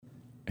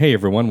Hey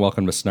everyone,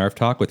 welcome to Snarf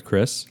Talk with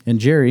Chris. And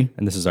Jerry.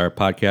 And this is our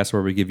podcast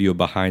where we give you a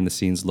behind the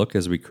scenes look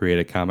as we create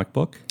a comic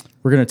book.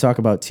 We're going to talk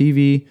about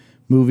TV,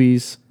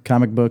 movies,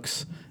 comic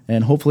books,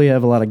 and hopefully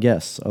have a lot of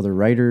guests, other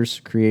writers,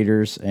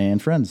 creators,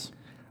 and friends.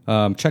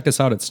 Check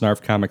us out at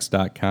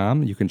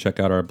snarfcomics.com. You can check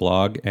out our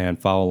blog and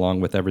follow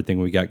along with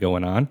everything we got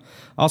going on.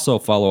 Also,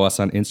 follow us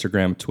on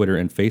Instagram, Twitter,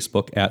 and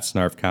Facebook at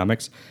Snarf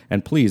Comics.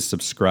 And please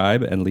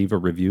subscribe and leave a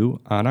review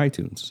on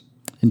iTunes.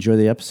 Enjoy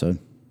the episode.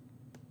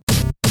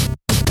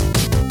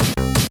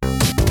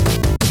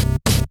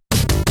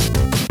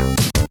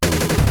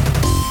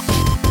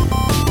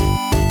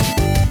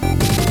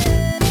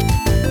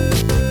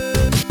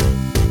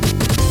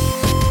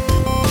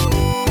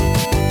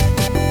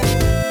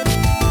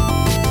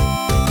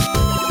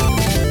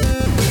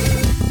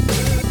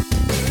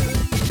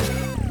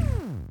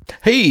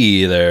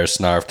 Hey there,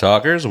 Snarf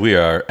Talkers. We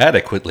are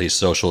adequately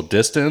social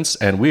distance,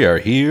 and we are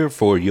here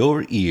for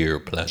your ear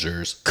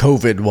pleasures.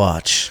 COVID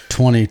Watch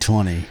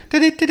 2020.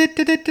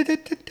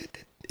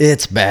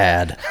 It's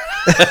bad.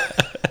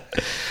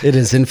 It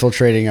is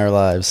infiltrating our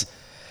lives.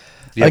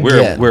 Yeah,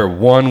 Again. we're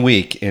 1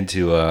 week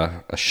into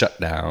a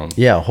shutdown.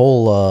 Yeah, a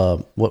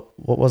whole, what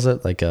was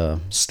it? Like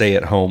a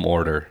Stay-at-home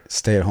order.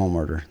 stay-at-home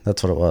order.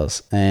 That's what it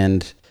was.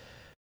 And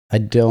I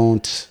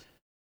don't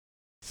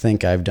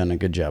think I've done a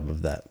good job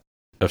of that.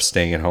 Of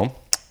staying at home?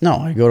 No,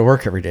 I go to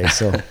work every day,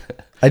 so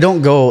I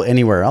don't go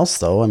anywhere else,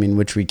 though. I mean,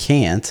 which we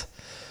can't.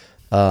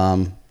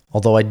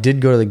 Although I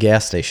did go to the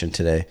gas station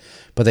today,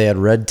 but they had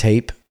red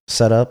tape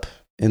set up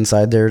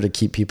inside there to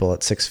keep people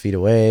at 6 feet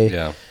away.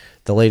 Yeah.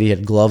 The lady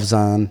had gloves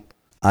on.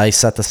 I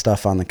set the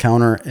stuff on the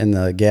counter in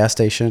the gas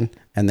station,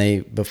 and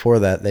before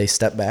that, they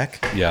stepped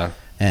back. Yeah.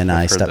 And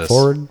I stepped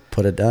forward,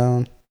 put it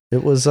down.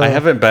 It was. I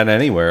haven't been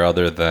anywhere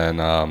other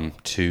than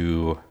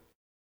to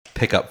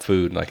pick up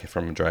food, like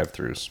from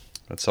drive-thrus.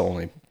 That's the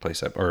only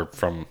place or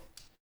from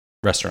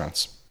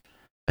restaurants.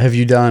 Have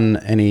you done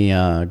any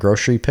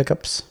grocery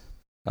pickups?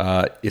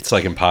 It's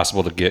like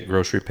impossible to get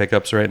grocery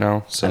pickups right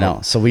now. So I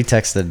know. So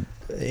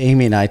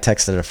Amy and I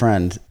texted a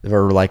friend,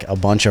 or like a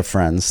bunch of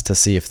friends, to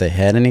see if they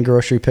had any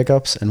grocery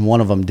pickups, and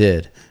one of them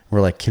did.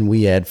 We're like, can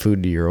we add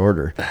food to your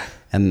order?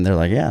 And they're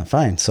like, yeah,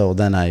 fine. So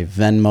then I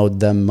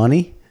Venmo'd them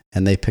money,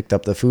 and they picked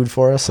up the food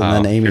for us. And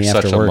then Amy, you're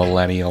after such work, a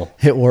millennial.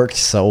 It worked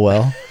so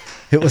well.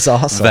 It was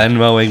awesome.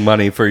 Venmoing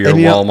money for your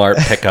Walmart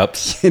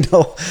pickups. You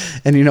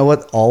know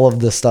what all of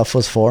this stuff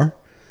was for?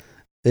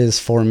 Is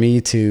for me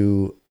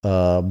to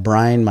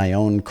brine my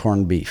own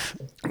corned beef.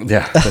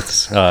 Yeah,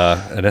 that's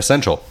an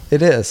essential.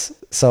 It is.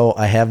 So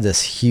I have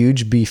this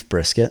huge beef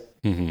brisket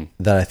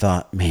that I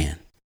thought, man,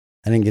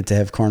 I didn't get to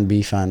have corned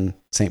beef on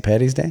St.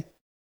 Patty's Day.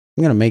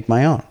 I'm going to make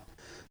my own.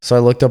 So I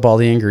looked up all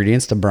the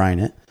ingredients to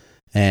brine it,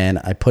 and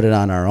I put it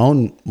on our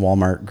own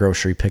Walmart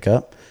grocery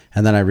pickup.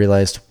 And then I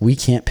realized we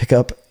can't pick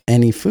up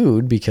any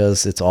food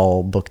because it's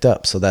all booked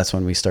up. So that's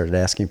when we started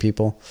asking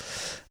people.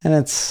 And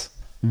it's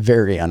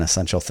very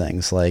unessential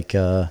things like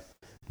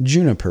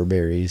juniper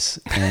berries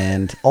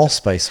and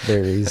allspice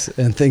berries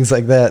and things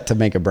like that to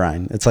make a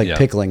brine. It's like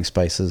pickling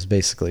spices,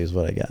 basically, is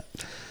what I got.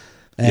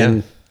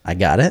 And I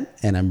got it,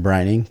 and I'm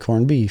brining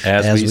corned beef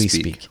as we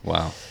speak.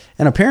 Wow.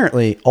 And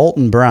apparently,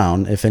 Alton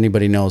Brown, if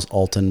anybody knows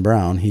Alton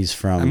Brown, he's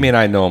from... I mean,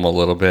 I know him a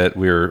little bit.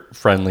 We're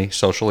friendly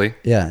socially.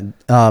 Yeah.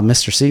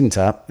 Mr.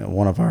 Seedentop,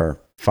 one of our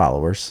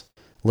followers,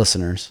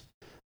 listeners,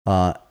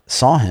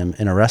 saw him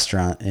in a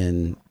restaurant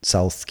in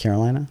South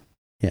Carolina.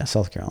 Yeah,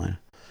 South Carolina.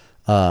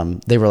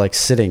 They were like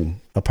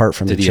sitting apart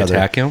from each other. Did he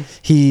attack him?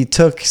 He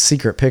took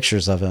secret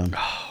pictures of him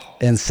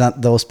and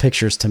sent those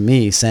pictures to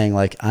me saying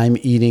like, I'm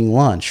eating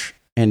lunch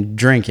and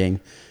drinking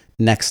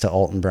next to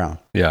Alton Brown.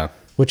 Yeah.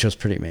 Which was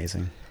pretty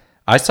amazing.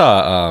 I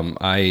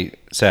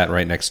sat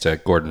right next to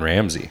Gordon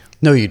Ramsay.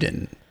 No, you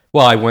didn't.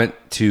 Well, I went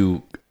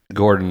to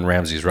Gordon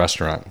Ramsay's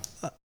restaurant.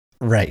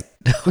 Right.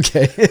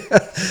 Okay.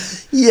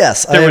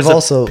 Yes. There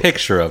was a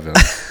picture of him.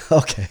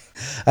 Okay.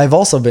 I've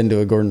also been to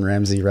a Gordon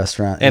Ramsay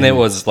restaurant. And it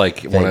was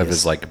like Vegas. One of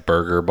his like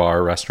burger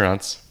bar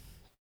restaurants.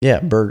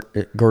 Yeah.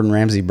 Gordon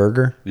Ramsay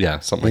Burger. Yeah.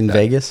 Something like that.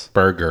 In Vegas.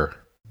 Burger.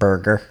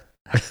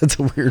 That's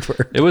a weird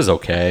word. It was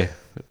okay.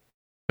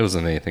 It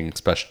wasn't anything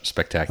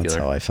spectacular.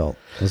 That's how I felt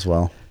as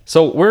well.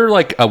 So we're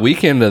like a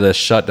week into this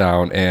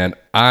shutdown, and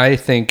I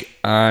think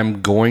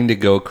I'm going to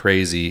go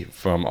crazy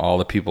from all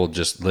the people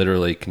just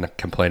literally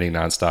complaining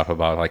nonstop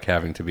about like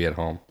having to be at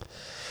home.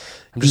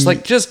 I'm just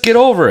like, just get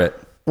over it.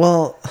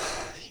 Well,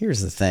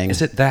 here's the thing.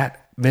 Is it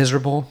that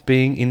miserable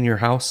being in your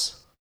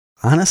house?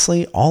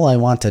 Honestly, all I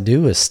want to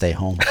do is stay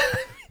home.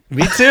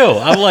 Me too.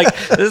 I'm like,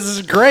 this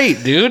is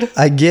great, dude.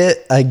 I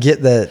get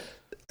that.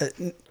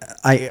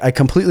 I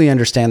completely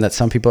understand that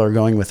some people are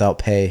going without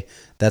pay.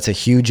 That's a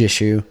huge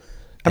issue.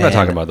 I'm not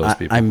talking about those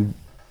people. I'm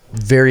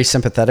very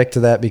sympathetic to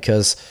that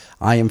because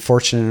I am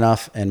fortunate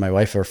enough and my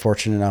wife are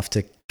fortunate enough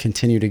to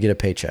continue to get a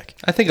paycheck.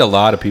 I think a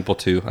lot of people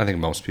too. I think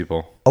most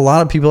people. A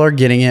lot of people are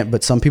getting it,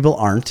 but some people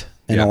aren't.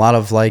 And a lot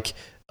of like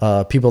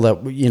people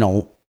that,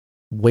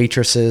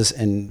 waitresses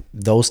and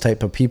those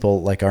type of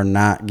people like are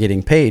not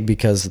getting paid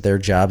because their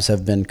jobs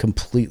have been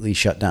completely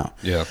shut down.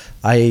 Yeah.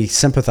 I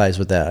sympathize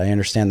with that. I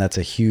understand that's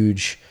a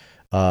huge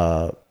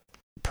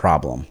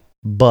problem,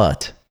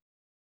 but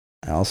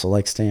I also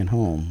like staying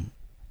home.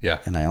 Yeah.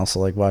 And I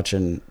also like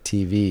watching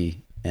TV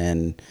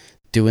and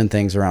doing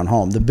things around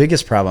home. The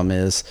biggest problem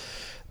is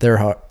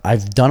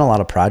I've done a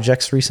lot of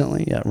projects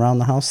recently around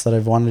the house that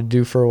I've wanted to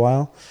do for a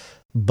while,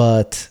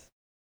 but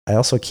I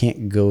also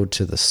can't go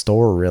to the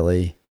store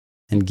really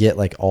and get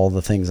like all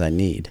the things I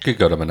need. You could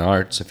go to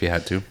Menards if you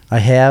had to. I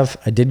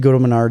did go to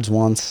Menards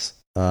once,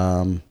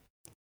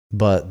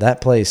 but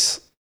that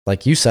place,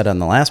 like you said on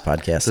the last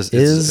podcast,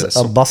 is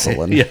a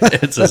bustling. Yeah,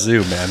 it's a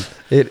zoo, man.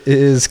 It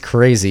is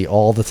crazy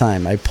all the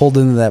time. I pulled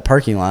into that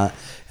parking lot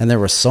and there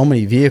were so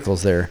many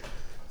vehicles there.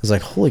 I was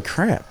like, holy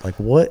crap, like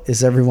what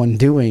is everyone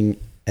doing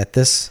at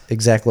this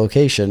exact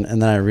location?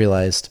 And then I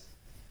realized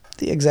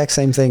the exact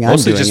same thing I'm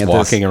doing. Mostly just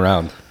walking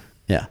around.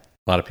 Yeah.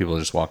 A lot of people are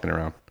just walking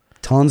around.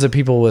 Tons of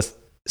people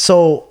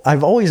so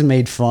I've always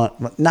made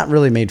fun, not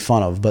really made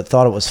fun of, but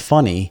thought it was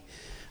funny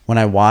when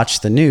I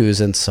watched the news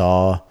and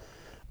saw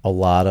a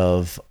lot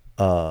of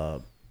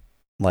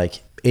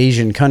like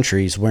Asian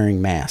countries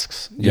wearing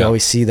masks. You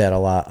always see that a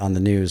lot on the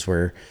news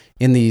where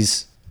in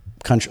these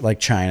countries like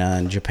China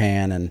and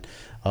Japan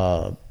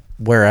and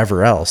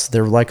wherever else,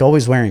 they're like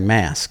always wearing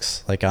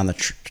masks, like on the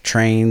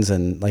trains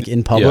and like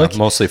in public. Yeah,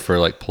 mostly for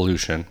like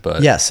pollution,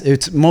 but yes,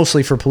 it's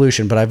mostly for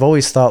pollution. But I've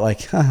always thought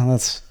like,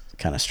 that's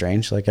kind of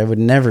strange. Like I would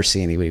never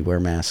see anybody wear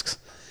masks.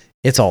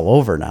 It's all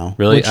over now.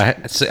 Really?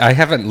 I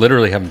haven't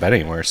been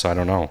anywhere, so I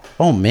don't know.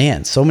 Oh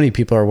man, so many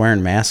people are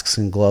wearing masks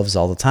and gloves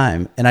all the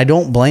time, and I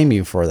don't blame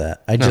you for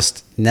that. I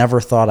just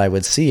never thought I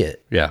would see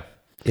it. Yeah.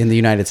 In the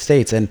United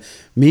States, and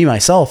me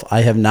myself,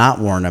 I have not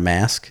worn a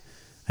mask.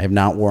 I have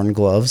not worn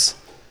gloves.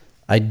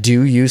 I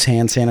do use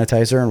hand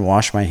sanitizer and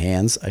wash my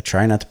hands. I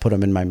try not to put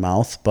them in my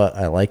mouth, but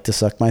I like to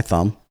suck my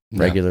thumb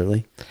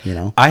regularly. You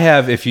know, I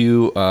have. If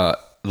you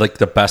like,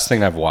 the best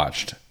thing I've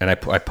watched, and I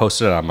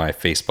posted it on my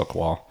Facebook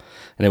wall.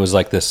 And it was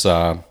like this,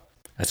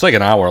 it's like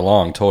an hour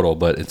long total,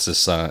 but it's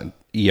this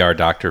ER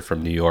doctor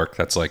from New York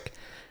that's like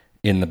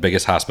in the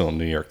biggest hospital in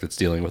New York that's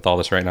dealing with all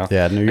this right now.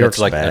 Yeah, New York's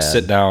it's like bad. A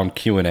sit-down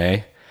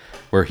Q&A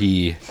where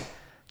he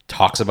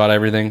talks about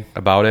everything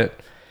about it.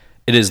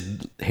 It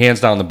is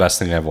hands down the best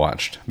thing I've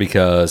watched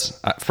because,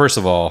 first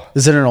of all...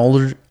 Is it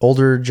an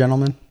older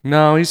gentleman?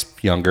 No, he's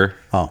younger.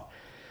 Oh.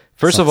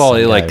 First of all,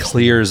 it like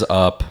clears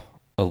up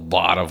a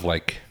lot of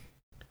like...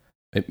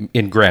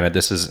 And granted,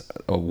 this is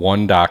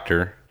one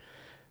doctor...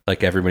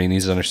 Like everybody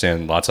needs to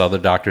understand, lots of other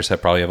doctors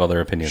probably have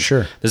other opinions.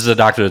 Sure. This is a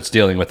doctor that's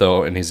dealing with,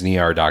 and he's an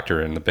ER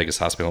doctor in the biggest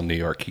hospital in New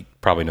York. He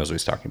probably knows what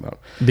he's talking about.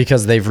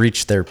 Because they've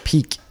reached their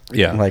peak,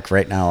 yeah, like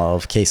right now,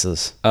 of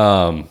cases.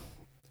 And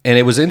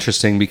it was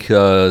interesting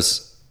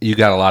because you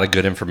got a lot of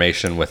good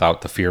information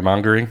without the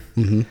fear-mongering.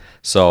 Mm-hmm.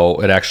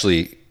 So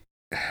it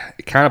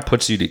kind of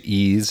puts you to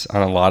ease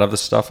on a lot of the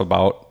stuff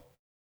about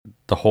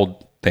the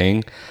whole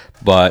thing,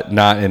 but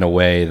not in a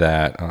way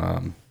that...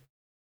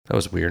 That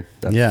was weird.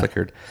 That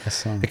flickered.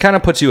 It kind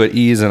of puts you at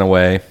ease in a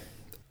way,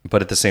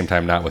 but at the same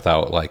time, not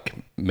without like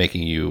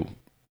making you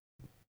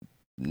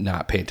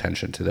not pay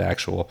attention to the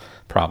actual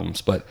problems.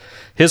 But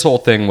his whole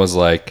thing was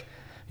like,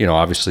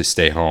 obviously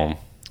stay home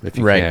if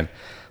you can.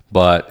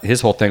 But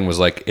his whole thing was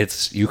like,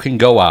 you can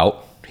go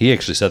out. He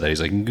actually said that.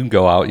 He's like, you can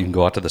go out. You can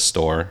go out to the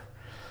store.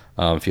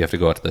 If you have to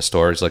go out to the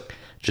store, he's like,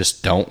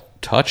 just don't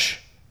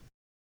touch.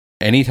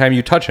 Anytime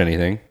you touch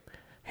anything,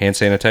 hand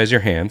sanitize your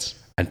hands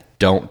and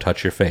don't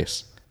touch your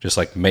face. Just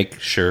like make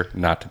sure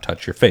not to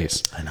touch your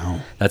face. I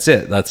know. That's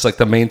it. That's like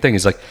the main thing.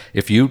 He's like,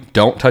 if you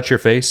don't touch your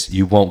face,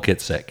 you won't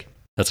get sick.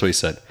 That's what he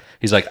said.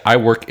 He's like, I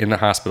work in the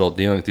hospital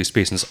dealing with these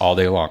patients all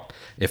day long.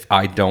 If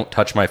I don't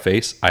touch my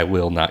face, I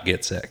will not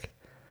get sick.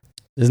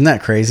 Isn't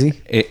that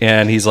crazy?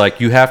 And he's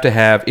like, you have to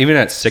have, even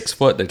at 6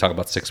 foot, they talk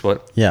about 6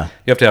 foot. Yeah.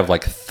 You have to have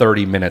like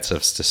 30 minutes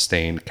of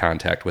sustained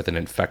contact with an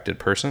infected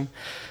person.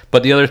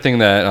 But the other thing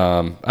that,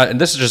 and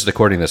this is just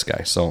according to this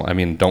guy. So, I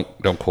mean,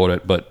 don't quote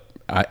it, but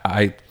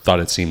I thought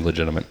it seemed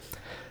legitimate.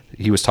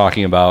 He was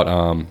talking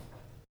about,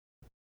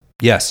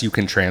 yes, you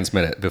can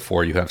transmit it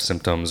before you have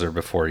symptoms or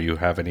before you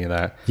have any of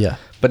that. Yeah.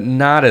 But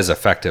not as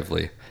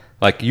effectively.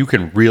 Like, you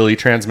can really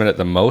transmit it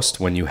the most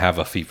when you have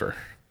a fever.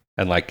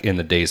 And, like, in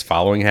the days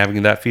following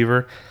having that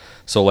fever.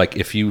 So, like,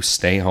 if you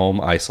stay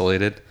home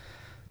isolated,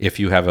 if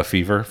you have a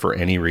fever for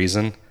any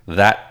reason,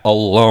 that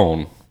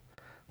alone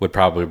would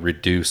probably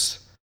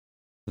reduce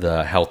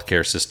the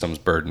healthcare system's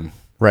burden.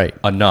 Right.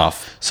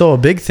 Enough. So a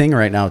big thing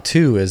right now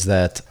too is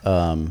that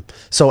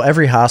so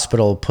every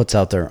hospital puts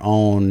out their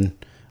own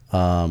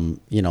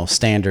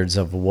standards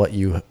of what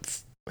you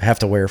have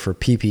to wear for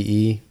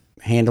PPE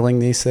handling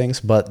these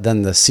things, but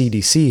then the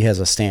CDC has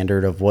a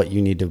standard of what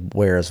you need to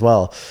wear as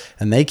well.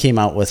 And they came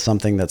out with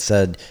something that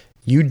said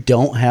you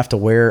don't have to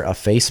wear a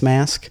face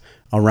mask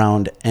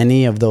around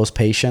any of those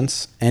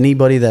patients,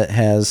 anybody that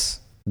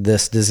has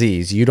this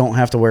disease. You don't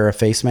have to wear a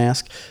face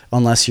mask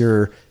unless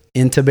you're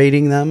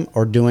intubating them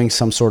or doing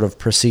some sort of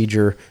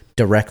procedure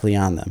directly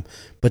on them.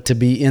 But to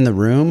be in the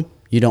room,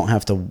 you don't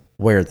have to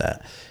wear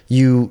that.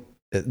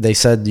 They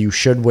said you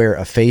should wear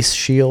a face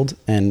shield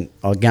and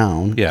a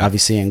gown,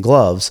 obviously, and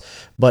gloves,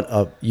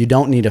 but you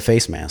don't need a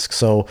face mask.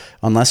 So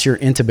unless you're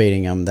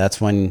intubating them, that's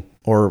when,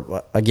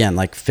 or again,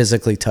 like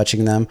physically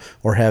touching them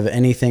or have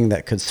anything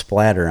that could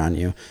splatter on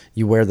you,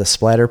 you wear the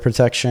splatter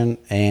protection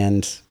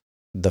and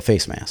the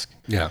face mask.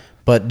 Yeah.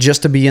 But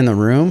just to be in the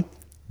room,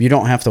 you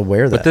don't have to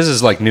wear that. But this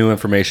is like new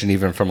information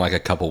even from like a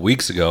couple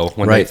weeks ago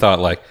when they thought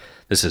like,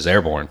 this is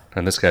airborne.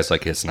 And this guy's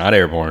like, it's not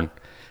airborne.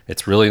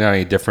 It's really not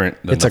any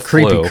different than it's a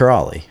creepy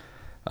crawly.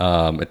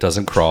 It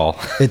doesn't crawl.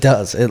 It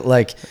does.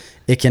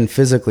 It can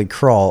physically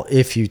crawl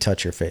if you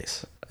touch your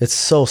face. It's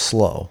so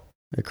slow.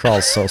 It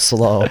crawls so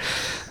slow.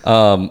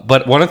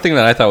 But one thing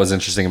that I thought was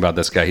interesting about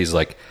this guy, he's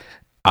like,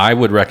 I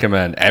would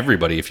recommend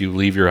everybody, if you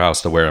leave your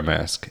house, to wear a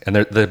mask. And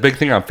the big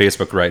thing on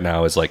Facebook right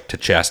now is like to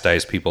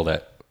chastise people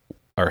that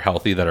are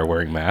healthy that are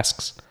wearing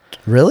masks.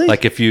 Really?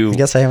 Like if you, I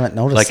guess I haven't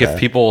noticed like that. if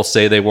people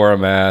say they wore a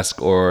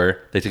mask or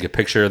they take a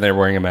picture and they're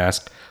wearing a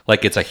mask,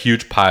 like it's a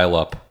huge pile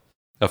up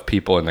of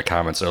people in the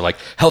comments. They're like,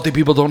 healthy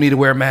people don't need to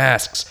wear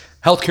masks.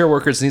 Healthcare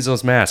workers need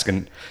those masks.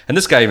 And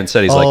this guy even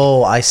said, he's like,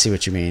 oh, I see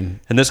what you mean.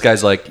 and this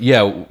guy's like,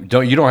 yeah,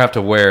 you don't have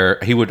to wear,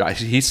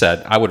 he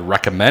said, I would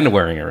recommend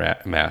wearing a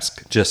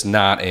mask, just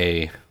not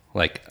a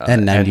like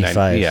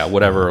N95. Yeah,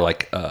 whatever,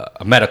 like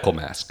a medical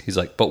mask. He's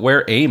like, but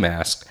wear a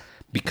mask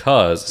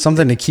because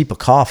Something to keep a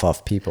cough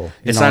off people.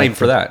 it's not even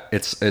for that.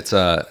 It's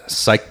a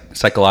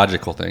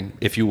psychological thing.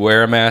 If you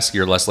wear a mask,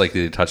 you're less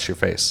likely to touch your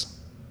face,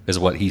 is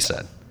what he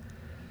said.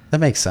 That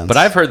makes sense. But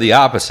I've heard the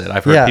opposite.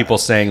 I've heard people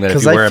saying that if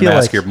 'Cause you I wear a feel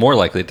mask, like- you're more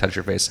likely to touch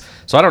your face.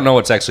 So I don't know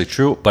what's actually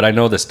true, but I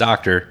know this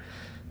doctor,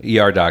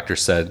 ER doctor,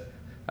 said,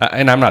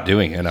 and I'm not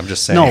doing it. I'm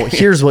just saying. No,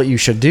 here's what you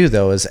should do,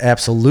 though, is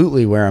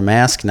absolutely wear a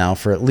mask now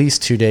for at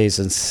least 2 days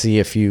and see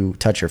if you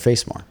touch your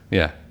face more.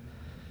 Yeah.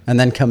 And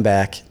then come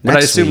back But I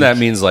next assume week. that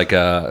means like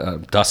a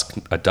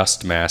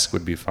dust mask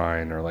would be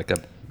fine, or like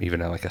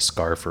even like a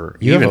scarf, or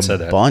You even have said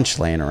a that. bunch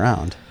laying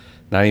around.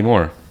 Not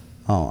anymore.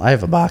 Oh, I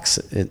have a box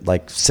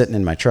like sitting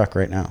in my truck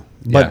right now.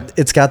 But Yeah.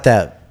 it's got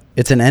that,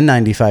 it's an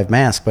N95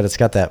 mask, but it's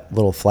got that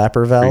little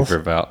flapper valve. For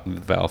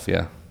valve,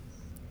 yeah.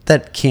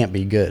 That can't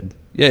be good.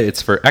 Yeah,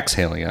 it's for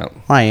exhaling out.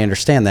 I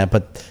understand that,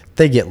 but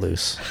they get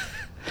loose.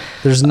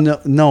 There's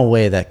no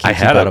way that can I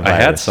keep out a I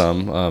virus. had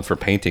some for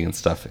painting and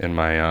stuff in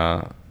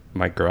my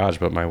my garage,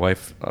 but my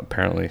wife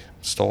apparently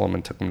stole them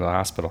and took them to the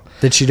hospital.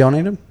 Did she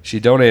donate them? She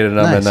donated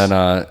them, Nice. and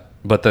then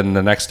but then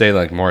the next day,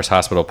 like Morris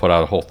Hospital put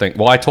out a whole thing.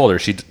 Well, I told her,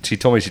 she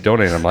told me she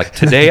donated them. Like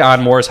today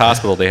on Morris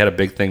Hospital, they had a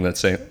big thing that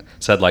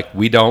said like,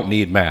 we don't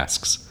need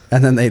masks.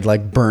 And then they'd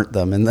like burnt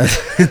them in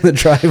the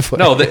driveway.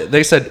 No,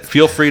 they said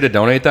feel free to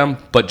donate them,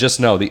 but just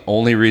know the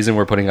only reason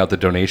we're putting out the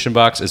donation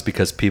box is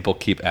because people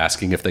keep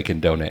asking if they can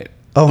donate.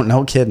 Oh,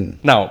 no kidding.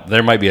 Now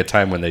there might be a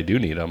time when they do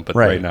need them, but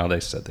Right. right now they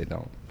said they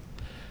don't.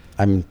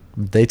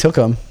 They took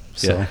them,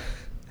 so Yeah.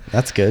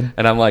 that's good.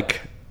 And I'm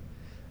like,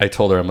 I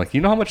told her, I'm like,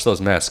 you know how much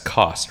those masks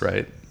cost,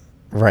 right?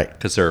 Right.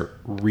 Because they're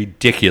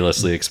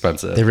ridiculously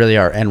expensive. They really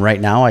are. And right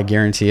now, I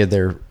guarantee you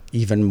they're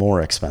even more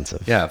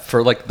expensive. Yeah,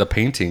 for like the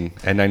painting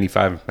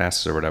N95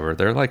 masks or whatever,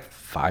 they're like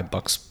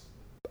 $5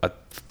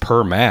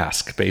 per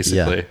mask,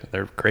 basically. Yeah.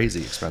 They're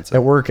crazy expensive.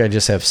 At work, I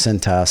just have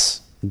Cintas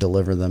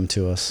deliver them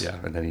to us. Yeah,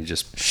 and then you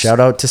just Shout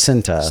out to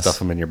Cintas. stuff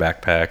them in your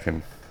backpack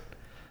and,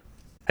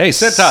 hey,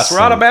 Cintas, we're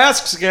out of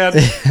masks again.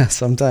 Yeah,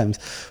 sometimes.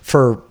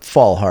 For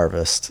fall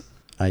harvest,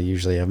 I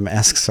usually have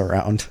masks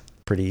around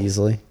pretty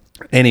easily.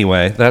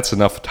 Anyway, that's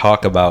enough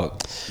talk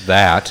about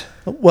that.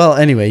 Well,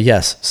 anyway,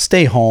 yes,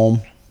 stay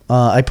home.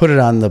 I put it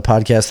on the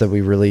podcast that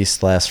we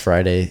released last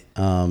Friday.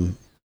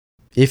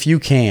 If you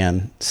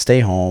can,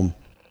 stay home.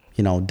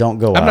 Don't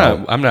go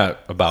out. I'm not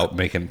about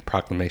making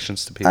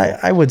proclamations to people.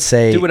 I would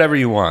say Do whatever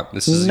you want.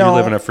 This is you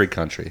live in a free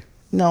country.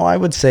 No, I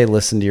would say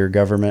listen to your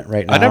government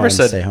right now. I never and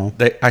said stay home.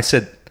 I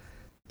said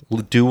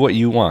do what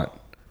you want.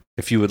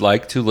 If you would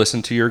like to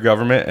listen to your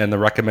government and the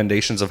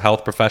recommendations of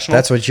health professionals,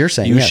 That's what you're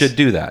saying, You yes. should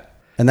do that.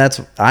 And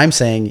I'm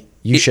saying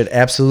you should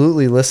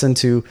absolutely listen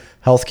to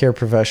healthcare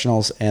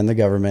professionals and the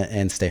government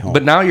and stay home.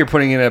 But now you're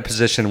putting in a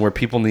position where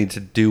people need to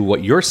do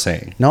what you're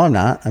saying. No, I'm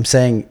not. I'm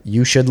saying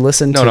you should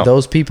listen to No.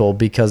 those people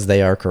because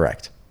they are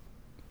correct.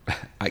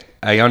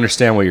 I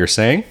understand what you're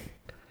saying,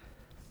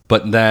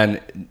 but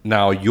then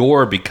now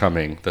you're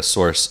becoming the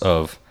source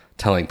of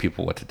telling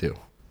people what to do.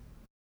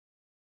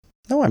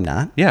 No, I'm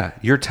not. Yeah,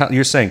 you're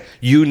saying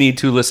you need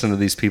to listen to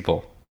these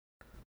people.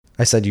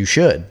 I said you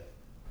should.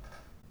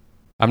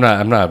 I'm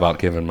not about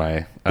giving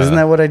my. Isn't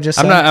that what I just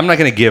said? I'm not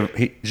going to give.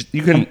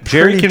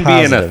 Jerry can be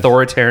an positive.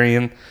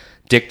 authoritarian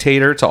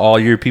dictator to all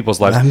your people's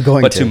lives. I'm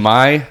going but to. to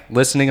my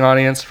listening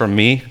audience, from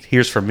me,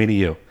 here's from me to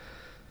you.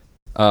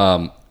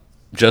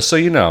 Just so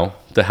you know,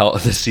 the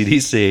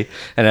CDC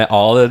and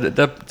all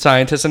the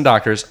scientists and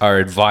doctors are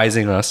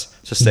advising us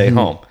to stay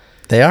home.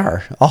 They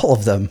are, all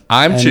of them.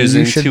 I'm And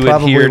choosing you should to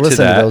probably adhere to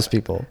listen that. to those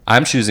people.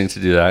 I'm choosing to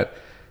do that.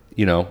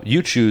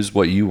 You choose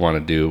what you want to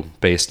do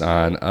based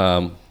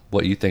on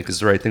what you think is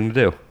the right thing to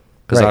do.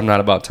 because Right. I'm not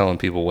about telling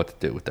people what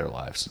to do with their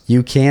lives.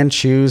 You can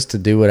choose to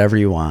do whatever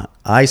you want.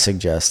 I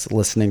suggest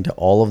listening to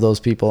all of those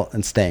people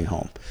and staying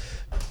home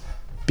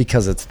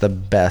because it's the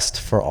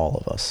best for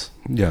all of us.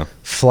 Yeah.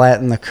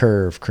 Flatten the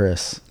curve,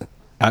 Chris.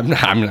 I'm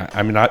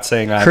not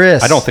saying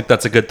Chris. I don't think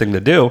that's a good thing to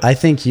do. I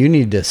think you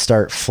need to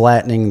start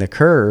flattening the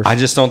curve. I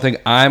just don't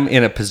think I'm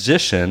in a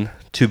position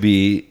to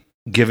be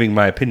giving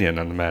my opinion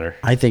on the matter.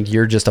 I think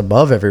you're just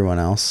above everyone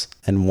else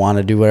and want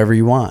to do whatever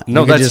you want.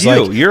 No, you could that's just,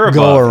 you. like, You're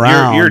go above.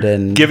 around You're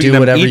and giving do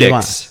them whatever you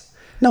want. edicts.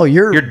 No,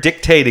 You're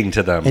dictating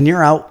to them. and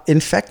you're out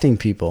infecting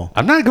people.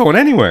 I'm not going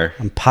anywhere.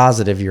 I'm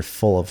positive you're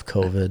full of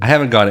COVID. I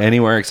haven't gone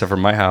anywhere except for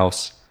my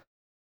house,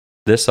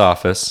 this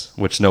office,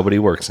 which nobody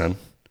works in,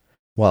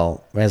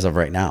 Well, as of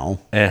right now.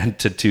 and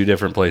to 2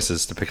 different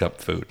places to pick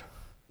up food.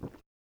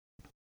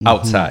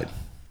 Outside.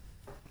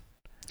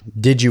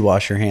 Did you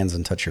wash your hands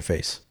and touch your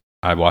face?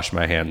 I wash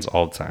my hands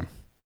all the time.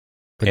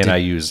 But And did- I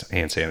use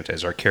hand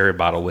sanitizer. I carry a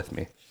bottle with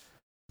me.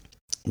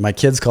 My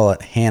kids call it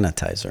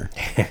Hanitizer,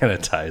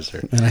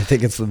 Sanitizer. and I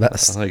think it's the I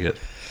best. like it.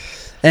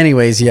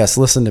 Anyways, yes,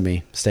 listen to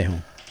me. Stay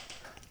home.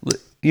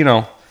 You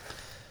know,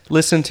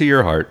 listen to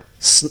your heart.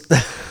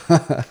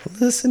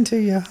 Listen to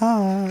your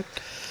heart.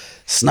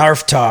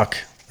 Snarf talk.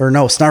 Or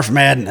no, Snarf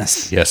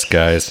madness. Yes,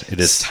 guys. It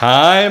is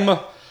time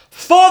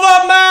for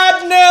the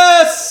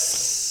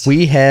madness.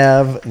 We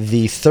have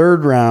the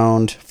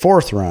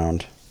fourth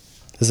round.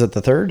 Is it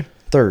the third?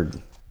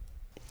 Third.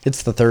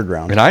 It's the third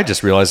round. And I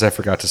just realized I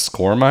forgot to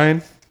score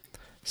mine.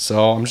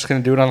 So I'm just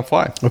going to do it on the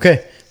fly.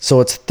 Okay, so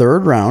it's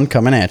third round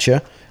coming at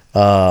you.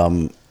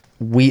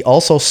 We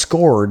also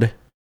scored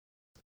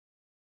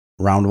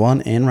round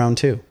 1 and round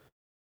 2.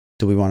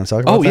 Do we want to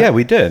talk about Oh, that? yeah,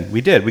 we did.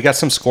 We got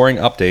some scoring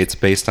updates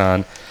based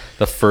on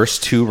the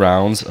first 2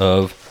 rounds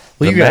of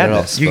Well, the you got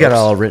madness. you got it folks.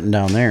 all written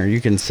down there.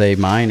 You can say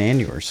mine and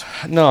yours.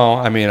 No,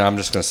 I mean, I'm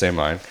just going to say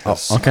mine.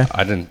 'cause Oh, okay.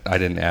 I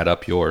didn't add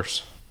up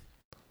yours.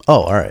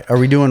 Oh, all right.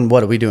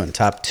 What are we doing?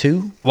 Top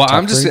 2? Well, Top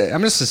I'm just 3?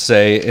 to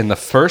say in the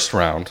first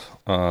round,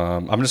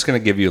 I'm just going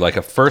to give you like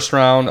a first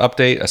round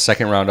update, a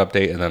second round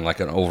update, and then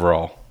like an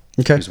overall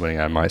Okay. who's winning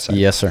on my side.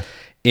 Yes, sir.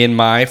 In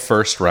my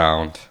first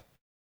round,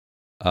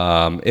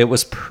 it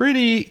was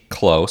pretty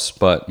close,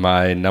 but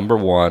my number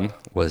 1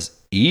 was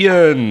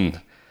Ian.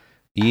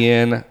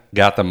 Ian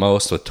got the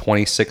most with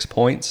 26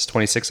 points,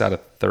 26 out of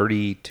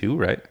 32,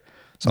 right?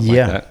 Something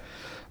Yeah. like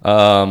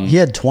that. He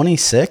had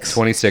 26.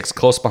 26.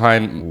 Close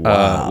behind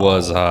Wow.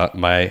 was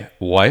my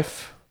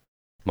wife,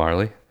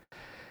 Marley.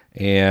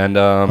 And,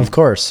 Of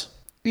course.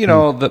 you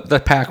know, the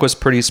pack was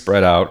pretty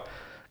spread out.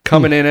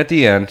 Coming in at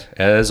the end,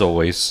 as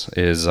always,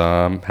 is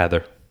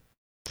Heather.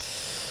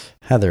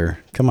 Heather,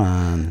 come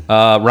on.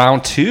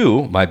 Round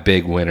 2, my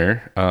big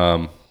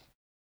winner,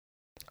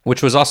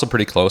 which was also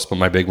pretty close, but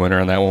my big winner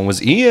on that one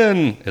was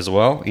Ian as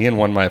well. Ian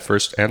won my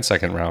first and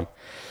second round.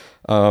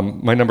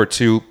 My number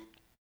 2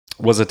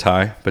 was a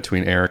tie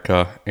between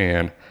Erica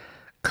and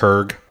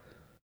Kurg.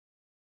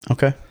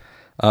 Okay.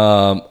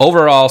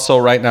 Overall, so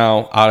right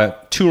now, out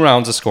of 2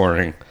 rounds of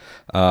scoring,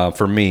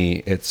 for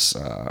me, it's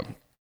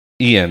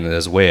Ian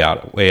is way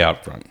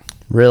out front.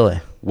 Really?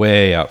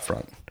 Way out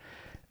front.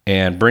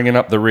 And bringing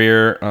up the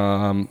rear,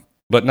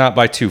 but not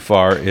by too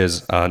far,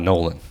 is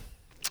Nolan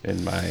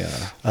in my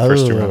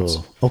first 2 rounds.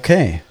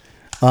 Okay.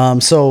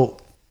 So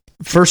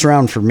first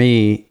round for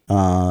me,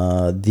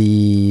 I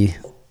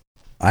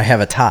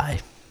have a tie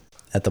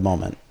at the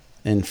moment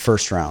in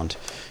first round,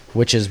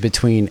 which is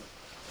between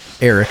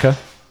Erica,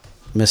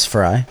 Miss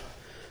Fry.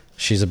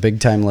 She's a big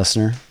time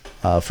listener,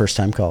 first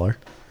time caller,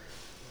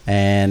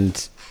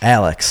 and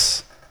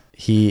Alex.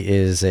 He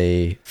is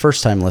a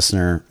first time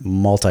listener,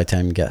 multi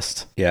time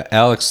guest. Yeah,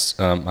 Alex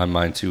on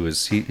mine too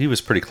is he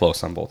was pretty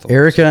close on both of them.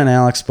 Erica and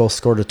Alex both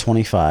scored a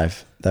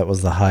 25. That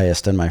was the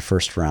highest in my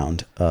first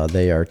round.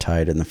 They are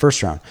tied in the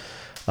first round.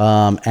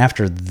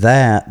 After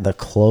that, the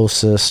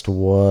closest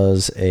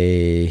was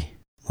a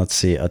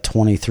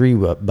 23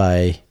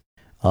 by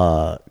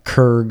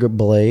Kurg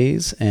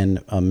Blaze and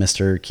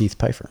Mr. Keith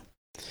Pfeiffer.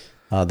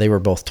 They were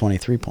both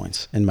 23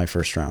 points in my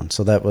first round.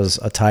 So that was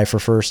a tie for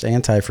first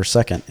and tie for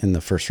second in the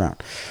first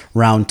round.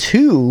 Round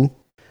 2,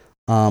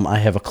 I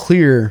have a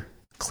clear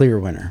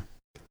winner.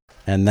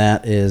 And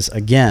that is,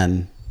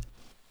 again,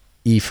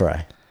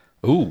 E-Fry.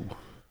 Ooh.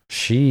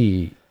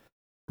 She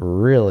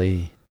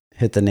really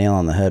hit the nail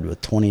on the head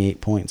with 28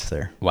 points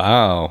there.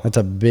 Wow. That's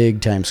a big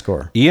time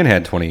score. Ian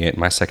had 28 in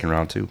my second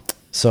round too.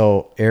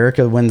 So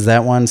Erica wins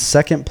that one.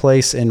 Second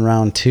place in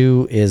round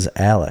 2 is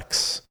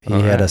Alex. He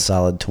had a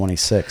solid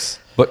 26.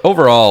 But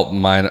overall,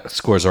 my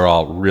scores are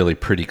all really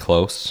pretty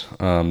close.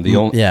 mine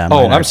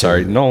I'm are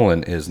sorry. too.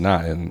 Nolan is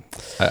not in.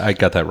 I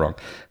got that wrong.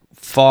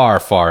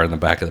 Far in the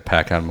back of the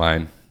pack on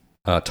mine.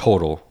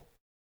 Total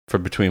for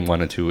between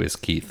 1 and 2 is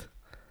Keith.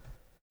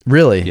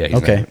 Really? Yeah,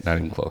 he's okay. not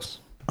even close.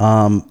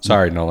 Um,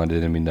 Sorry, Nolan.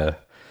 Didn't mean to.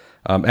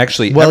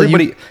 Actually, Well,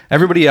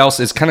 everybody else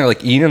is kind of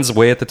like Ian's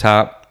way at the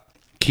top,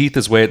 Keith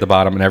is way at the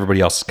bottom, and everybody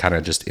else is kind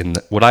of just in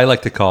what I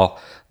like to call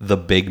the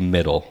big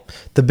middle.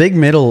 the big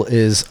middle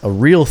is a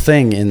real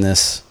thing in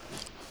this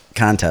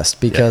contest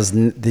because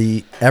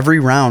every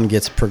round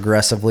gets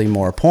progressively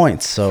more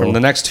points. So from the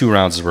next 2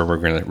 rounds is where we're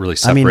going to really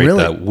separate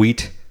the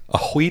wheat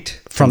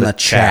from the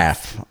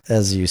chaff,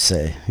 as you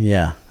say.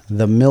 Yeah,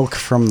 the milk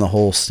from the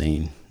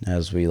Holstein,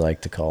 as we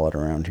like to call it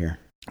around here.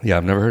 Yeah,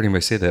 I've never heard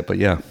anybody say that, but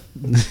yeah.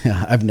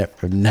 I've never.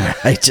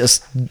 I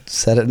just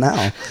said it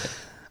now.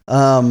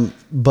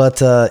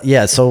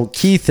 Yeah, so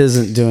Keith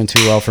isn't doing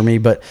too well for me,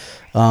 but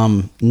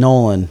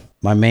Nolan,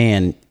 my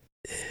man,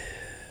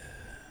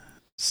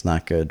 it's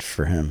not good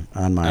for him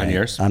on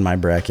my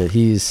bracket.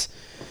 He's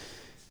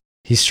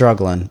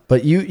struggling,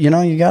 but you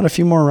know you got a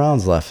few more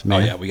rounds left,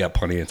 man. Oh yeah, we got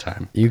plenty of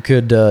time. You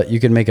could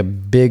make a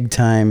big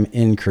time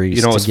increase.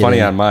 You know what's funny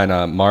on mine?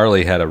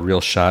 Marley had a real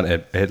shot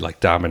at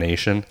like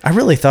domination. I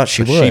really thought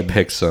she would. She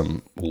picked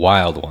some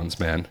wild ones,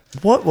 man.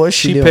 What was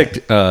she doing?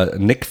 Picked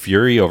Nick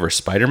Fury over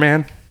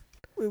Spider-Man.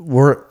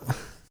 What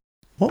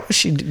was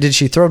she? Did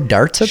she throw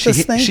darts at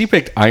this thing? She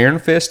picked Iron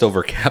Fist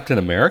over Captain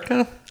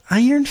America.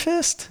 Iron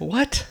Fist?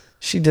 What?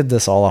 She did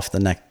this all off the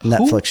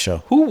Netflix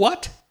show. Who?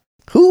 What?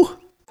 Who?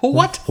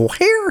 What?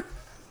 Where?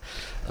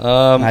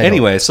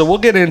 Anyway, so we'll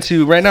get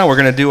into right now. We're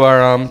gonna do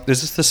our.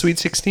 Is this the Sweet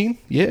 16?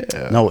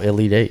 Yeah. No,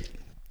 Elite 8.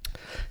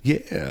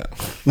 Yeah.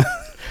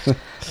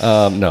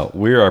 No,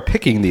 we are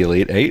picking the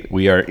Elite 8.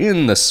 We are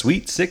in the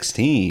Sweet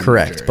 16.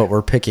 Correct, but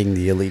we're picking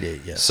the Elite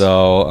 8. Yes.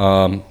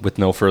 So, with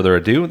no further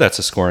ado, that's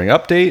a scoring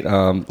update.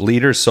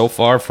 Leaders so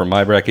far for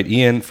my bracket,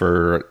 Ian.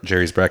 For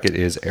Jerry's bracket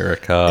is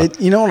Erica.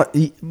 You know what?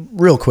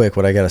 Real quick,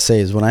 what I gotta say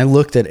is when I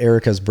looked at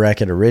Erica's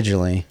bracket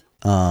originally,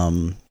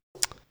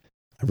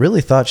 I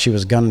really thought she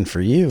was gunning for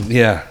you.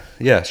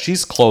 Yeah.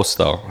 She's close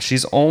though.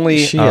 She's only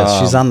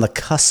she's on the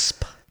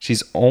cusp.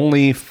 She's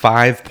only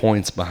 5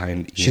 points behind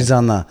Ian. She's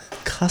on the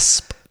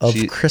cusp of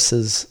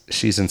Chris's.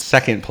 She's in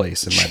second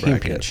place in my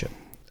bracket.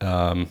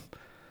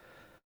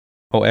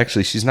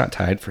 Actually, she's not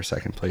tied for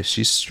second place.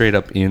 She's straight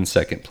up in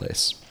second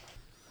place.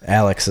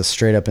 Alex is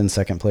straight up in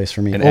second place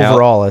for me. And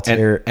overall, it's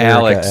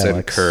Alex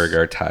and Kurg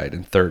are tied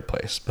in third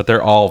place, but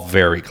they're all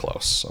very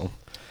close. So.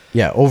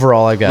 Yeah,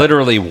 overall I got...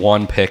 Literally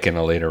one pick in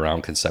a later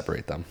round can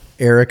separate them.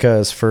 Erica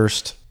is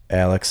first,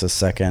 Alex is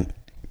second,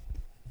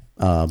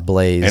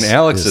 Blaze and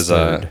Alex is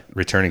third. A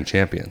returning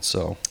champion,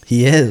 so...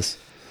 He is.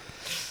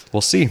 We'll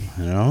see.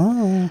 I don't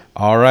know.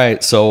 All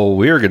right, so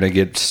we're going to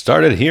get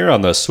started here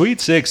on the Sweet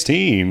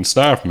 16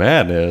 Snarf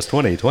Madness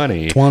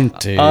 2020.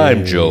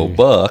 I'm Joe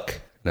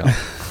Buck. No.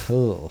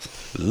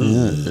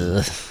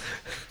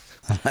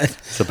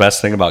 It's the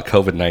best thing about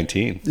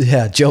COVID-19.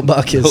 Yeah, Joe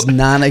Buck is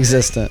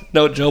non-existent.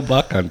 No Joe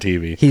Buck on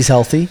TV. He's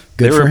healthy.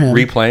 Good for him.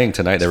 They were replaying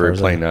tonight. They were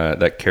replaying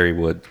that Kerry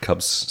Wood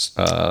Cubs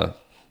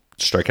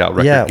strikeout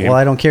record game. Well,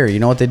 I don't care. You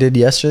know what they did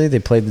yesterday? They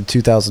played the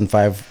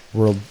 2005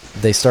 World...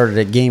 They started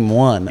at Game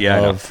 1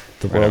 of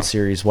the World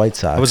Series White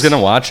Sox. I was going to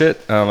watch it.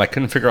 I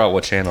couldn't figure out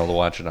what channel to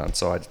watch it on,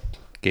 so I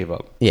gave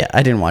up. Yeah,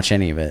 I didn't watch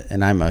any of it,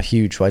 and I'm a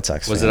huge White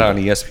Sox fan. Was it on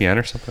ESPN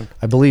or something?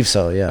 I believe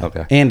so, yeah.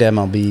 Okay. And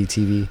MLB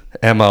TV.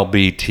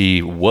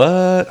 MLB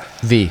what?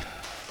 V.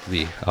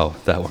 Oh,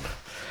 that one.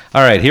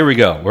 All right, here we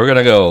go. We're going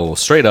to go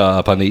straight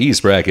up on the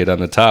East bracket on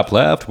the top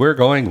left. We're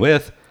going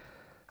with,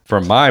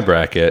 for my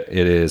bracket,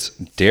 it is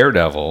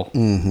Daredevil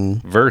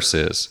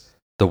versus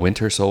the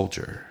Winter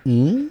Soldier.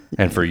 Mm-hmm.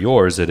 And for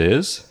yours, it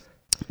is?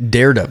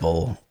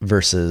 Daredevil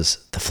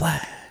versus the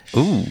Flash.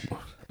 Ooh.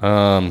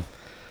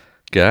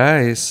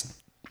 Guys,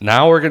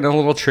 now we're getting a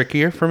little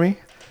trickier for me.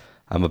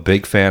 I'm a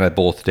big fan of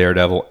both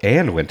Daredevil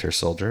and Winter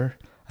Soldier.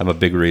 I'm a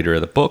big reader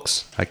of the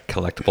books. I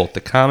collect both the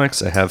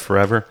comics. I have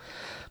forever.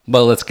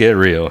 But let's get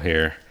real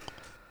here.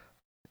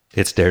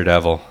 It's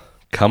Daredevil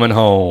coming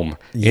home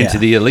into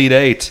the Elite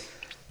Eight.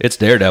 It's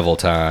Daredevil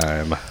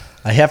time.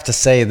 I have to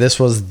say, this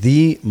was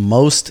the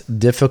most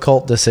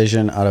difficult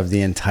decision out of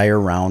the entire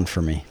round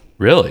for me.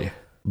 Really?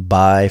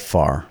 By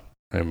far.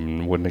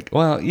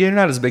 Well, you're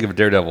not as big of a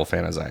Daredevil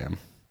fan as I am.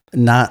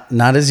 Not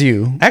as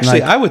you.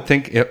 Actually, I would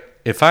think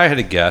if I had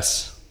to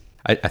guess,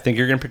 I think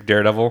you're going to pick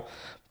Daredevil,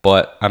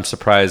 but I'm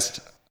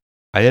surprised.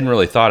 I hadn't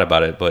really thought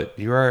about it, but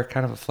you are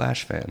kind of a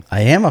Flash fan.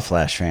 I am a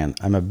Flash fan.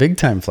 I'm a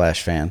big-time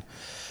Flash fan,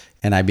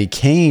 and I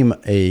became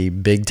a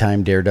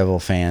big-time Daredevil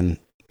fan,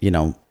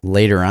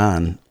 later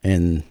on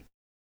in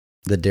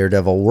the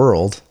Daredevil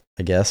world,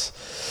 I guess.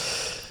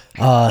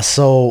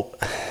 So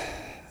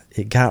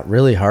it got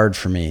really hard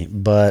for me,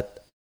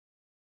 but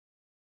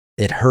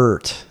it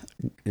hurt.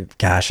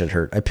 Gosh, it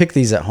hurt. I picked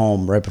these at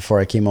home right before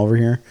I came over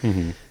here,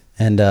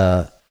 and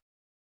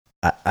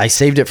I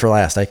saved it for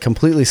last. I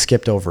completely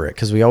skipped over it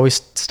because we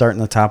always start in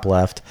the top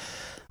left.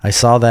 I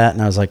saw that,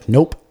 and I was like,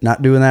 nope,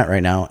 not doing that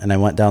right now, and I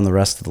went down the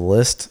rest of the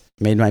list,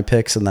 made my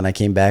picks, and then I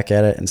came back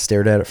at it and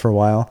stared at it for a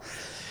while,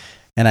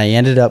 and I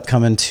ended up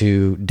coming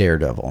to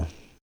Daredevil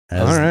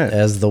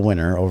as the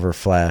winner over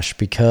Flash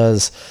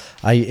because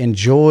I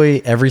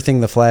enjoy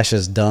everything the Flash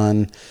has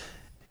done.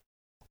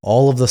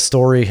 All of the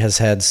story has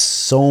had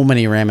so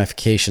many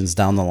ramifications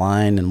down the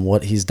line and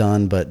what he's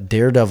done, but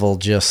Daredevil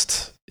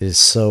just is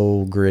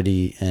so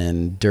gritty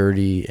and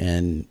dirty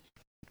and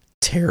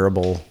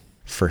terrible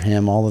for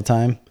him all the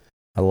time.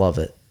 I love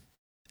it.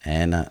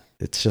 And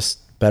it's just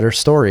better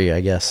story,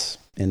 I guess,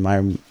 in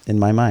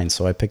my mind.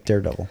 So I picked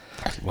Daredevil.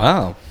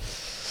 Wow.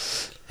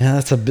 Yeah,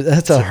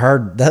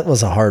 that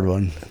was a hard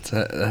one.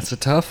 That's a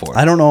tough one.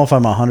 I don't know if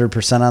I'm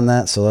 100% on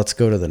that, so let's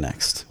go to the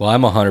next. Well,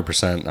 I'm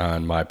 100%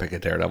 on my pick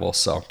of Daredevil.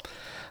 So,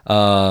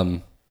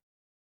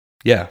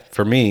 yeah,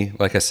 for me,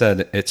 like I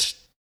said,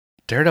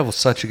 Daredevil's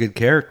such a good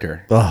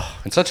character. Oh,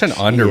 and such an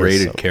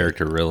underrated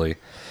character, really.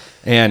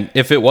 And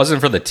if it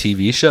wasn't for the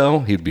TV show,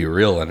 he'd be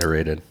real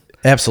underrated.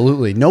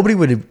 Absolutely. Nobody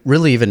would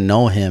really even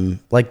know him.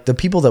 Like the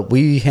people that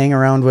we hang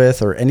around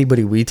with or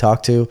anybody we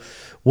talk to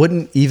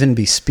wouldn't even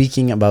be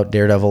speaking about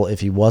Daredevil if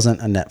he wasn't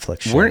a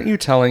Netflix show. Weren't you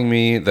telling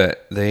me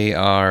that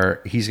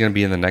he's going to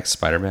be in the next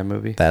Spider-Man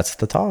movie? That's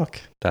the talk.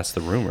 That's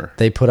the rumor.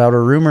 They put out a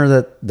rumor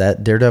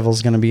that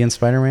Daredevil's going to be in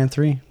Spider-Man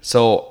 3.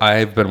 So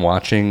I've been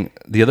watching,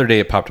 the other day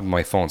it popped up on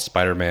my phone,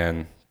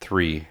 Spider-Man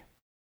 3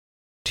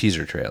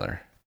 teaser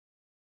trailer.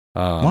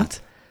 What?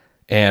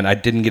 And I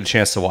didn't get a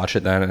chance to watch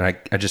it then, and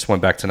I just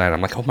went back tonight. I'm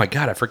like, oh my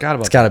God, I forgot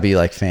about It's got to be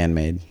like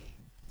fan-made.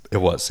 It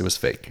was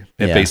fake.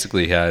 It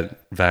basically had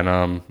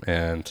Venom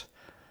and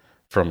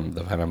from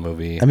the Venom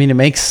movie. I mean, it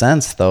makes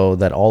sense though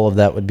that all of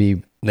that would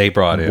be they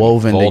brought in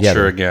woven Vulture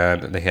together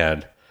again. And they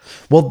had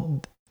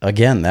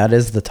again, that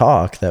is the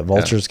talk that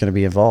Vulture's going to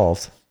be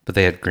involved. But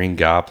they had Green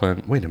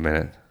Goblin. Wait a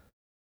minute.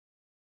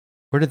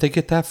 Where did they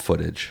get that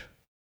footage?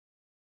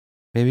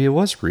 Maybe it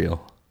was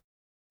real.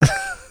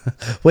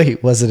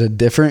 Wait, was it a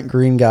different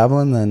Green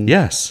Goblin than?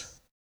 Yes.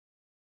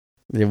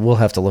 Yeah, we'll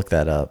have to look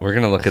that up. We're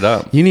going to look it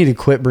up. You need to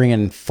quit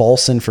bringing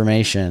false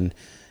information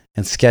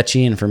and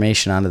sketchy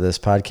information onto this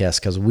podcast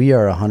because we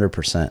are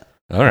 100%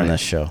 on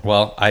this show.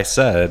 Well, I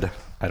said,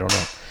 I don't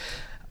know.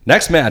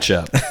 Next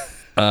matchup.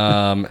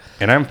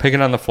 And I'm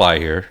picking on the fly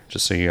here,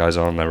 just so you guys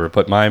don't remember.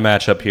 But my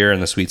matchup here in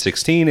the Sweet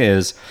 16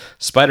 is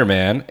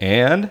Spider-Man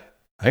and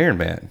Iron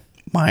Man.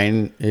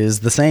 Mine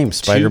is the same,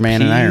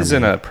 Spider-Man and Iron Man. 2 peas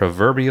in a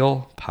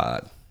proverbial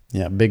pod.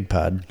 Yeah, big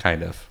pod.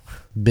 Kind of.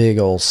 Big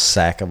old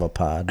sack of a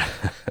pod.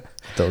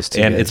 Those two.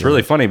 And it's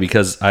really funny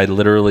because I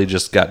literally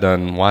just got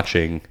done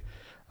watching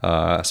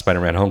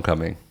Spider-Man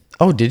Homecoming.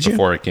 Oh, did you?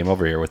 Before I came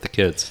over here with the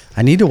kids.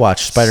 I need to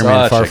watch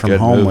Spider-Man Far From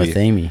Home with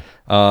Amy.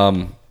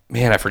 Man,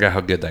 I forgot how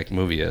good that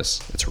movie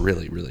is. It's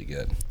really, really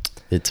good.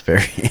 It's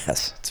very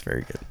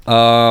good.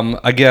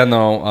 Again,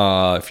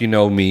 though, if you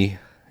know me,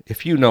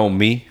 you know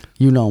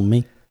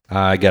me.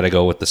 I got to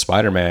go with the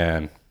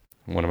Spider-Man,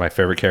 one of my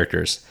favorite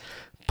characters.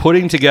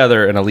 Putting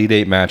together an Elite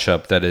Eight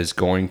matchup that is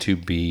going to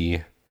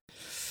be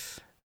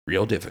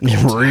real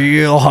difficult.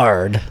 Real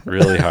hard.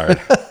 Really hard.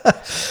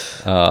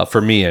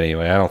 For me,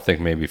 anyway. I don't think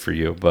maybe for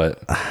you,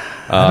 but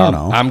I don't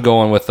know. I'm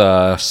going with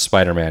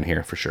Spider-Man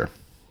here for sure.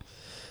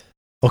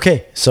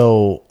 Okay,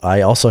 so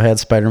I also had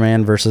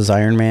Spider-Man versus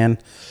Iron Man.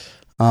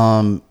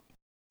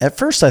 At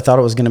first, I thought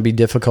it was going to be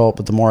difficult,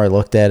 but the more I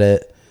looked at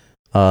it,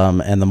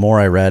 and the more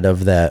I read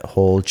of that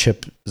whole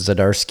Chip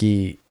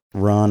Zdarsky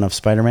run of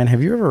Spider-Man,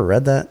 have you ever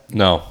read that?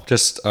 No,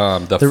 just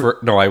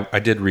I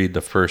did read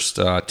the first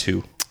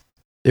two.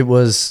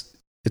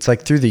 It's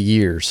like through the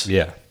years.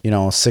 Yeah.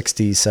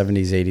 60s,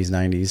 70s, 80s,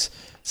 90s.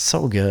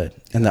 So good.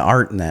 And the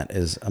art in that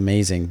is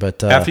amazing.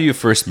 But after you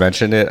first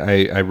mentioned it,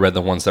 I read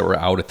the ones that were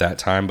out at that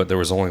time, but there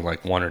was only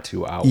like one or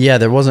two out. Yeah,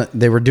 they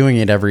were doing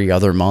it every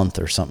other month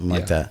or something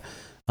like that.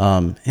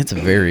 It's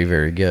very,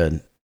 very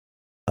good.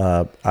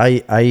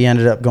 I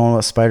ended up going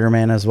with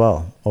Spider-Man as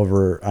well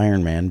over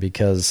Iron Man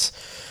because,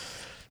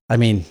 I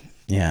mean,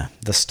 yeah,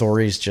 the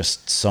story's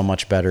just so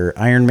much better.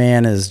 Iron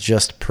Man is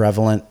just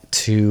prevalent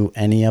to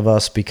any of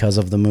us because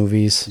of the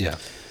movies. Yeah.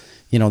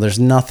 There's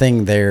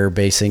nothing there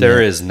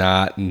There is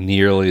not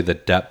nearly the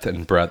depth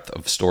and breadth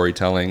of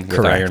storytelling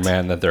with Iron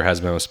Man that there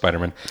has been with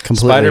Spider-Man.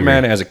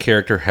 Spider-Man as a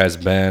character has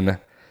been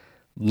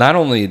not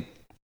only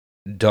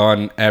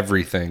done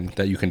everything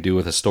that you can do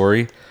with a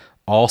story,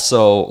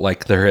 also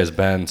like there has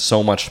been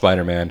so much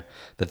Spider-Man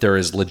that there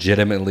is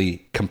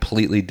legitimately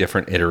completely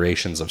different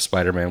iterations of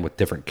Spider-Man with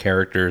different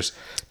characters,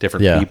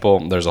 different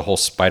people. There's a whole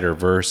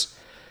Spider-Verse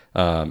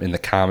in the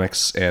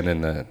comics and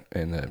in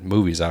the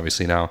movies,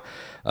 obviously now.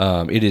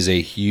 It is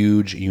a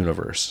huge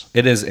universe.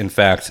 It is, in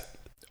fact,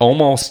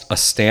 almost a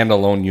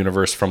standalone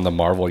universe from the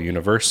Marvel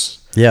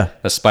universe. Yeah.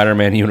 The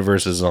Spider-Man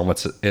universe is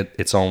almost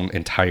its own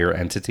entire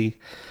entity.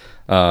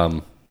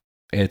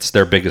 It's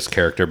their biggest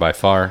character by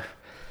far.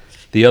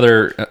 The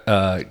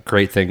other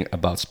great thing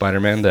about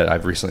Spider-Man that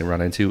I've recently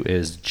run into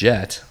is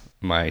Jet,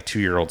 my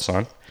 2-year-old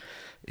son,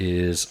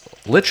 is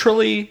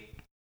literally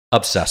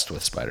obsessed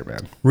with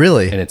Spider-Man.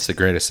 Really? And it's the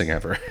greatest thing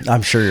ever.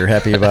 I'm sure you're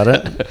happy about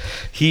it.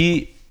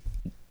 He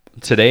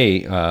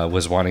today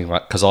was wanting,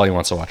 because all he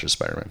wants to watch is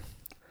Spider-Man,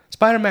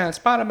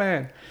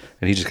 and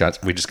we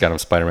just got him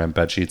Spider-Man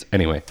bed sheets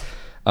anyway.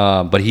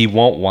 But he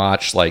won't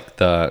watch like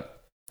the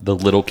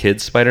little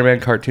kids Spider-Man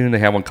cartoon. They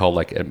have one called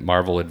like a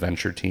Marvel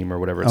Adventure Team or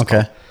whatever it's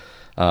called.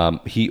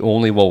 He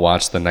only will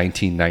watch the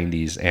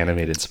 1990s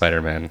animated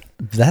Spider-Man.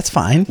 That's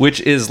fine. Which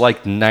is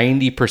like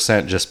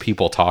 90% just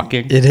people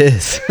talking. It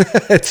is.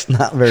 It's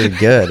not very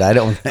good, I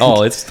don't think.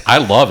 I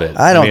love it.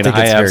 I don't think it's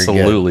I very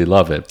absolutely good.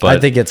 love it. But I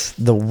think it's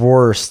the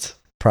worst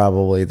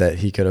probably that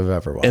he could have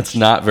ever watched. It's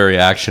not very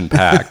action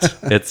packed.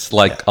 It's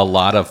like a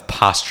lot of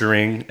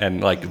posturing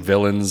and like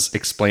villains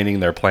explaining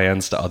their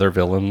plans to other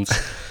villains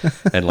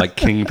and like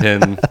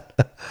Kingpin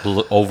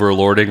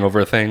overlording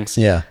over things.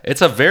 Yeah.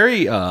 It's a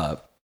very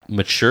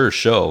mature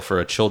show for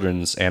a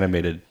children's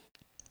animated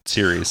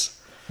series.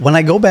 When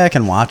I go back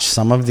and watch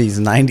some of these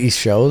 90s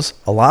shows,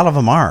 a lot of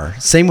them are.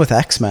 Same with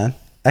X-Men.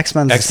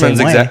 X-Men's the same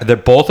way. They're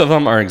both of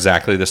them are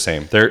exactly the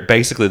same. They're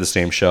basically the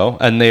same show,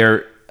 and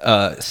they're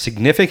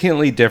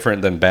significantly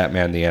different than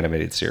Batman the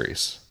Animated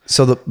Series.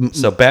 So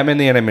Batman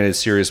the Animated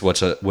Series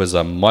was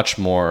a much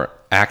more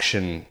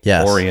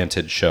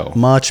action-oriented show.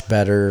 Much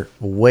better,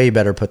 way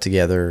better put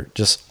together,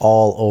 just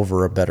all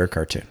over a better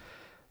cartoon.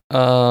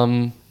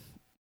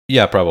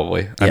 Yeah,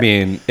 probably. Yeah. I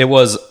mean, it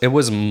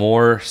was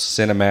more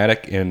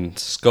cinematic in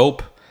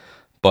scope,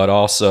 but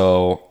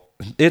also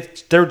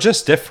they're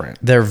just different.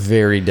 They're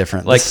very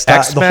different. Like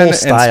X-Men and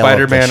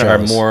Spider-Man are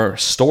more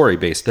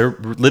story-based. They're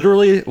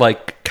literally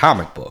like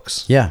comic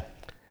books. Yeah.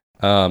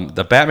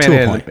 The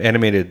Batman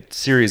animated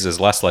series is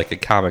less like a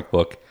comic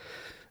book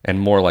and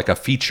more like a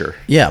feature.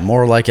 Yeah,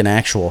 more like an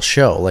actual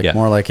show,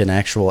 more like an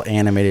actual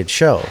animated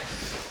show.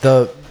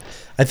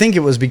 I think it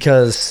was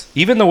because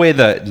even the way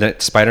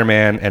that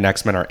Spider-Man and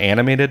X-Men are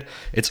animated,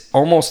 it's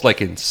almost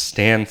like in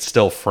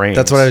standstill frames.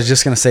 That's what I was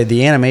just going to say.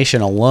 The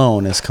animation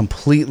alone is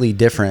completely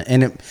different.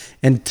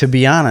 And to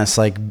be honest,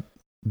 like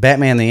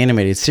Batman the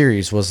Animated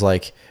Series was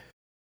like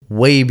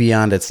way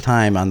beyond its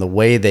time on the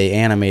way they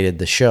animated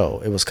the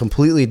show. It was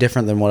completely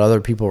different than what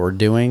other people were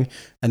doing,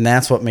 and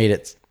that's what made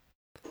it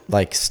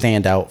like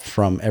stand out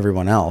from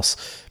everyone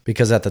else,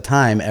 because at the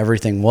time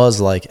everything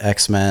was like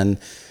X-Men,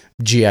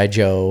 G.I.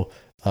 Joe,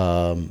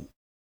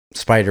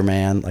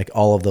 Spider-Man, like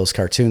all of those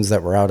cartoons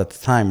that were out at the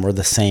time were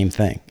the same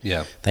thing.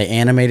 Yeah. They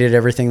animated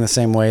everything the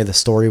same way. The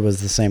story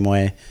was the same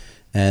way.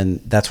 And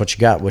that's what you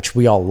got, which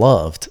we all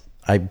loved.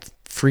 I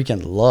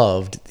freaking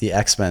loved the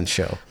X-Men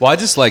show. Well, I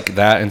just like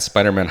that in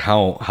Spider-Man,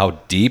 how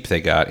deep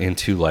they got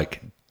into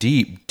like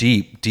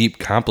deep,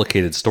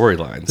 complicated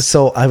storylines.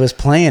 So I was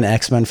playing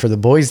X-Men for the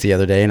boys the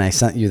other day, and I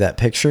sent you that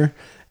picture,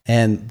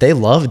 and they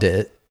loved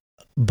it,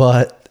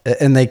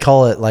 and they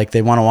call it like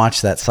they want to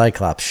watch that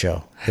Cyclops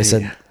show. They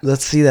said,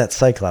 let's see that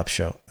Cyclops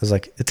show. I was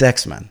like, it's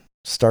X-Men.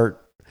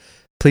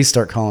 Please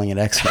start calling it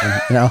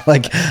X-Men.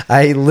 Like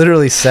I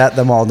literally sat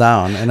them all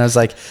down and I was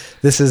like,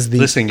 this is the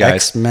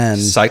X-Men.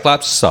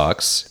 Cyclops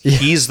sucks. Yeah.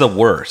 He's the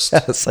worst.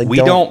 Like, we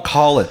don't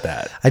call it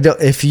that.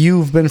 If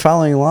you've been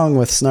following along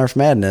with Snarf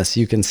Madness,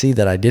 you can see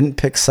that I didn't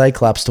pick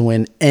Cyclops to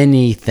win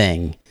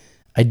anything.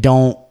 I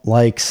don't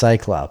like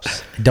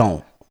Cyclops. I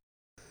don't.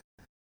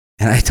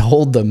 And I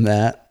told them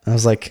that. I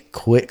was like,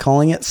 quit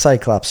calling it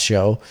Cyclops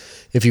show.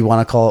 If you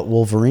want to call it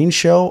Wolverine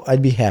show,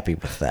 I'd be happy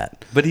with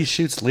that. But he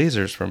shoots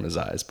lasers from his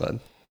eyes, bud.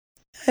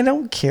 I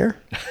don't care.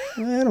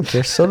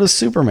 So does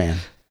Superman.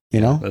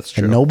 That's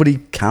true. And nobody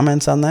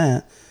comments on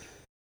that.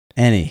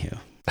 Anywho,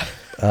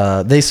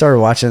 they started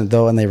watching it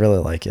though, and they really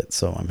like it.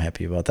 So I'm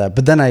happy about that.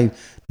 But then I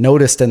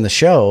noticed in the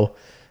show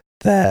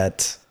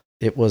that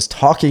it was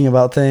talking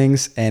about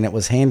things and it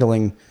was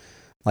handling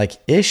like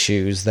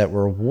issues that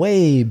were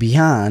way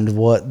beyond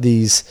what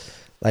these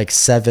like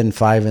 7,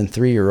 5, and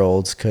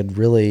 3-year-olds could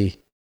really,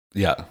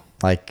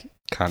 like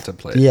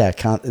contemplate. Yeah,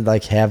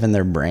 like have in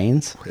their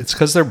brains. It's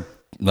because they're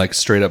like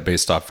straight up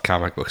based off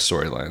comic book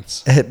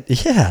storylines.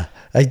 Yeah,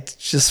 I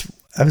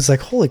was like,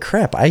 holy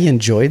crap! I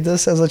enjoyed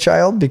this as a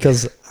child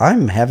because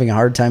I'm having a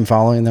hard time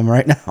following them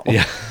right now.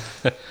 Yeah.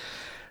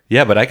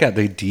 Yeah, but I got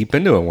deep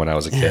into it when I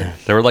was a kid. Yeah.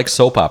 They were like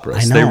soap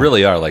operas. They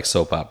really are like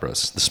soap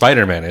operas. The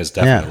Spider-Man is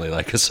definitely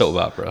like a soap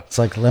opera. It's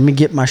like, let me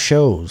get my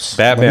shows.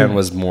 Batman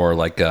was more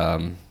like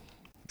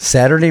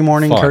Saturday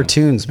morning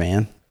cartoons,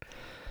 man.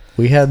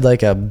 We had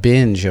like a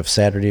binge of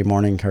Saturday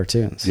morning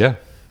cartoons. Yeah.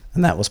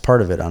 And that was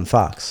part of it on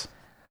Fox.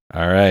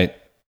 All right.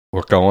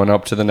 We're going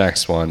up to the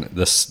next one.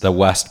 The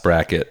West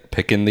bracket.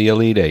 Picking the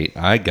Elite Eight.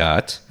 I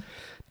got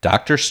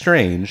Doctor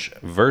Strange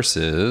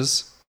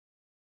versus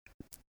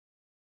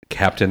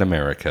Captain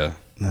America.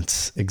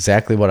 That's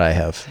exactly what I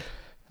have.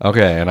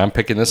 Okay, and I'm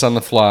picking this on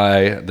the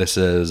fly. This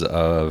is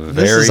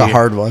a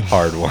hard one.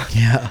 Hard one.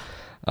 Yeah.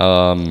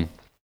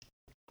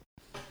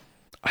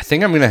 I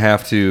think I'm going to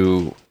have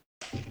to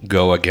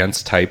go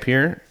against type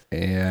here,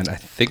 and I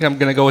think I'm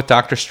going to go with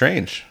Doctor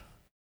Strange.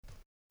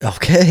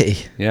 Okay.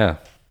 Yeah.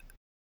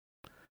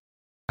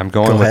 I'm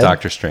going with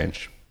Doctor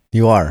Strange.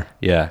 You are?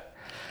 Yeah.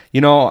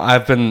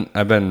 I've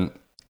been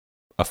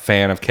a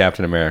fan of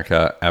Captain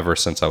America ever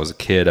since I was a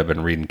kid. I've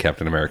been reading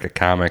Captain America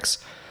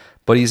comics,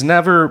 but he's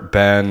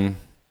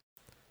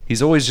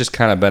always just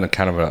kind of been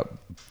a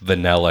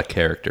vanilla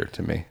character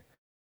to me.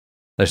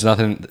 There's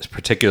nothing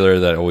particular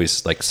that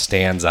always like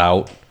stands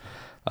out.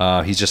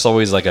 He's just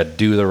always like a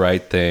do the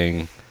right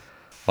thing,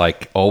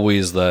 like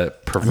always the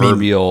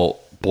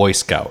proverbial Boy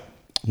Scout.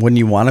 Wouldn't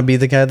you want to be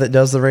the guy that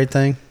does the right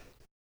thing?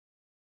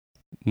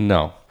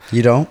 No.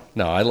 You don't?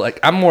 No,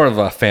 I'm more of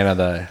a fan of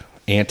the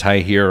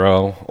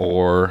anti-hero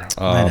or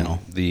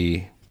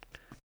the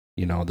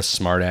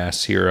smart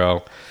ass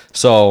hero.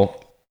 So,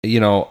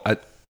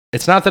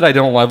 it's not that I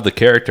don't love the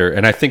character,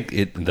 and I think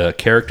the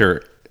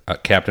character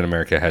Captain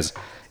America has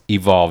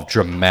evolved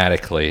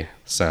dramatically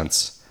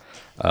since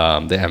the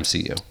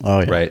MCU. Oh,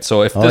 yeah. Right?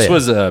 So if this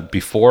was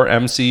before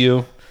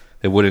MCU,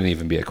 it wouldn't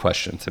even be a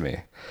question to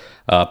me.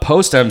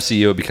 Post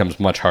MCU, it becomes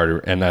much harder,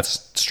 and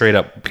that's straight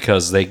up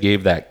because they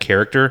gave that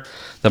character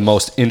the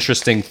most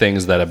interesting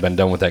things that have been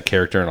done with that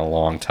character in a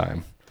long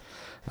time.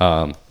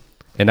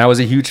 And I was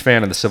a huge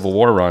fan of the Civil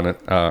War run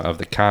of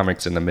the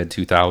comics in the mid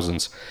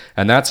 2000s,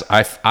 and that's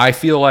I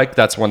feel like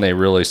that's when they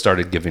really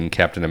started giving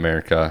Captain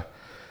America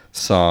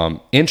some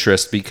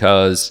interest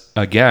because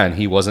again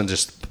he wasn't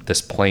just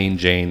this plain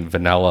Jane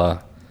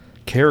vanilla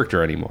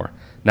character anymore.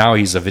 Now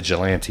he's a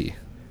vigilante.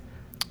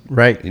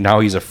 Right. Now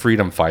he's a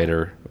freedom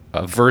fighter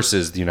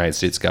versus the United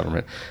States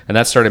government. And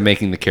that started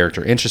making the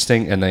character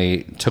interesting, and they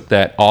took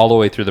that all the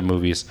way through the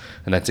movies,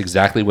 and that's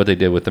exactly what they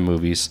did with the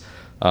movies.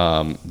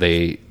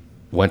 They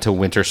went to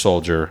Winter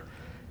Soldier,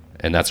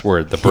 and that's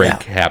where the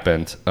break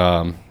happened.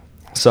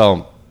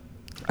 So,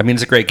 I mean,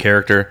 it's a great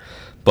character,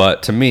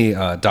 but to me,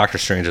 Doctor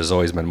Strange has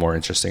always been more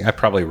interesting. I've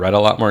probably read a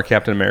lot more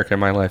Captain America in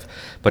my life,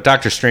 but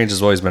Doctor Strange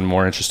has always been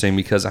more interesting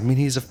because, I mean,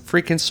 he's a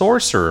freaking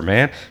sorcerer,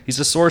 man. He's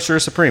a sorcerer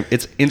supreme.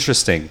 It's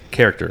interesting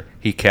character.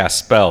 He casts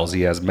spells.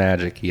 He has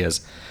magic.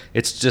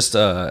 It's just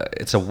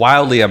it's a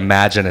wildly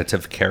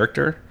imaginative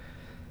character,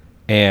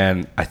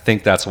 and I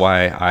think that's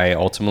why I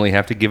ultimately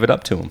have to give it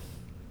up to him.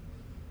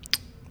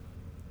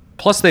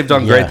 Plus, they've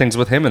done great things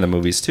with him in the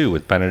movies, too,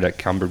 with Benedict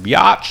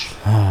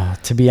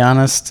Cumberbatch. To be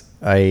honest,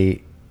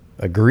 I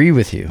agree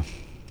with you.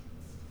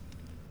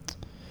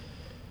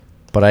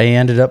 But I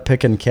ended up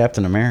picking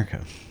Captain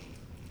America.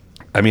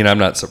 I mean, I'm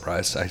not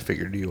surprised. I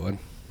figured you would.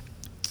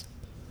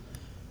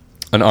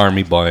 An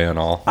army boy and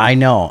all. I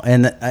know.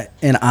 And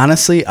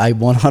honestly, I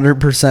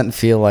 100%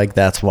 feel like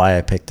that's why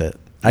I picked it.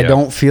 I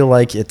don't feel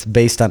like it's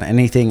based on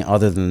anything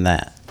other than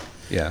that.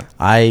 Yeah.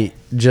 I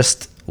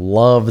just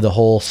love the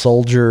whole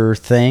soldier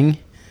thing.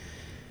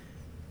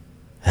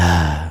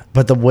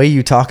 But the way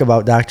you talk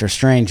about Doctor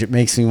Strange, it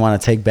makes me want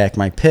to take back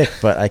my pick,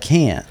 but I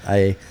can't.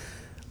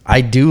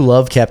 I do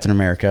love Captain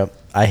America.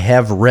 I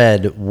have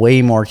read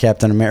way more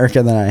Captain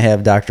America than I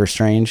have Doctor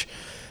Strange,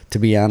 to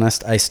be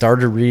honest. I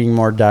started reading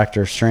more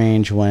Doctor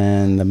Strange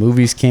when the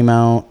movies came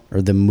out,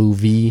 or the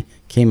movie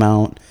came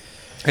out.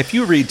 If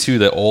you read to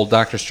the old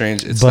Doctor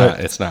Strange, it's not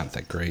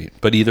that great.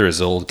 But either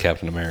is old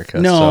Captain America.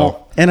 No,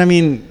 so. And I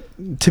mean,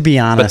 to be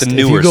honest,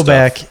 if you go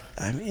back,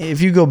 I mean,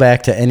 if you go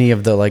back to any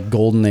of the like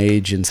Golden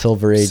Age and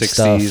Silver Age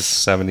 60s,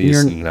 stuff,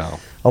 70s, no.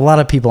 A lot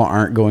of people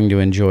aren't going to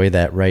enjoy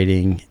that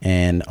writing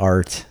and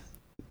art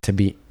to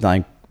be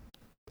like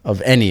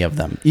of any of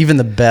them, even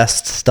the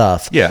best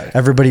stuff. Yeah,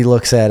 everybody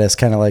looks at it as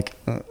kind of like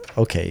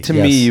okay. To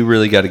me, you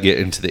really got to get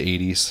into the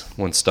 80s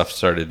when stuff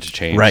started to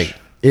change. Right.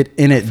 It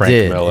did.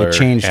 Miller, it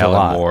changed Alan a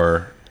lot.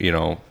 Moore, you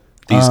know,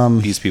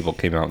 these people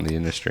came out in the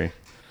industry.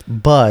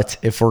 But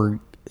if we're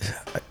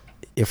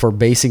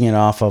basing it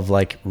off of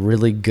like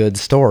really good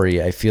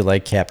story, I feel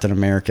like Captain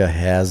America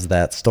has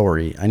that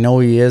story. I know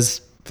he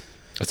is.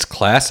 It's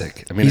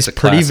classic. I mean, he's it's a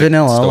pretty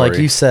vanilla, story. like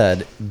you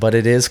said, but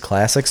it is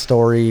classic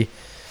story.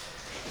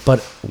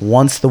 But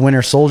once the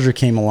Winter Soldier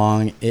came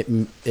along,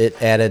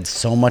 it added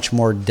so much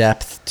more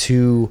depth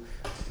to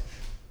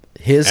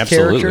his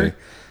character.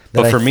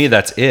 But for me,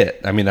 that's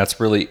it. I mean, that's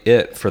really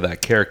it for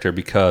that character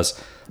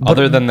because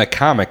other than the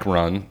comic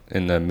run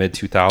in the mid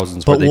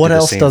 2000s, but what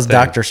else does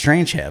Doctor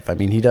Strange have? I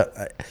mean,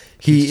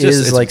 he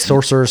is like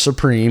Sorcerer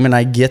Supreme, and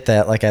I get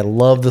that. Like, I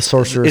love the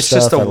Sorcerer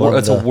stuff.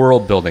 It's a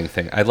world building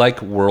thing. I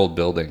like world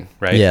building,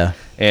 right? Yeah.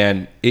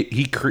 And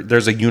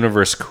there's a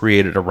universe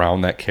created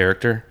around that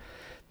character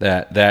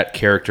that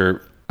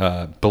character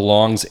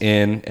belongs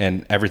in,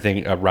 and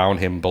everything around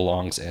him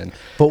belongs in.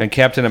 And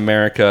Captain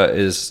America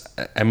is,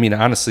 I mean,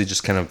 honestly,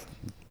 just kind of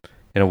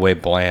in a way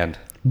bland.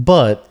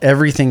 But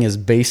everything is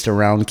based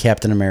around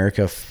Captain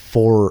America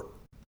for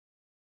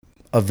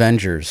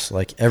Avengers,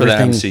 like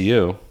everything. For the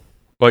MCU.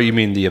 Well, you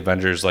mean the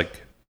Avengers,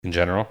 like in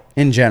general?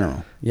 In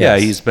general,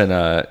 yes. Yeah.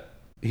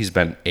 He's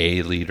been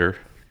a leader.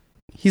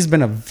 He's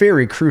been a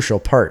very crucial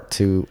part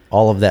to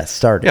all of that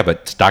starting. Yeah,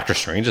 but Doctor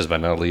Strange has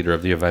been a leader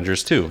of the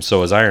Avengers too.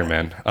 So is Iron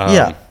Man.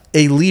 Yeah,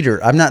 a leader.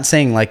 I'm not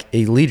saying like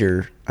a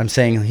leader. I'm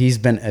saying he's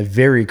been a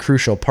very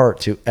crucial part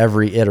to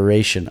every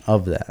iteration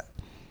of that.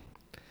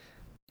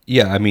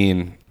 Yeah, I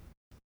mean,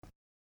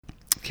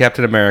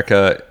 Captain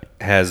America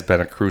has been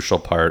a crucial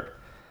part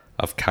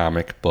of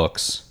comic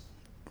books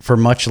for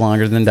much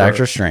longer than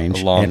Doctor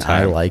Strange, a long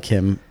time. I like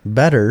him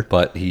better.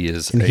 But he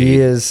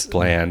is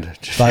bland,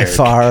 by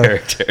far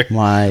character.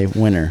 My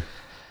winner.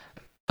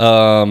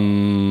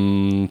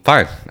 Fine.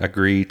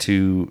 Agree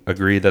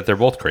that they're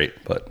both great,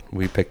 but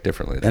we picked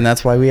differently. And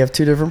that's why we have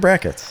two different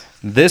brackets.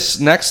 This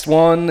next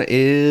one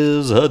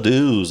is a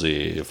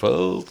doozy,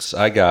 folks.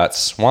 I got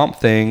Swamp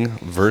Thing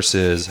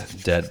versus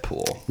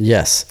Deadpool.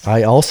 Yes,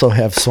 I also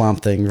have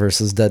Swamp Thing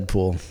versus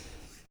Deadpool.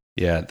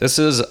 Yeah, this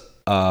is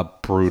a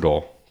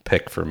brutal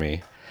pick for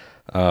me.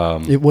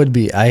 It would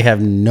be. I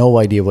have no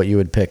idea what you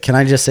would pick. Can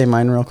I just say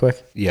mine real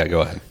quick? Yeah,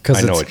 go ahead.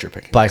 Because I know what you're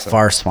picking. By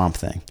far Swamp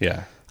Thing.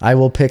 Yeah. I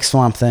will pick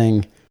Swamp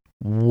Thing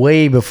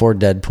way before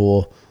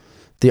Deadpool.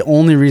 The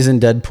only reason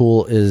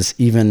Deadpool is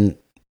even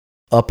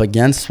up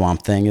against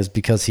Swamp Thing is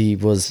because he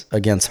was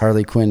against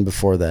Harley Quinn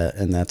before that,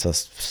 and that's a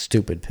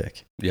stupid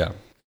pick. Yeah.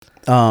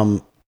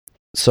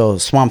 So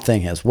Swamp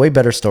Thing has way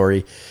better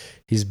story.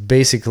 He's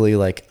basically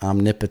like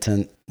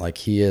omnipotent. Like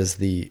he is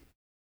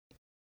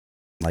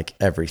like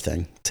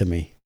everything to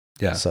me.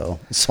 Yeah. So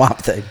Swamp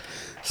Thing.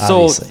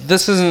 So Obviously.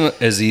 this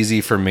isn't as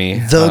easy for me.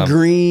 The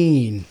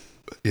green.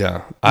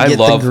 Yeah. Get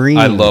the green.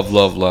 I love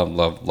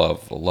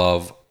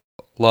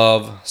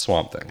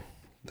Swamp Thing.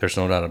 There's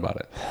no doubt about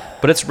it.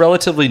 But it's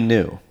relatively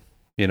new.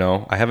 You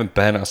know, I haven't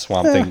been a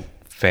Swamp Thing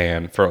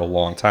fan for a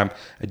long time.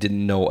 I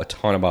didn't know a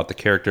ton about the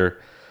character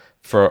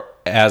for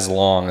as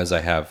long as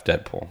I have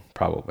Deadpool,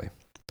 probably.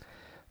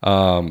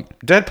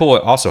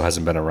 Deadpool also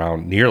hasn't been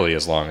around nearly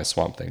as long as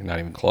Swamp Thing, not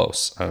even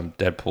close.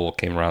 Deadpool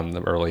came around in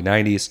the early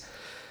 90s.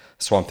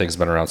 Swamp Thing's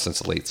been around since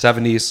the late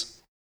 70s.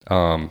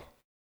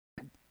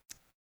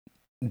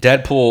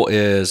 Deadpool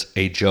is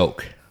a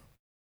joke.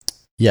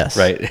 Yes.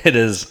 Right? It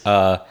is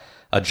a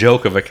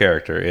joke of a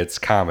character. It's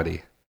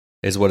comedy,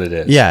 is what it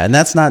is. Yeah, and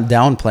that's not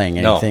downplaying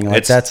anything. No, like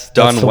it's that's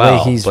done the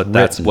well, way he's but written.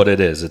 that's what it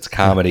is. It's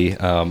comedy.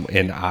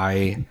 And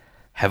I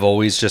have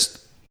always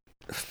just,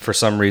 for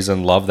some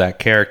reason, loved that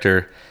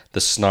character.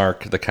 The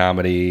snark, the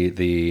comedy,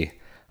 the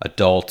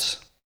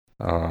adult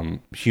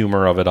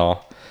humor of it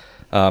all.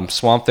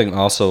 Swamp Thing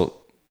also,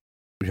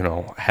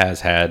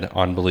 has had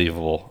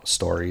unbelievable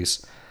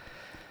stories.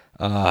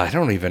 I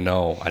don't even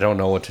know. I don't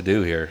know what to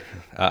do here.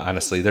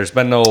 Honestly, there's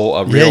been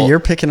no real. Yeah, you're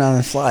picking on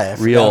the fly.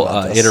 Real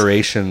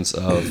iterations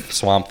of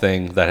Swamp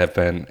Thing that have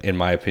been, in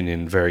my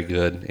opinion, very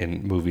good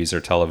in movies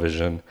or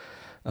television,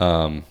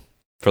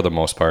 for the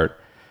most part.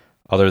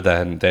 Other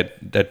than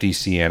that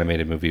DC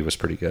animated movie was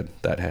pretty good.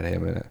 That had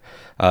him in it.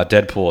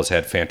 Deadpool has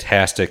had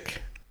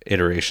fantastic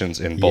iterations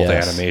in both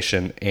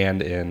animation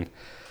and in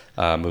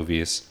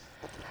movies.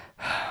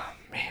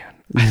 Man,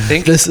 I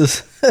think this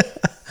is.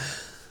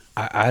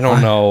 I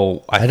don't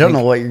know. I don't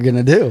know what you're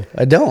gonna do.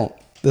 I don't.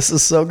 This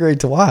is so great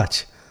to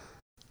watch.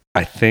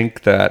 I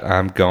think that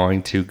I'm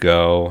going to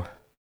go.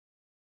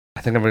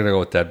 I think I'm going to go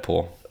with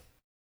Deadpool.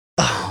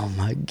 Oh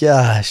my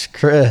gosh,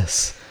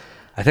 Chris!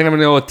 I think I'm going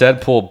to go with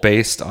Deadpool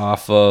based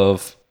off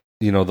of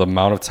the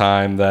amount of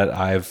time that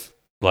I've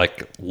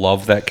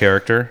loved that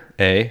character.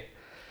 A,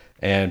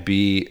 and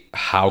B,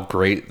 how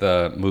great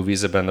the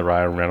movies have been. The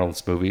Ryan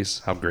Reynolds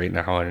movies, how great and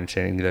how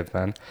entertaining they've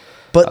been.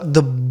 But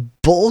the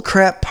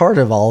bullcrap part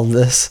of all of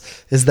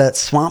this is that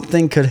Swamp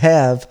Thing could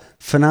have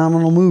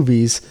phenomenal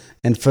movies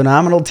and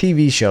phenomenal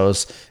TV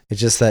shows.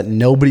 It's just that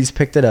nobody's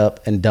picked it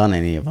up and done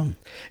any of them.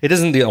 It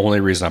isn't the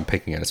only reason I'm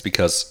picking it. It's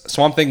because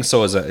Swamp Thing is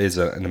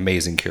an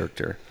amazing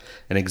character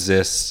and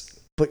exists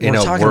but in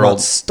we're a talking world.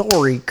 About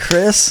story,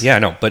 Chris. Yeah,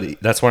 no,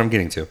 but that's what I'm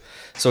getting to.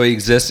 So he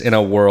exists in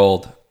a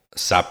world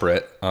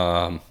separate.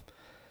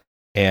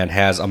 And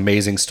has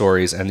amazing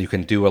stories, and you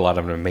can do a lot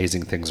of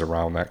amazing things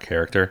around that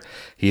character.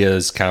 He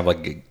is kind of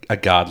like a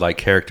godlike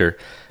character.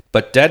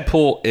 But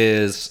Deadpool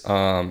is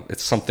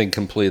it's something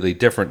completely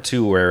different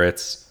too, where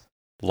it's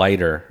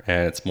lighter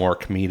and it's more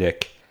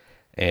comedic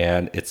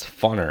and it's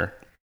funner.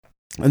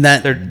 And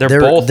that they're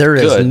both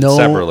good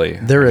separately.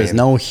 There is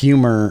no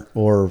humor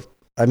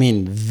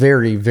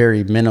very,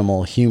 very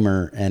minimal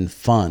humor and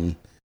fun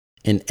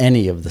in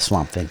any of the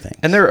Swamp Thing things.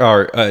 And there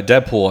are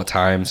Deadpool at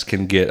times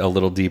can get a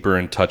little deeper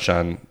and touch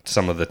on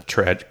some of the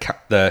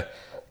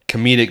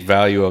comedic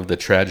value of the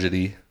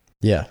tragedy.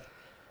 Yeah.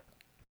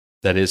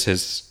 That is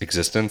his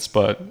existence,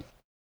 but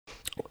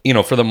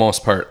for the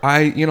most part,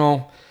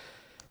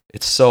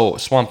 it's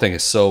Swamp Thing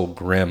is so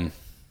grim.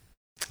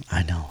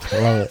 I know. I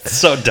love it. It's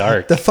so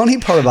dark. The funny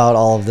part about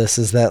all of this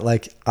is that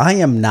I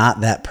am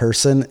not that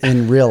person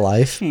in real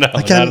life. No,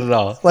 not at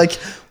all.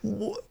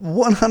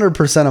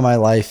 100% of my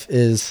life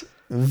is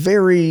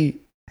very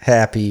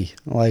happy,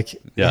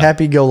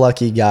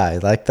 happy-go-lucky guy.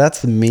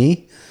 That's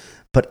me.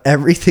 But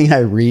everything I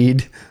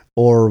read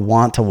or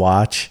want to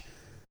watch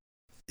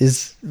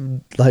is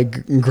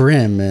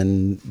grim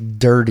and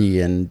dirty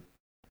and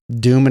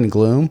doom and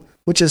gloom,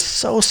 which is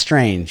so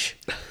strange,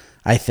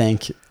 I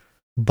think.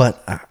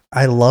 But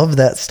I love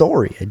that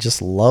story. I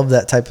just love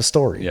that type of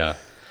story. Yeah,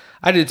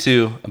 I do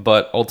too.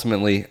 But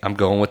ultimately, I'm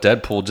going with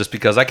Deadpool just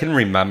because I can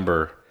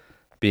remember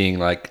being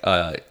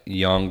a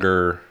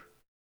younger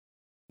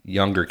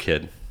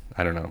kid.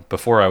 I don't know,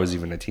 before I was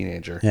even a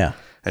teenager. Yeah.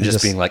 And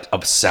just being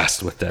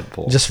obsessed with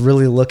Deadpool. Just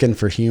really looking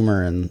for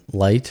humor and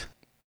light.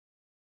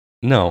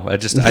 No, I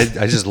just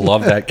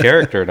love that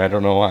character and I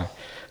don't know why.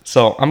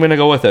 So I'm going to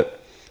go with it.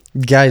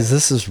 Guys,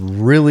 this is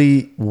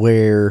really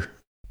where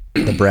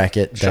the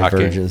bracket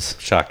diverges.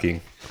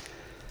 Shocking.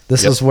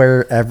 This is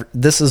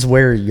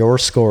where your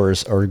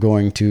scores are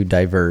going to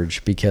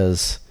diverge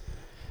because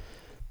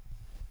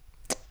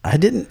I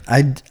didn't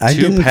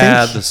Two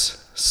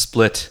paths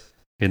split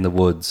in the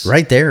woods.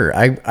 Right there.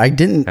 I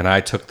didn't. And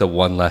I took the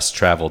one less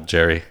traveled,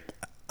 Jerry.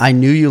 I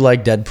knew you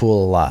liked Deadpool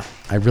a lot.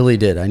 I really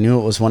did. I knew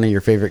it was one of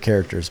your favorite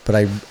characters, but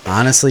I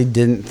honestly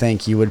didn't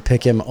think you would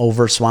pick him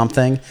over Swamp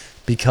Thing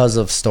because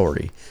of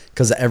story.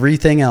 Because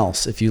everything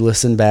else, if you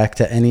listen back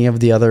to any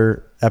of the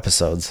other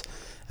episodes,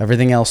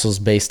 everything else was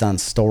based on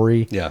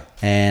story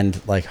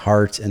and like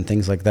heart and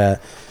things like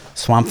that.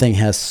 Swamp Thing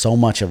has so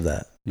much of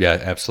that. Yeah,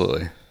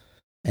 absolutely.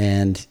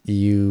 And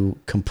you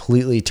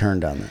completely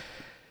turned on that.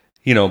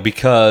 You know,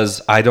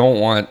 because I don't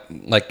want,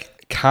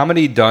 like,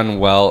 comedy done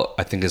well,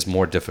 I think is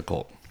more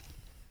difficult.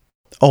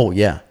 Oh,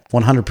 yeah,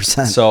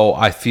 100%. So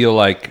I feel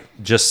like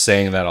just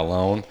saying that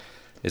alone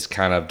is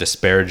kind of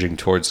disparaging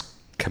towards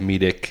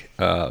comedic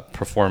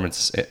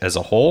performance as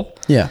a whole.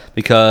 Yeah.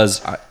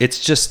 Because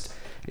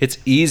it's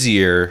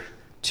easier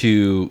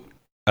to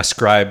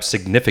ascribe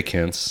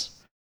significance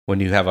when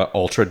you have an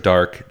ultra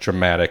dark,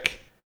 dramatic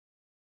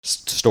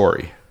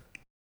story.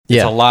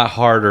 Yeah. It's a lot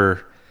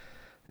harder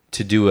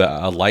to do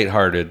a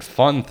lighthearted,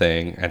 fun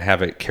thing and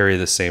have it carry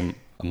the same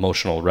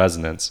emotional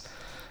resonance.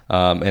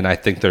 And I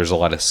think there's a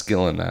lot of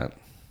skill in that.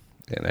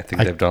 And I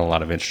think they've done a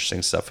lot of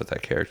interesting stuff with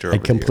that character. I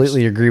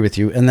completely agree with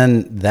you. And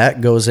then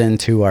that goes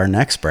into our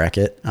next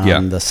bracket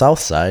on the south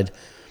side,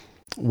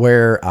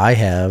 where I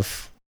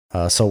have,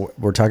 so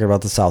we're talking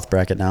about the south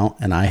bracket now,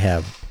 and I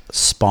have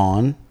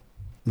Spawn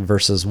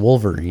versus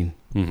Wolverine.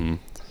 Mm-hmm.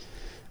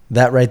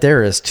 That right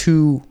there is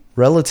two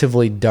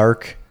relatively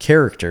dark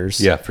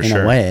characters in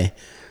a way.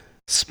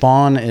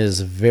 Spawn is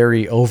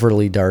very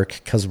overly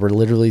dark because we're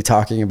literally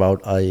talking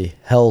about a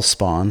hell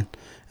spawn.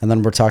 And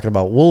then we're talking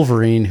about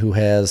Wolverine, who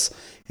has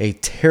a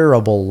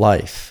terrible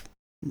life,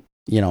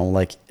 you know,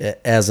 like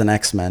as an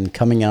X-Men,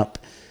 coming up,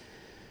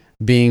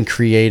 being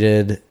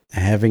created,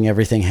 having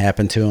everything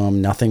happen to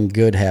him. Nothing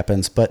good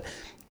happens. But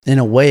in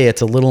a way,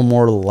 it's a little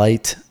more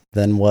light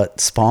than what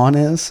Spawn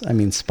is. I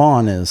mean,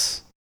 Spawn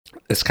is...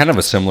 It's kind of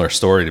a similar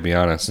story, to be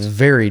honest.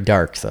 Very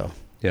dark, though.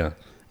 Yeah.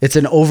 It's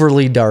an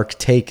overly dark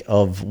take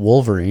of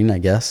Wolverine, I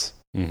guess.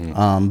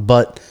 Mm-hmm.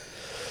 But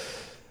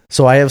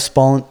so I have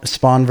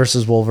Spawn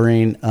versus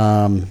Wolverine.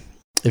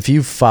 If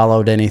you've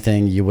followed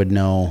anything, you would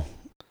know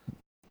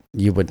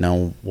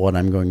what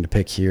I'm going to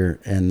pick here,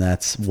 and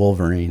that's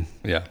Wolverine.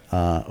 Yeah.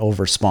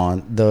 Over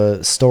Spawn.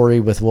 The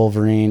story with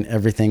Wolverine,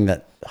 everything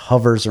that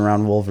hovers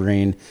around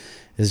Wolverine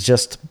is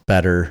just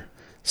better.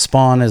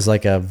 Spawn is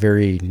like a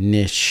very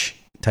niche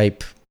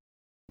type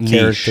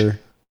character.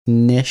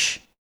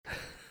 Niche.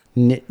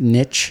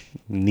 Niche.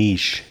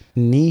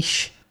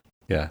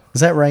 Yeah.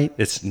 Is that right?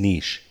 It's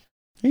niche.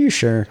 Are you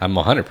sure? I'm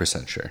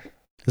 100% sure.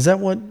 Is that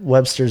what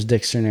Webster's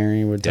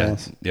dictionary would tell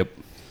us? Yep.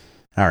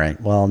 All right.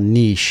 Well,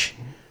 niche.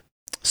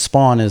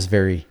 Spawn is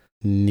very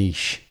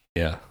niche.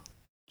 Yeah.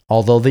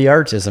 Although the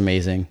art is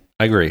amazing.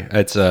 I agree.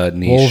 It's a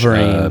niche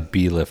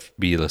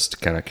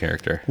B-list kind of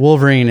character.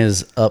 Wolverine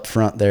is up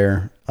front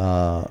there.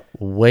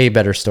 Way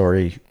better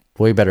story.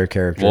 Way better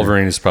character.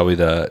 Wolverine is probably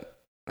the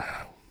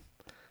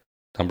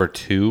number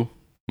 2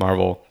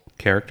 Marvel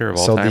character of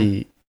all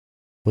time.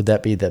 Would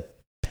that be the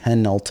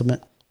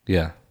penultimate?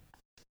 Yeah.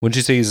 Wouldn't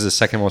you say he's the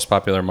second most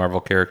popular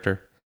Marvel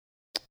character?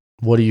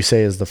 What do you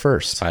say is the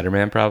first?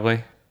 Spider-Man,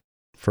 probably.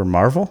 For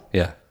Marvel?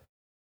 Yeah.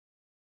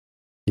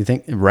 You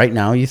think right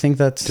now? You think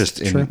that's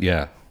just true?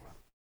 Yeah.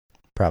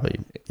 Probably.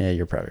 Yeah,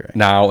 you're probably right.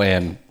 Now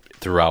and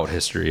throughout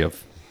history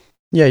of.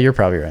 Yeah, you're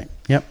probably right.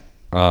 Yep.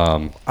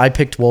 I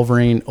picked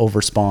Wolverine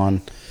over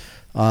Spawn.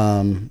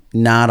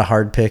 Not a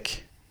hard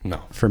pick. No.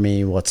 For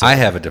me whatsoever. I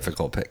have a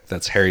difficult pick.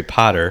 That's Harry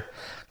Potter.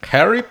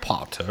 Harry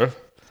Potter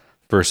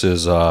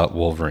versus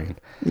Wolverine.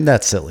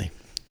 That's silly.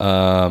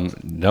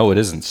 No, it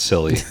isn't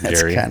silly,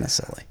 Jerry. That's kind of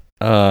silly.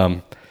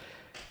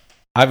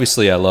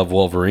 Obviously, I love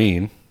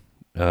Wolverine.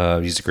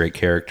 He's a great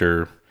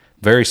character.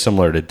 Very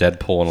similar to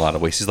Deadpool in a lot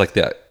of ways. He's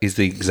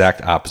the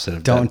exact opposite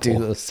of Deadpool. Don't do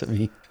this to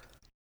me.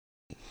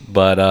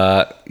 But,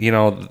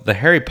 the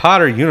Harry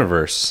Potter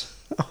universe,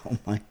 oh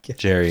my God,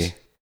 Jerry,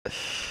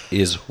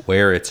 is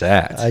where it's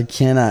at. I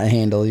cannot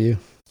handle you.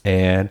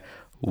 And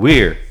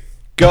we're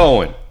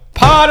going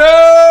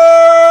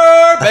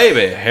Potter,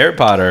 baby. Harry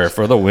Potter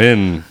for the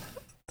win.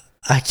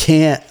 I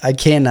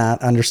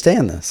cannot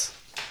understand this.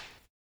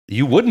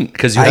 You wouldn't,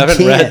 because you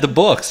haven't read the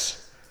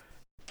books.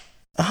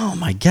 Oh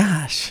my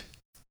gosh.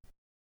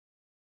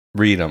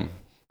 Read them,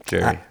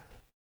 Jerry.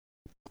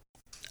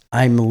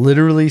 I'm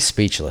literally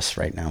speechless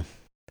right now.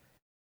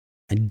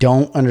 I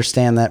don't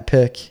understand that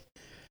pick.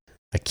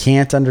 I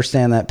can't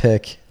understand that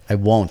pick. I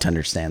won't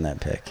understand that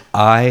pick.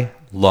 I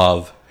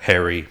love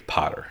Harry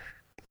Potter.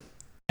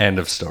 End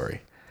of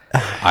story.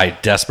 I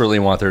desperately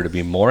want there to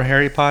be more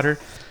Harry Potter.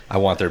 I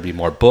want there to be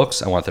more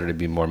books. I want there to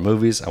be more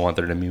movies. I want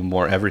there to be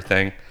more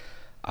everything.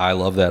 I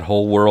love that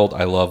whole world.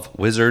 I love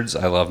wizards.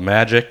 I love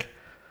magic.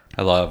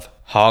 I love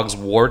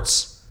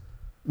Hogwarts.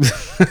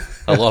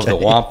 I love the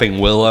Whomping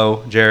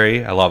Willow,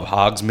 Jerry. I love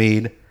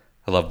Hogsmeade.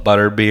 I love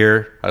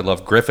Butterbeer. I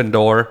love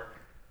Gryffindor.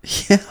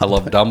 Yeah, I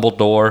love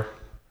Dumbledore.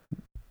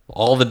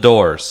 All the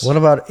doors. What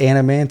about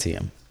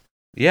Adamantium?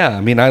 Yeah,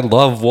 I mean, I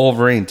love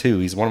Wolverine too.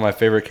 He's one of my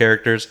favorite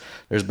characters.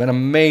 There's been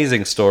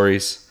amazing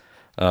stories.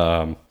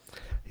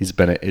 It's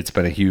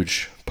been a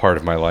huge part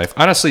of my life.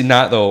 Honestly,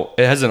 not though.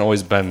 It hasn't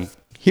always been.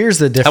 Here's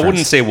the difference. I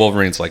wouldn't say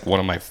Wolverine's like one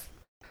of my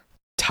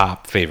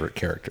top favorite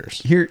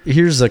characters.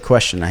 Here's a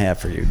question I have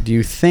for you. Do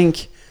you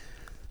think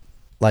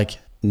like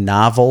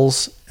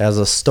novels as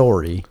a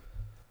story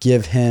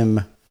give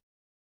him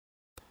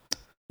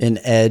an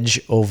edge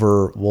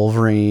over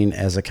Wolverine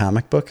as a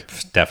comic book?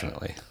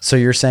 Definitely. So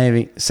you're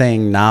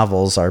saying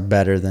novels are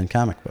better than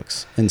comic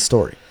books in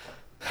story?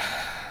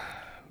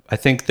 I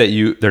think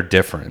that they're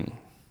different.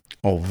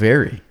 Oh,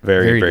 very,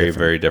 Very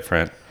different.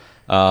 different.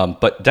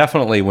 But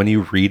definitely when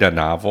you read a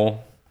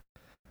novel,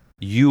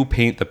 you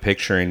paint the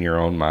picture in your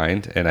own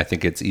mind, and I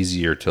think it's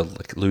easier to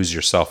like lose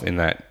yourself in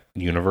that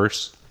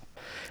universe.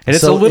 And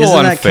it's a little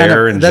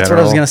unfair in general. That's what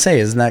I was going to say.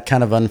 Isn't that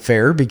kind of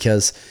unfair?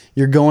 Because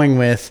you're going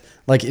with,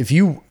 like, if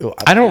you...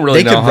 I don't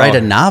really know They could write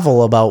a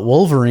novel about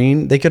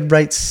Wolverine. They could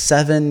write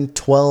 7,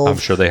 12... I'm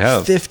sure they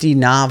have. 50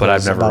 novels but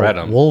I've never about read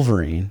them.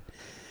 Wolverine.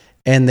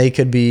 And they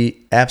could be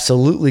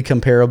absolutely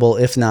comparable,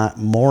 if not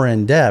more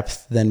in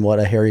depth, than what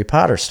a Harry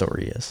Potter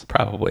story is.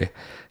 Probably.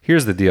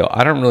 Here's the deal.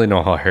 I don't really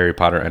know how Harry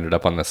Potter ended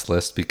up on this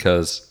list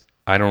because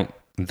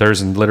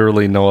there's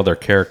literally no other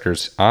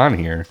characters on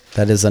here.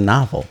 That is a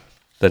novel.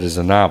 That is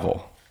a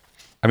novel.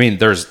 I mean,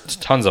 there's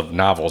tons of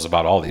novels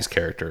about all these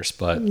characters,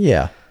 but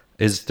yeah,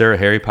 is there a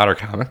Harry Potter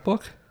comic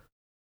book?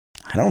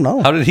 I don't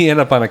know. How did he end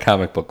up on a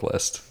comic book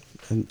list?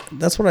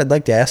 That's what I'd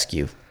like to ask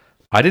you.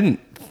 I didn't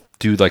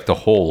do like the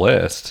whole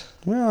list.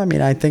 Well, I mean,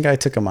 I think I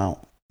took him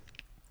out.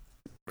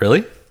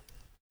 Really?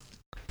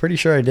 Pretty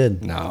sure I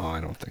did. No,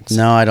 I don't think so.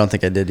 No, I don't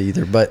think I did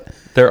either. But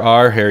there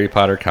are Harry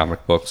Potter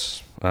comic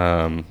books.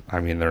 I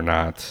mean, they're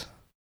not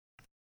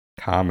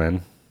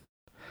common.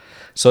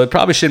 So it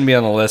probably shouldn't be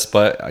on the list,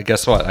 but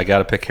guess what? I got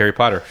to pick Harry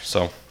Potter.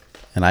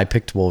 And I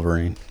picked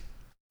Wolverine.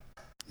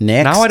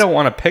 Next. Now I don't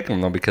want to pick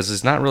him, though, because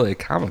it's not really a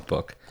comic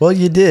book. Well,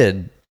 you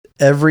did.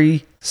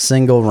 Every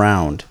single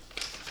round,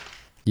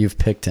 you've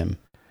picked him.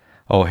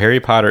 Oh, Harry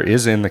Potter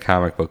is in the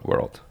comic book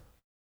world.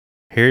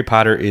 Harry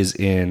Potter is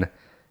in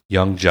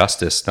Young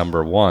Justice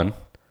 #1.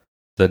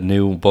 The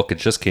new book that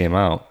just came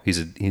out. He's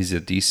a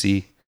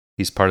DC.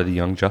 He's part of the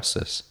Young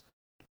Justice.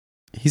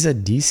 He's a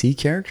DC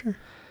character?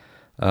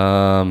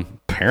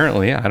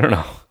 Apparently, I don't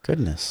know.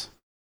 Goodness.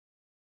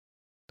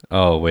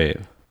 Oh, wait.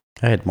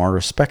 I had more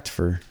respect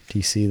for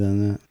DC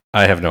than that.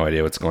 I have no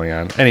idea what's going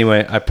on.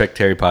 Anyway, I picked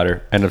Harry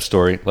Potter. End of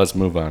story. Let's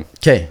move on.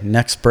 Okay,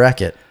 next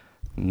bracket.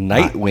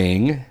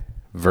 Nightwing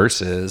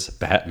versus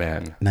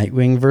Batman.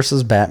 Nightwing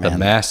versus Batman. The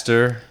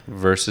Master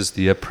versus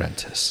the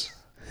Apprentice.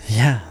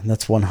 Yeah,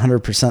 that's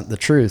 100% the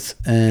truth.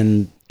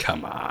 And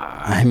come on.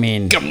 I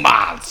mean, come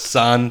on,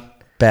 son.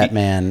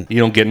 Batman. You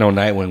don't get no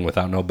Nightwing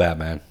without no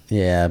Batman.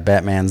 Yeah,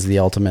 Batman's the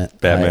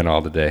ultimate. Batman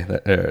all the day.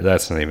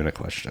 That's not even a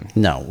question.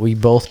 No, we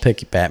both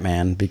pick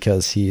Batman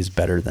because he's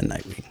better than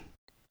Nightwing.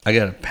 I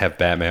gotta have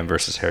Batman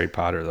versus Harry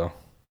Potter, though.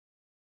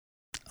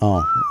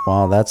 Oh,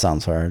 wow, that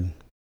sounds hard.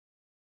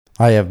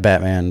 I have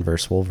Batman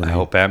versus Wolverine. I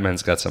hope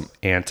Batman's got some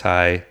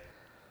anti-magic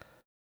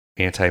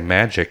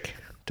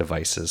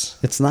devices.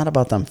 It's not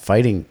about them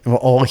fighting.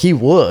 Oh, he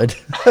would.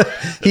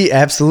 He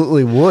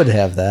absolutely would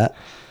have that.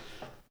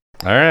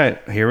 All right,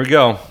 here we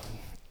go.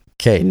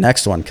 Okay,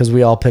 next one, because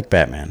we all pick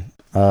Batman.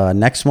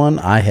 Next one,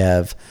 I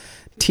have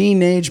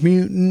Teenage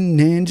Mutant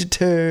Ninja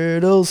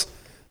Turtles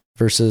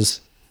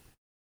versus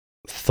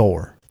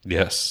Thor.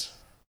 Yes.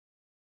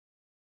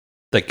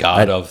 The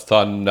God of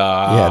Thunder.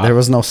 Yeah, there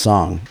was no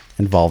song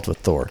involved with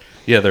Thor.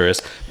 Yeah, there is.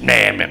 Thor.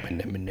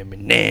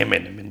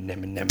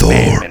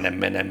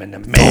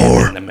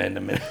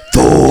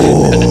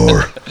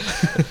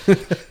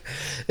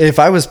 If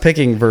I was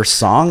picking verse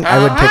song,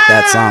 I would pick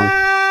that song.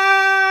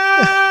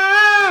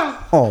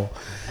 Oh,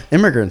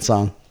 Immigrant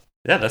Song.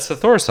 Yeah, that's the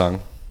Thor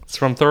song. It's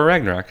from Thor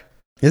Ragnarok.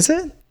 Is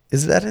it?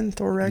 Is that in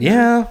Thor Ragnarok?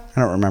 Yeah. I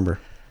don't remember.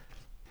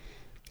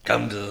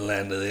 Come to the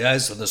land of the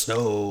ice and the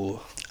snow.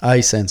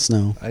 Ice and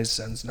snow. Ice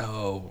and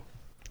snow.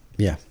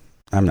 Yeah,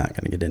 I'm not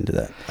going to get into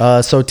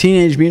that. So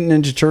Teenage Mutant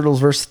Ninja Turtles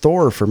versus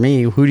Thor for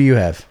me. Who do you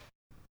have?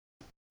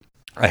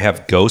 I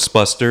have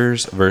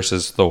Ghostbusters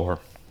versus Thor.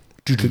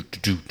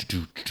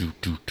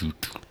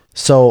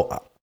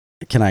 So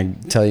can I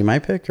tell you my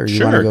pick? Or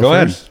you want to go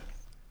first?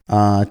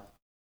 Ahead.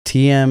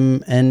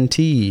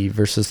 TMNT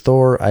versus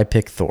Thor. I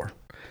pick Thor.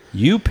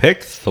 You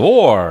picked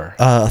Thor.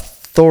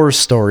 Thor's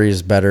story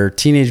is better.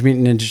 Teenage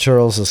Mutant Ninja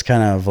Turtles is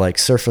kind of like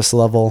surface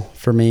level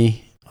for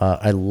me.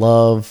 I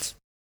love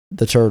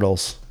the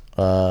Turtles.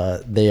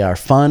 They are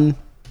fun.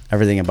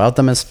 Everything about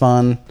them is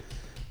fun.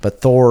 But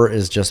Thor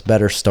is just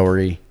better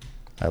story.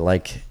 I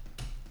like,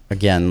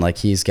 again, like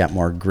he's got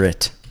more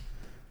grit.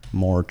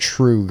 More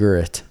true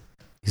grit.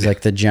 He's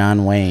like the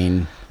John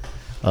Wayne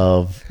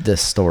of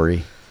this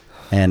story.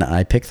 And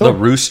I pick Thor. The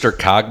Rooster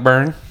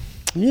Cogburn?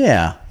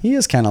 Yeah, he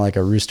is kind of like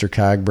a Rooster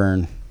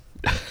Cogburn.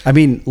 I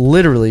mean,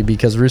 literally,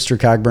 because Rooster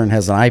Cogburn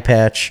has an eye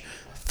patch.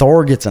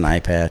 Thor gets an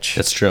eye patch.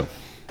 That's true.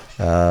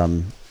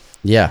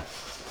 Yeah.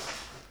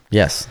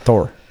 Yes,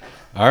 Thor.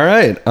 All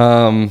right.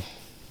 I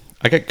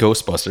got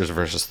Ghostbusters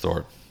versus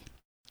Thor.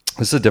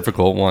 This is a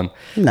difficult one.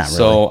 Not really.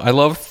 So I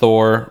love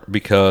Thor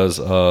because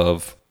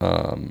of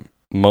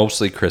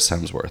mostly Chris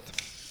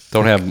Hemsworth.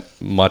 Don't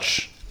have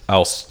much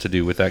else to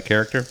do with that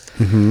character.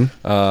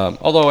 Mm-hmm.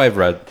 Although I've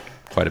read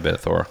quite a bit of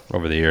Thor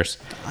over the years.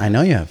 I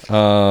know you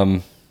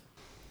have.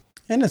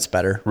 And it's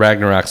better.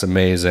 Ragnarok's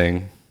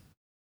amazing.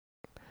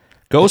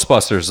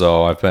 Ghostbusters,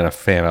 though, I've been a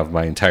fan of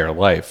my entire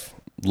life.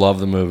 Love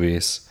the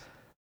movies.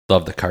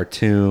 Love the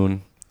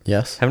cartoon.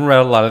 Yes. Haven't read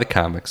a lot of the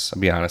comics, I'll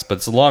be honest, but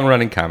it's a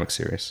long-running comic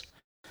series.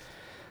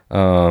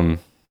 You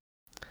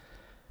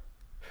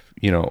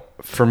know,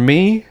 for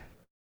me,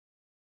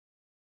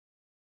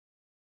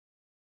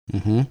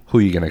 who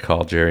are you going to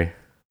call, Jerry?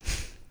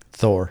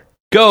 Thor.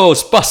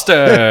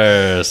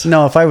 Ghostbusters!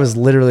 No, if I was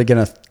literally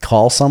going to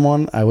call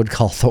someone, I would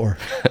call Thor.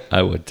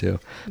 I would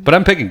too. But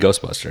I'm picking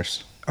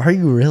Ghostbusters. Are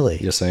you really?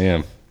 Yes, I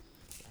am.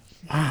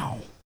 Wow.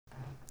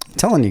 I'm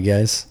telling you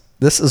guys,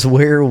 this is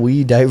where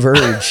we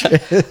diverge.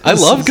 I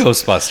love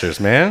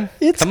Ghostbusters, man.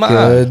 It's Come on.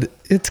 good.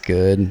 It's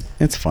good.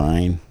 It's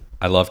fine.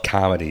 I love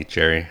comedy,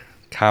 Jerry.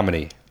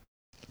 Comedy.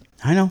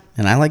 I know.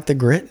 And I like the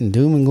grit and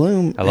doom and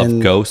gloom. I love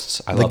and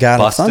ghosts. I the love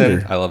God of busting.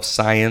 Thunder. I love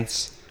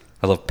science.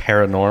 I love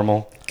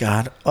paranormal.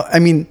 God. I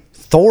mean,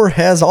 Thor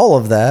has all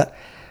of that.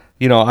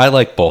 You know, I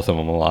like both of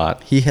them a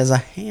lot. He has a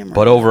hammer.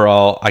 But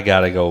overall, I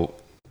got to go.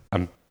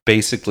 I'm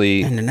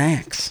basically, and an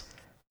axe.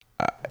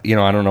 you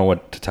know, I don't know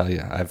what to tell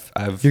you.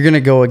 You're going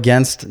to go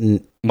against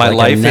my like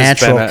life a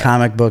natural has been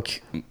comic book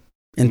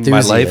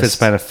enthusiast. My life has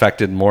been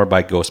affected more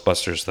by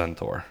Ghostbusters than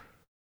Thor.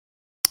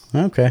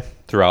 Okay.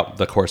 Throughout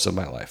the course of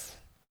my life.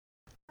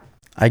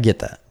 I get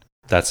that.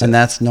 That's and it.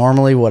 that's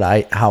normally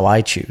how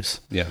I choose.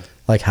 Yeah.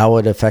 Like how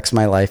it affects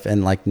my life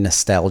and like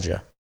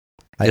nostalgia.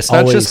 It's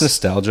not just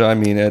nostalgia. I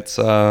mean, it's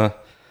a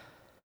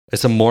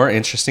more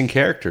interesting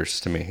characters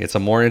to me. It's a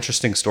more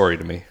interesting story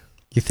to me.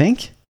 You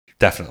think?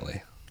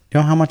 Definitely. You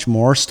know how much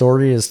more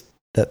story is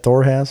that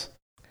Thor has?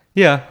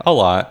 Yeah, a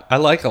lot. I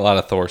like a lot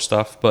of Thor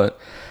stuff, but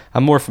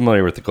I'm more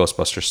familiar with the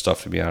Ghostbusters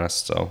stuff, to be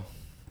honest. So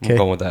I'm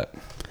going with that.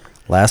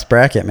 Last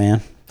bracket,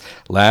 man.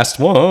 Last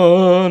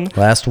one.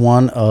 Last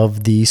one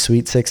of the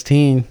Sweet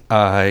 16.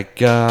 I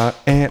got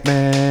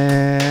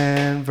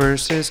Ant-Man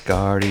versus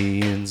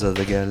Guardians of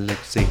the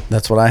Galaxy.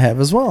 That's what I have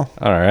as well.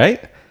 All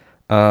right.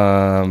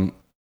 I'm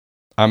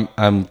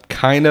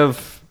kind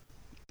of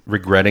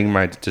regretting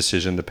my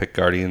decision to pick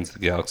Guardians of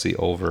the Galaxy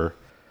over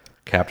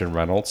Captain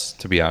Reynolds,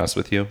 to be honest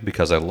with you,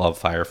 because I love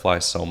Firefly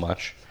so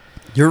much.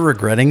 You're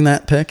regretting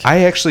that pick? I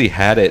actually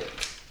had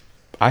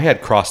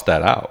crossed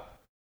that out.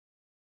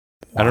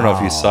 Wow. I don't know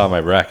if you saw my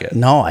bracket.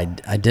 No, I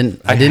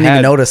didn't. I didn't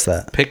even notice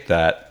that. Picked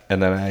that,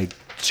 and then I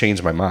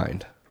changed my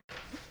mind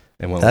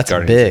and went with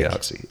Guardians of the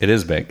Galaxy. It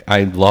is big.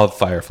 I love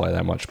Firefly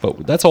that much,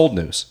 but that's old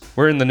news.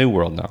 We're in the new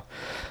world now.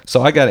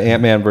 So I got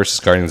Ant-Man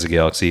versus Guardians of the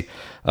Galaxy.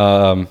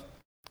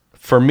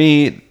 For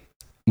me,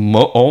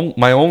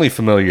 my only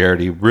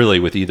familiarity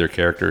really with either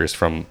character is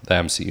from the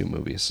MCU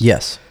movies.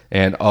 Yes.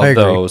 And of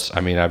those,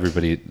 I mean,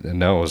 everybody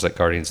knows that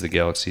Guardians of the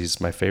Galaxy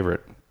is my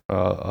favorite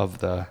of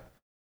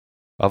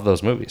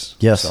those movies.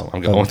 Yes. So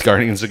I'm going with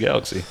Guardians of the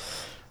Galaxy.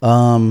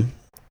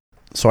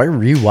 So I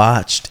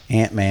rewatched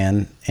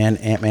Ant-Man and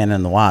Ant-Man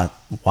and the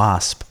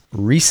Wasp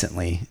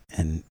recently,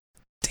 and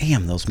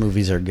damn, those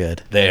movies are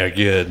good. They are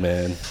good,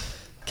 man.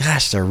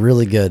 Gosh, they're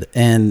really good.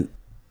 And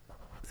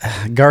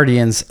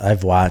Guardians,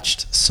 I've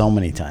watched so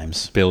many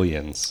times.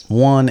 Billions.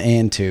 1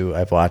 and 2,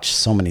 I've watched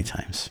so many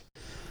times.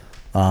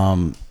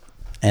 And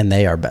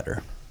they are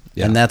better.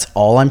 Yeah. And that's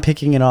all I'm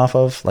picking it off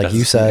of. Like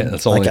you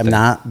said, like I'm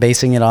not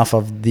basing it off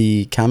of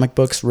the comic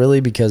books really,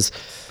 because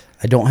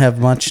I don't have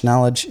much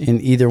knowledge in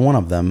either one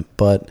of them,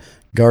 but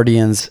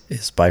Guardians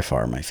is by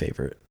far my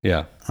favorite.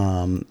 Yeah.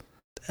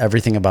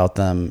 Everything about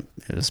them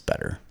is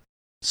better.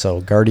 So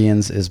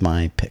Guardians is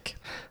my pick.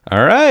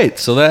 All right.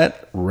 So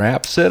that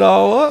wraps it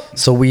all up.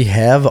 So we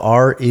have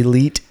our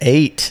Elite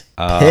 8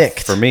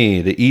 picked. For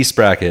me, the East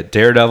bracket,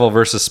 Daredevil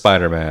versus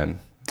Spider-Man.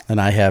 And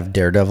I have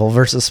Daredevil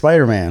versus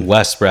Spider-Man.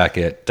 West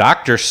bracket,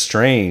 Doctor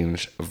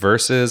Strange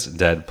versus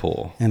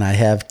Deadpool. And I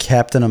have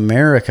Captain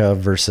America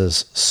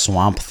versus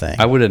Swamp Thing.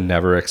 I would have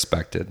never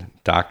expected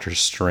Doctor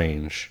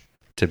Strange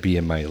to be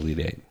in my Elite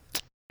 8.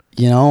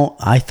 You know,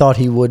 I thought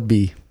he would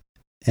be,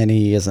 and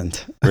he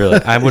isn't.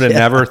 Really? I would have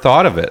never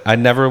thought of it. I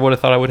never would have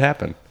thought it would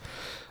happen.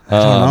 I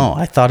don't know.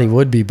 I thought he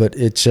would be, but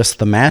it's just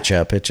the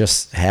matchup. It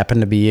just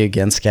happened to be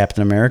against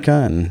Captain America,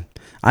 and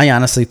I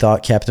honestly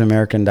thought Captain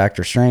America and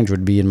Doctor Strange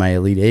would be in my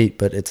Elite 8,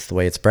 but it's the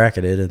way it's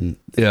bracketed, and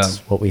it's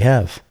what we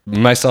have.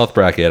 My South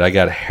bracket, I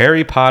got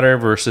Harry Potter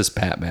versus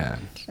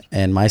Batman.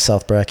 And my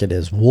South bracket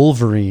is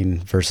Wolverine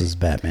versus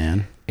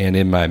Batman. And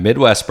in my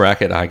Midwest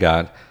bracket, I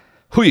got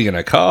Who You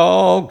Gonna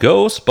Call?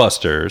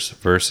 Ghostbusters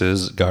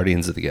versus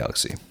Guardians of the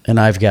Galaxy. And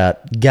I've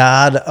got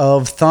God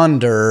of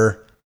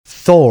Thunder,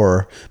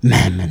 Thor,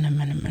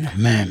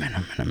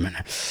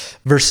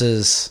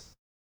 versus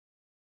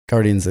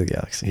Guardians of the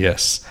Galaxy.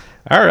 Yes.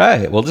 All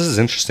right. Well, this is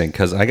interesting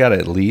because I got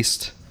at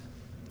least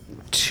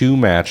 2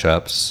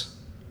 matchups,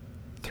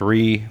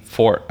 3,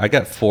 4. I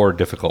got 4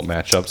 difficult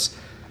matchups,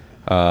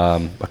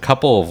 a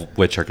couple of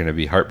which are going to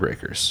be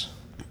heartbreakers.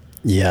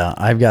 Yeah,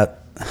 I've got,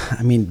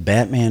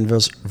 Batman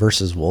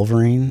versus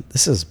Wolverine.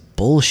 This is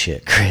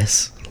bullshit,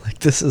 Chris. Like,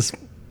 this is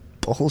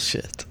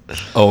bullshit.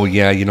 Oh,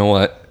 yeah. You know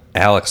what?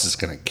 Alex is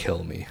going to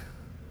kill me.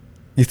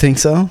 You think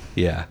so?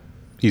 Yeah.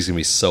 He's going to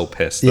be so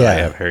pissed that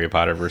I have Harry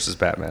Potter versus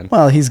Batman.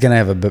 Well, he's going to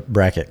have a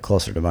bracket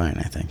closer to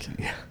mine, I think.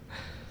 Yeah.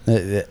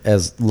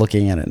 As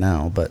looking at it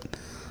now. But,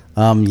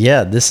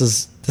 this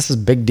is a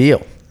big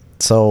deal.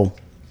 So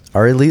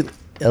our Elite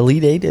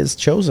 8 is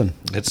chosen.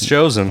 It's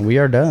chosen. We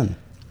are done.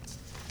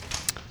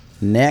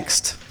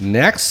 Next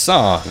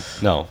song.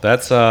 No,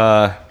 that's...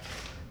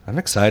 I'm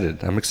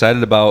excited. I'm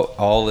excited about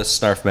all this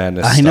Snarf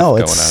Madness stuff going on. I know,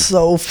 it's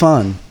so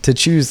fun to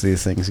choose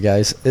these things,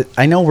 guys.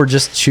 I know we're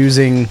just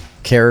choosing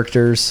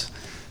characters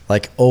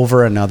like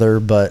over another,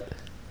 but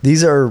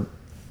these are,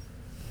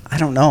 I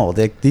don't know,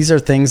 these are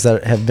things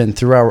that have been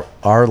through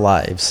our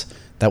lives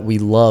that we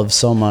love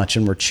so much,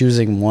 and we're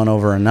choosing one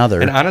over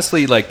another. And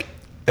honestly, like,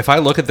 if I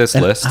look at this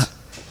list...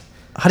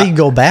 How do you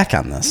go back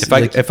on this?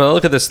 If I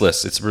look at this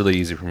list, it's really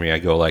easy for me. I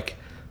go like,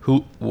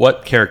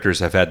 what characters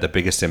have had the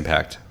biggest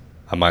impact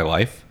on my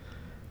life?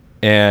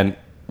 And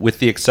with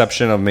the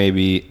exception of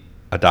maybe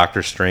a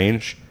Doctor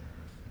Strange,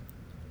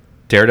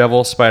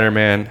 Daredevil,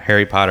 Spider-Man,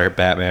 Harry Potter,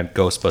 Batman,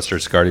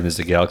 Ghostbusters, Guardians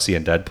of the Galaxy,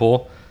 and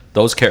Deadpool,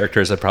 those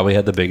characters have probably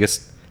had the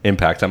biggest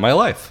impact on my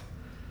life.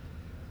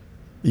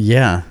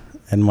 Yeah.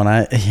 And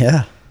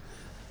I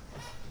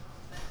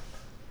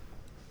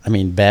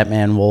mean,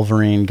 Batman,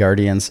 Wolverine,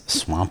 Guardians,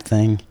 Swamp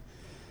Thing,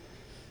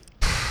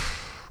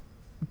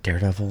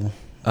 Daredevil.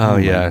 Oh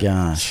yeah. My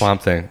gosh.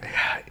 Swamp Thing.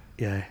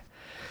 Yeah.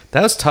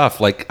 That was tough.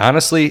 Like,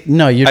 honestly.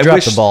 No, you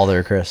dropped the ball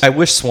there, Chris. I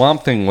wish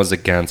Swamp Thing was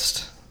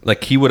against,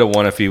 like, he would have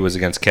won if he was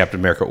against Captain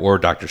America or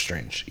Doctor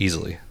Strange,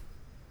 easily.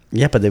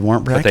 Yeah, but they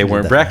weren't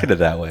bracketed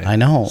that way. I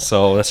know.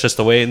 So that's just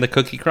the way the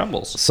cookie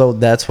crumbles. So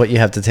that's what you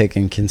have to take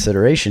in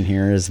consideration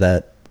here, is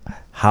that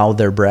how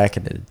they're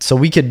bracketed. So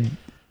we could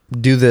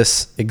do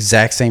this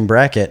exact same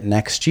bracket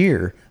next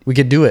year. We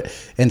could do it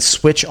and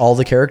switch all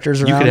the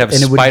characters around. You could have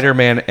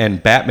Spider-Man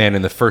and Batman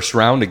in the first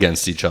round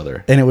against each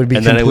other. And it would be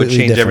and then it would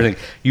change different.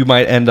 Everything. You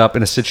might end up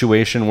in a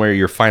situation where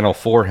your final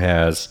four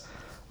has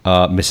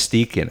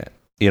Mystique in it,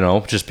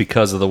 just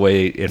because of the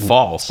way it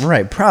falls.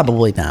 Right.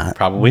 Probably not.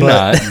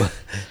 But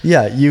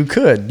yeah, you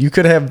could. You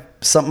could have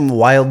something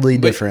wildly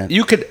different.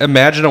 You could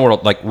imagine a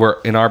world like where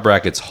in our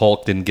brackets,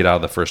 Hulk didn't get out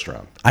of the first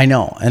round. I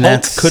know. And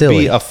Hulk that's could silly.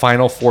 be a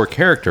final four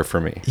character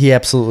for me. He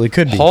absolutely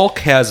could be. Hulk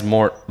has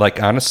more,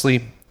 like,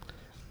 honestly,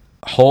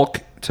 Hulk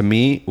to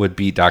me would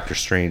be Doctor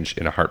Strange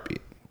in a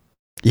heartbeat.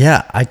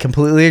 Yeah, I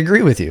completely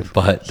agree with you.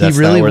 But that's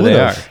not where they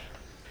are.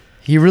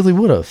 He really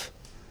would have.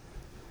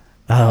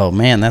 Oh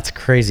man, that's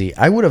crazy.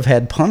 I would have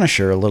had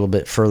Punisher a little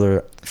bit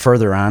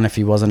further on if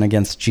he wasn't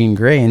against Jean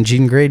Grey, and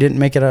Jean Grey didn't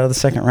make it out of the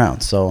second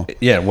round. So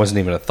yeah, it wasn't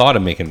even a thought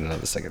of making it out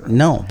of the second round.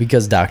 No,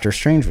 because Doctor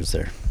Strange was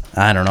there.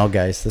 I don't know,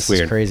 guys. This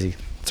is crazy.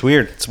 It's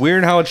weird. It's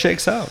weird how it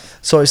shakes out.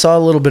 So I saw a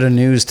little bit of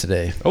news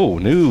today. Oh,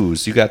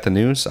 news. You got the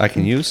news I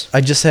can use?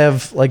 I just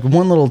have like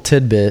one little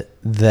tidbit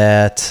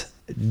that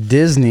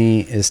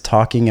Disney is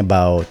talking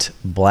about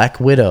Black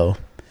Widow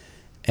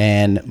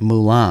and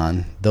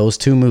Mulan, those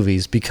two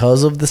movies,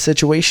 because of the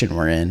situation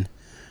we're in,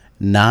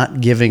 not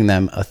giving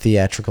them a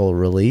theatrical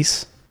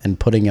release and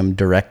putting them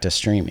direct to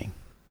streaming.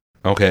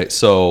 Okay,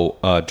 so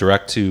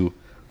direct to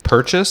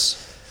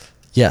purchase?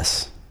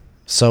 Yes.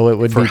 So it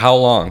would be... For how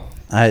long?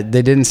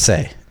 They didn't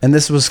say. And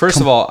this was... First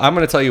of all, I'm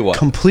going to tell you what.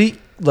 Complete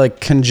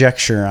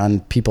conjecture on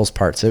people's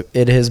parts.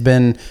 It has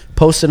been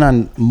posted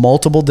on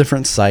multiple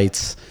different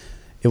sites.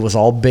 It was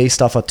all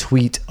based off a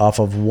tweet off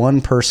of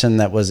one person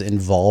that was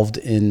involved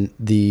in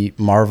the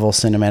Marvel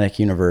Cinematic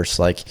Universe,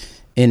 like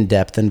in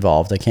depth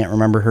involved. I can't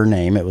remember her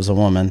name. It was a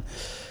woman.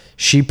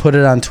 She put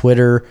it on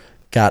Twitter,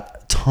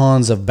 got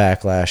tons of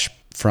backlash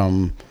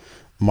from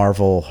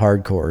Marvel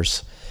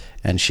hardcores.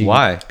 And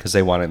why? Because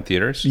they want it in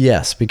theaters?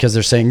 Yes, because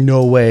they're saying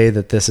no way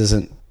that this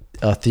isn't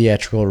a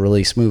theatrical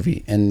release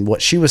movie. And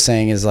what she was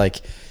saying is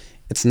like,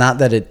 it's not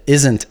that it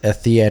isn't a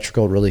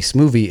theatrical release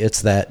movie.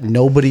 It's that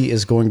nobody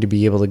is going to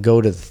be able to go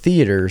to the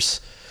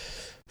theaters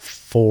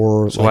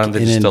for an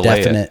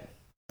indefinite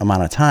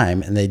amount of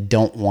time, and they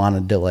don't want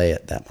to delay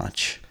it that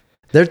much.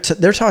 They're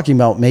talking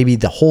about maybe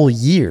the whole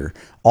year,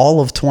 all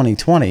of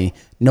 2020,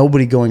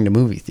 nobody going to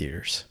movie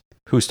theaters.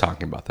 Who's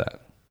talking about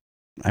that?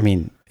 I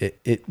mean,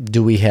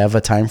 do we have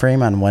a time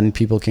frame on when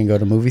people can go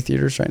to movie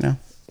theaters right now?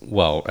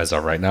 Well, as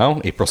of right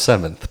now, April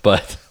 7th,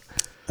 but...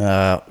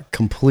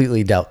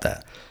 completely doubt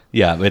that.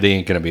 Yeah, it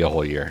ain't going to be a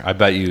whole year. I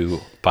bet you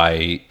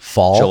by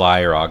fall,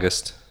 July or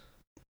August.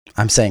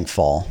 I'm saying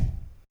fall.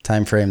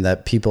 Time frame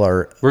that people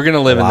are... We're going to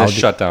live in this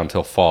shutdown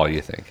till fall,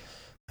 you think?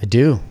 I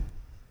do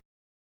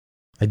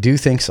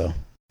think so.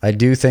 I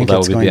do think that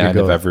it's will going be the to end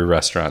go... of every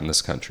restaurant in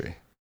this country.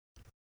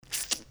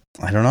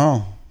 I don't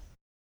know.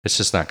 It's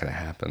just not going to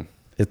happen.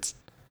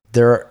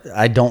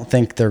 I don't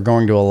think they're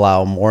going to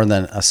allow more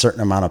than a certain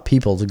amount of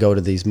people to go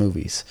to these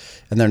movies.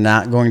 And they're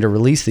not going to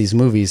release these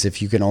movies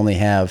if you can only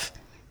have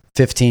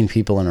 15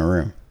 people in a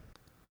room.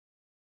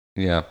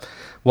 Yeah.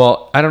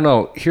 Well, I don't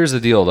know. Here's the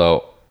deal,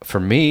 though. For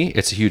me,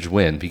 it's a huge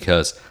win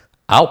because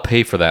I'll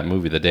pay for that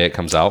movie the day it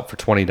comes out for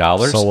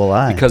 $20. So will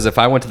I. Because if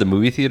I went to the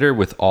movie theater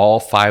with all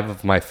 5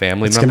 of my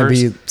family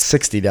members... It's going to be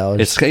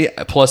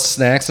 $60. Plus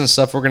snacks and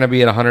stuff, we're going to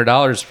be at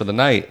 $100 for the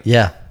night.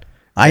 Yeah.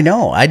 I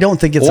know. I don't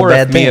think it's or a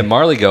bad if thing. me and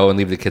Marley go and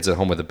leave the kids at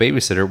home with a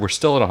babysitter, we're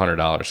still at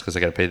 $100 because I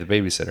got to pay the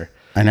babysitter.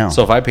 I know.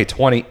 So if I pay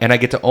 $20 and I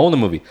get to own the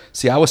movie,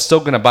 see, I was still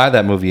going to buy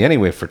that movie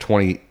anyway for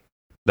 $20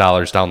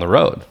 down the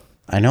road.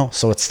 I know.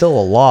 So it's still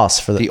a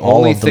loss for The all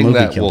only of the thing movie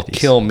that will companies.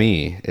 kill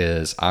me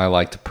is I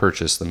like to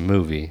purchase the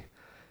movie,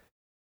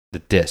 the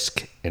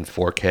disc in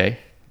 4K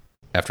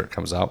after it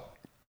comes out.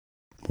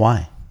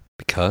 Why?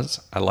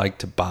 Because I like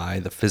to buy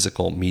the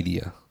physical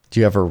media. Do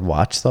you ever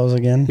watch those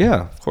again?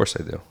 Yeah, of course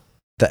I do.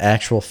 The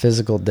actual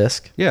physical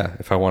disc? Yeah,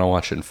 if I want to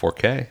watch it in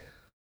 4K.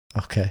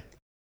 Okay.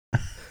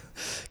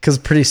 Because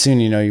pretty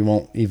soon, you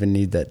won't even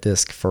need that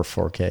disc for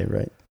 4K,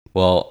 right?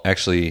 Well,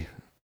 actually,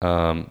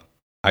 I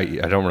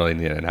don't really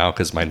need it now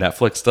because my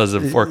Netflix does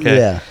it in 4K.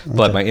 Yeah.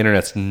 But my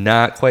internet's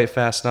not quite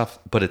fast enough,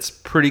 but it's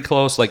pretty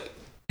close. Like,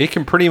 it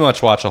can pretty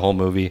much watch a whole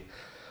movie.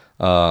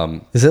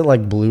 Is it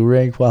like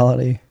Blu-ray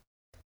quality?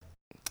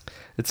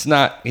 It's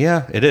not.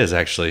 Yeah, it is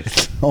actually.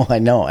 Oh, I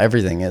know.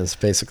 Everything is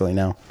basically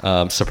now.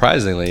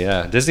 Surprisingly,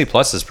 yeah. Disney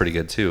Plus is pretty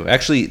good too.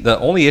 Actually, the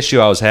only issue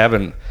I was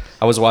having,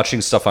 I was watching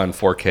stuff on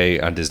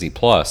 4K on Disney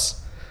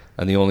Plus,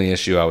 and the only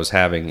issue I was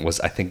having was,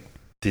 I think,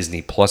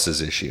 Disney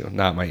Plus's issue,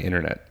 not my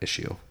internet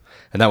issue.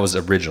 And that was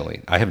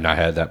originally. I have not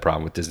had that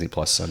problem with Disney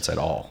Plus since at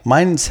all.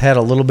 Mine's had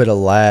a little bit of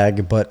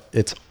lag, but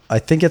I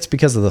think it's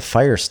because of the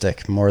Fire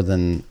Stick more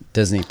than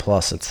Disney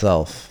Plus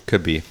itself.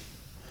 Could be.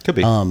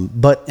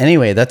 But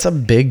anyway, that's a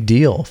big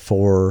deal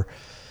for,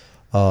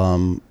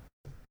 Black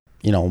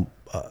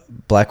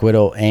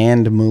Widow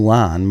and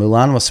Mulan.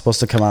 Mulan was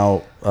supposed to come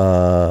out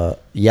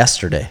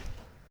yesterday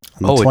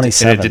on the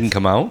 27th. And it didn't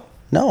come out?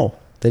 No,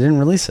 they didn't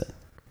release it.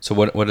 So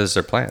what is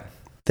their plan?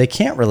 They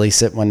can't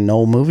release it when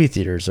no movie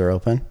theaters are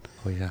open.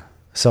 Oh, yeah.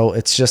 So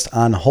it's just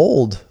on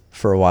hold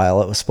for a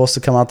while. It was supposed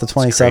to come out the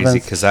 27th. Crazy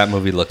because that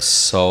movie looks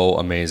so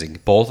amazing.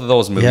 Both of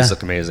those movies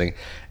look amazing.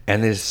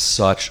 And it's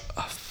such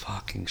a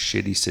fucking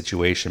shitty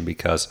situation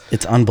because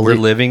it's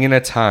unbelievable. We're living in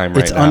a time right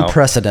now. It's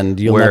unprecedented.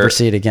 You'll never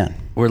see it again.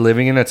 We're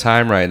living in a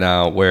time right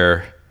now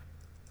where,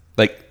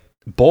 like,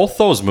 both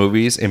those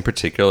movies in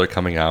particular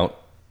coming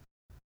out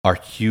are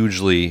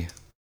hugely,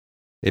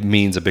 it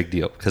means a big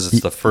deal because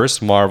it's the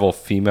first Marvel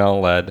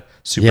female-led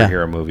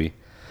superhero movie.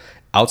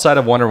 Outside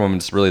of Wonder Woman,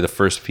 it's really the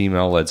first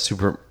female-led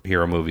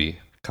superhero movie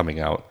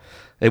coming out.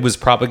 It was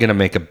probably going to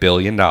make $1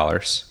 billion.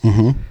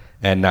 Mm-hmm.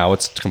 And now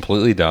it's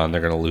completely done. They're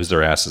going to lose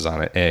their asses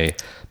on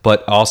it,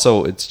 But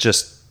also, it's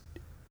just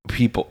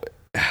people.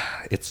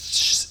 It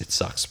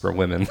sucks for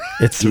women.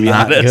 It's to be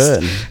not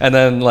honest. good. And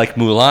then like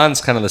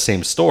Mulan's kind of the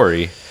same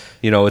story.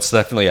 It's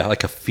definitely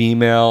like a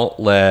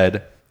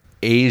female-led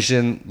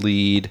Asian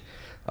lead,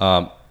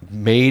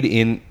 made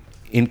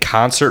in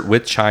concert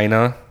with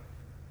China.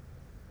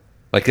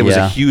 Like it was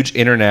a huge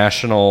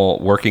international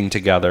working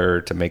together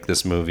to make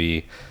this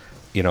movie.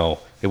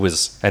 It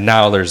was, and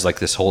now there's like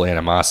this whole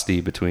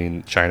animosity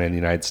between China and the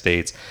United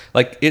States.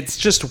 Like, it's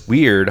just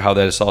weird how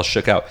that all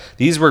shook out.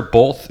 These were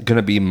both going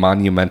to be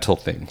monumental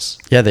things.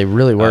 Yeah, they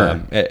really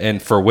were.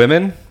 And for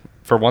women,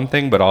 for one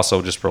thing, but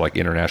also just for like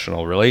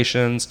international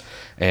relations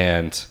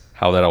and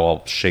how that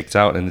all shakes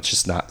out. And it's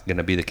just not going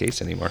to be the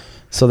case anymore.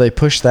 So they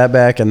pushed that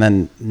back, and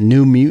then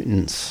New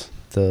Mutants,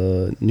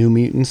 the New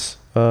Mutants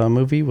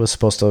movie was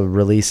supposed to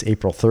release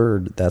April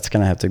 3rd. That's going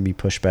to have to be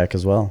pushed back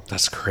as well.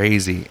 That's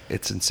crazy.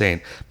 It's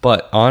insane.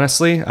 But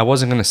honestly, I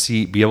wasn't going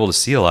to be able to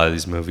see a lot of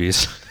these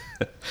movies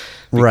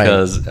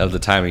because of the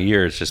time of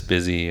year. It's just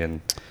busy. And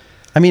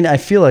I mean, I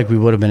feel like we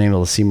would have been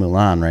able to see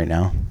Mulan right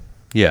now.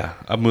 Yeah.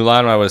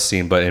 Mulan I would have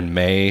seen, but in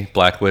May,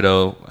 Black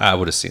Widow, I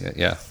would have seen it.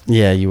 Yeah.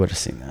 Yeah, you would have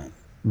seen that.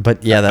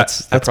 But yeah,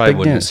 that's I probably big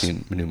wouldn't news. have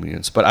seen New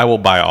Mutants, but I will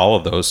buy all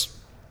of those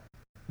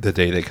the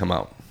day they come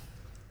out.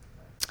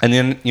 And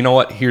then, you know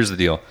what? Here's the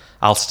deal.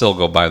 I'll still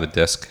go buy the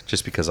disc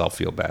just because I'll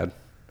feel bad.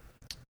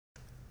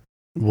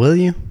 Will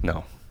you?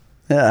 No.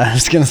 Yeah, I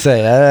was going to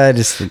say, I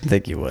just didn't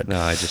think you would. No,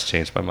 I just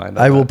changed my mind.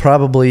 I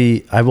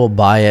will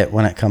buy it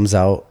when it comes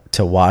out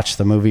to watch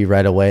the movie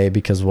right away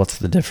because what's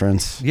the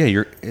difference?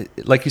 Yeah,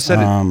 like you said,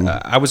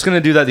 I was going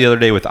to do that the other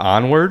day with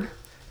Onward.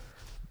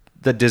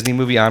 The Disney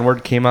movie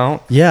Onward came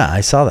out. Yeah,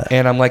 I saw that.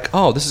 And I'm like,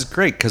 oh, this is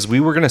great because we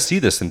were going to see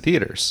this in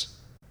theaters.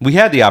 We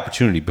had the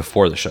opportunity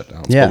before the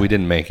shutdowns, but we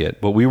didn't make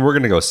it. But we were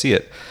going to go see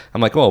it.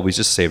 I'm like, well, we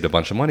just saved a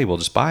bunch of money. We'll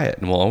just buy it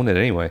and we'll own it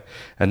anyway.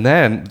 And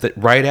then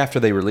right after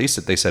they released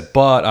it, they said,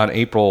 but on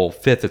April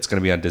 5th, it's going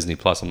to be on Disney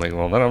Plus. I'm like,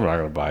 well, then I'm not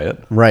going to buy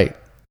it. Right.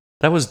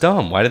 That was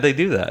dumb. Why did they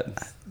do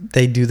that?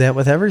 They do that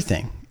with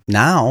everything.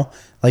 Now,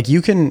 like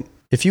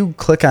if you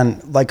click on,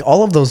 like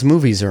all of those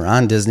movies are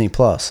on Disney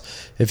Plus.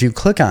 If you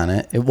click on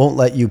it, it won't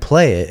let you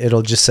play it.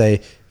 It'll just say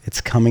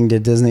it's coming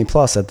to Disney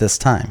Plus at this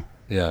time.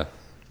 Yeah.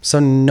 So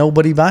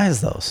nobody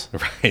buys those.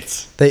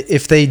 Right.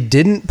 If they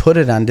didn't put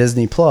it on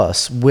Disney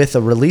Plus with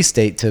a release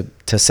date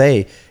to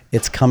say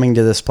it's coming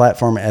to this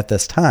platform at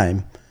this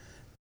time,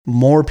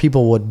 more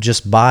people would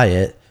just buy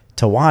it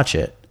to watch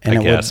it. And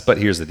I guess, but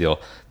here's the deal.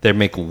 They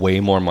make way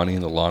more money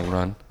in the long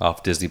run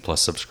off Disney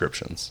Plus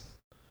subscriptions.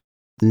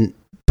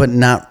 But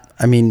not,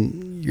 I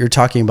mean, you're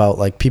talking about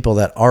like people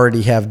that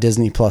already have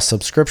Disney Plus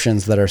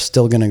subscriptions that are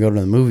still going to go to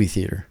the movie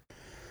theater.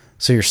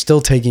 So you're still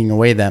taking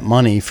away that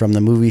money from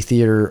the movie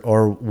theater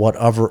or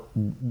whatever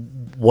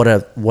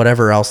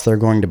else they're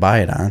going to buy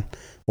it on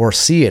or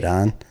see it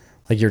on.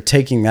 Like you're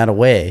taking that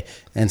away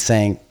and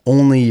saying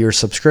only your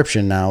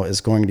subscription now is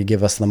going to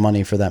give us the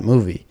money for that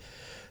movie.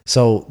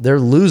 So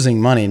they're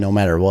losing money no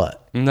matter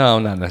what. No,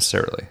 not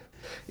necessarily.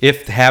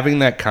 If having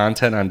that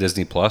content on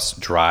Disney Plus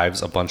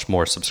drives a bunch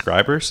more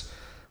subscribers,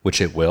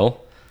 which it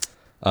will.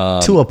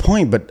 To a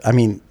point, but I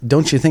mean,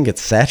 don't you think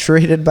it's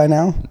saturated by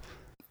now?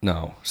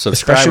 No.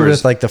 Especially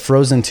with like the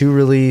Frozen 2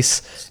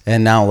 release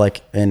and now like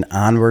an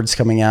Onwards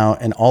coming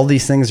out and all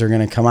these things are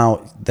going to come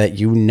out that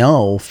you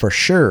know for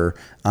sure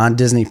on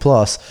Disney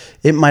Plus.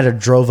 It might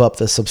have drove up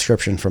the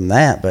subscription from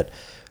that, but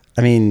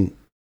I mean,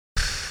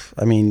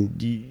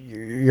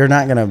 you're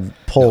not going to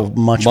pull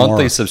much more.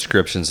 Monthly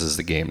subscriptions is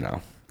the game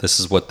now. This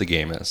is what the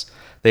game is.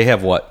 They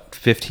have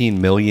 15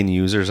 million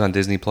users on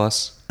Disney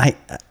Plus?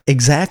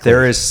 Exactly.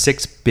 There is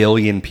 6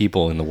 billion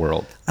people in the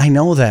world. I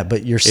know that,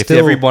 but you're still... If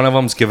every one of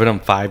them's giving them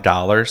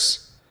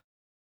 $5,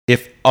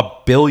 if a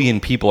billion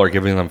people are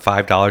giving them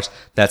 $5,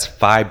 that's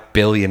 $5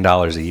 billion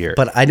a year.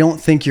 But I don't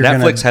think you're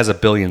going to... Netflix has 1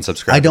 billion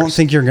subscribers. I don't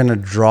think you're going to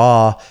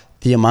draw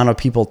the amount of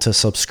people to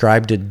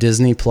subscribe to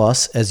Disney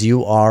Plus as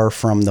you are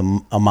from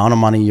the amount of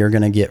money you're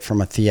going to get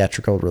from a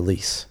theatrical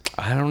release.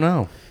 I don't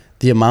know.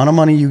 The amount of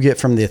money you get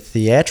from the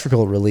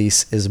theatrical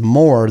release is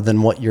more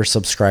than what your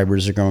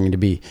subscribers are going to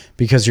be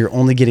because you're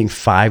only getting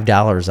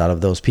 $5 out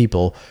of those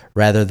people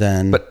rather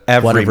than but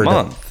every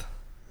month.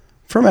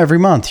 From every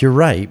month, you're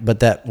right. But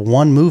that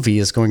one movie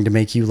is going to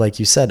make you, like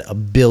you said,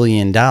 $1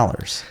 billion.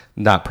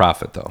 Not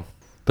profit, though.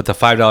 But the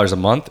 $5 a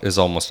month is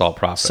almost all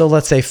profit. So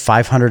let's say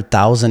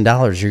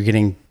 $500,000 you're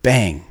getting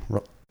bang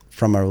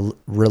from a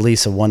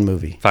release of one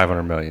movie.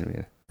 500 million.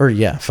 Yeah. Or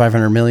yeah,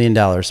 $500 million.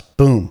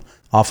 Boom.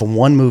 Off of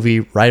one movie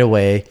right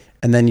away,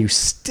 and then you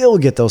still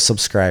get those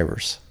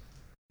subscribers.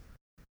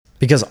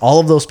 Because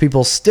all of those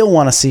people still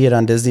want to see it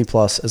on Disney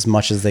Plus as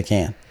much as they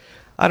can.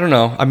 I don't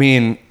know. I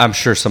mean, I'm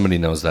sure somebody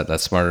knows that.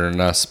 That's smarter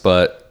than us.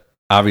 But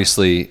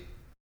obviously,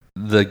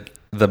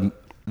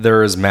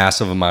 there is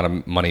massive amount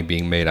of money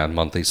being made on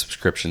monthly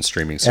subscription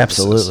streaming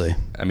services. Absolutely.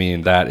 I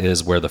mean, that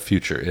is where the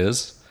future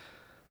is.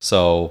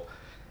 So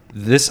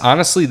this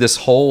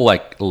whole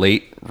like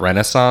late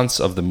renaissance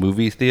of the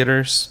movie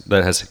theaters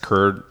that has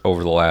occurred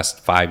over the last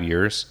 5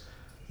 years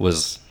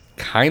was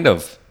kind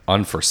of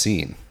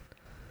unforeseen.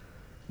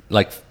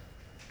 Like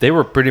they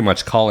were pretty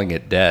much calling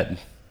it dead.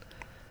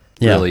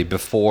 Yeah. Really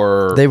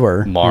before they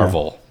were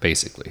Marvel,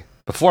 basically.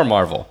 Before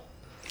Marvel.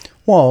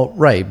 Well,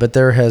 right, but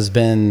there has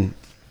been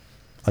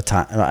a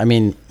time. I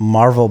mean,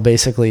 Marvel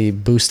basically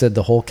boosted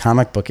the whole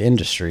comic book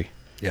industry.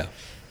 Yeah.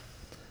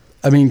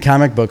 I mean,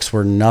 comic books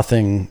were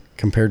nothing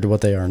compared to what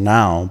they are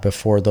now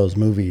before those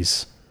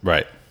movies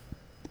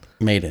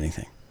made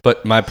anything.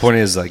 But my point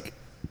is, like,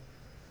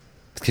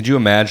 could you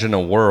imagine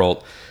a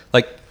world,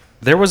 like,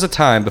 there was a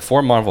time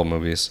before Marvel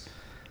movies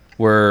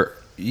where,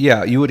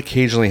 yeah, you would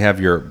occasionally have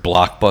your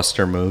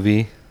blockbuster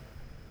movie,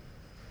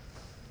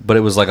 but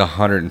it was like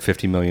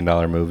 $150 million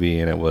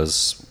movie, and it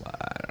was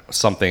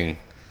something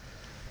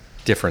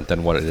different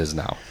than what it is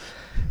now.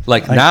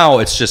 Like, now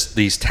it's just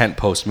these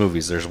tent-post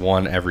movies. There's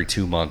one every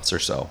 2 months or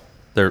so.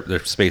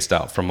 They're spaced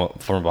out from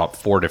about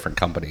 4 different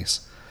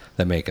companies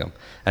that make them.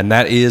 And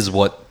that is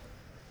what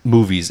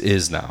movies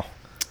is now.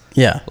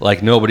 Yeah.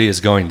 Like, nobody is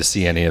going to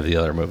see any of the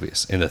other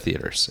movies in the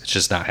theaters. It's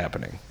just not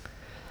happening.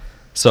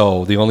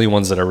 So the only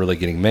ones that are really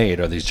getting made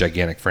are these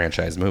gigantic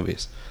franchise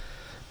movies.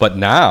 But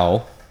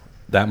now,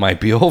 that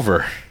might be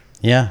over.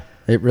 Yeah,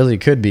 it really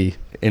could be.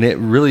 And it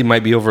really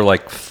might be over,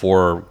 like,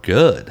 for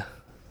good.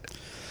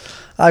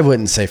 I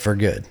wouldn't say for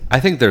good. I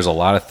think there's a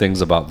lot of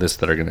things about this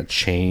that are going to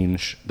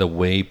change the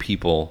way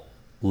people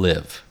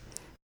live.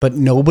 But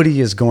nobody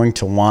is going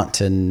to want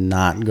to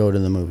not go to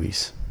the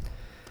movies.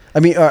 I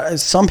mean,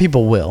 some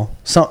people will.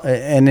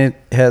 And it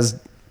has.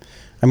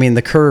 I mean,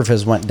 the curve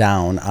has went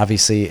down,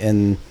 obviously,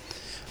 in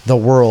the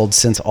world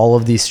since all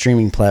of these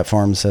streaming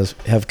platforms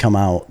have come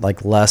out.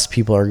 Like, less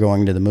people are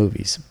going to the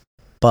movies.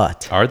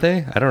 But are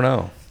they? I don't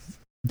know.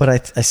 But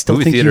I still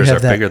movie think theaters you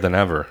have are bigger than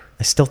ever.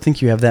 I still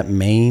think you have that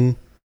main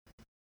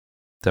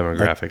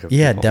demographic of people.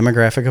 Yeah,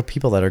 demographic of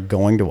people that are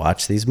going to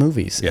watch these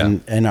movies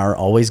and are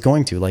always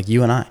going to, like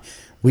you and I.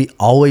 We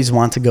always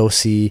want to go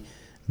see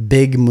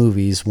big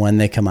movies when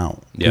they come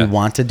out. Yeah. We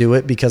want to do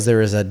it because there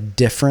is a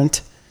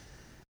different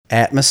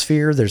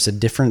atmosphere. There's a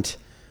different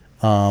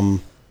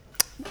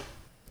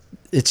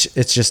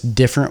it's just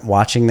different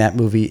watching that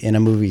movie in a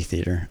movie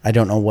theater. I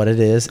don't know what it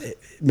is.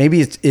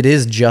 Maybe it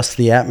is just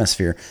the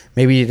atmosphere.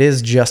 Maybe it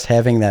is just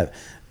having that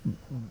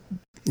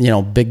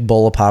big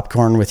bowl of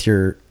popcorn with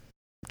your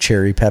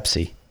cherry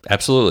Pepsi.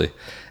 Absolutely.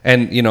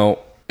 And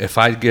if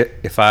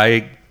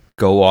I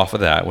go off of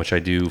that, which I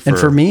do and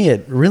for me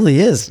it really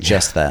is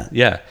just that.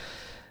 Yeah.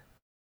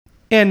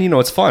 And,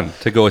 it's fun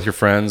to go with your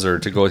friends or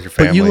to go with your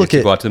family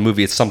to go out to the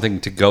movie. It's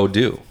something to go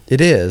do. It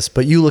is.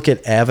 But you look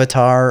at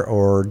Avatar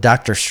or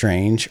Doctor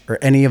Strange or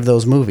any of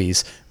those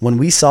movies, when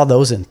we saw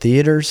those in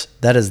theaters,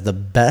 that is the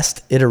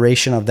best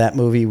iteration of that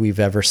movie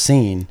we've ever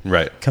seen.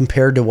 Right.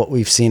 Compared to what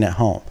we've seen at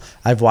home.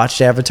 I've watched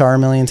Avatar a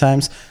million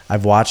times.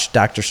 I've watched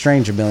Doctor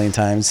Strange a million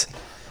times.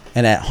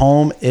 And at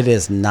home, it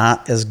is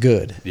not as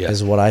good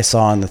as what I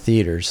saw in the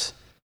theaters.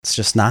 It's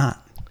just not.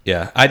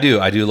 Yeah, I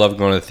do. I do love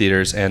going to the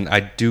theaters, and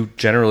I do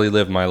generally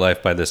live my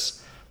life by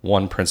this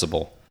one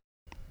principle,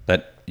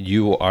 that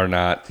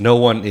no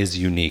one is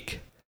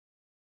unique.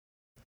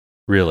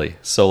 Really.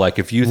 So, like,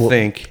 if you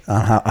think...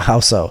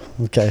 How so?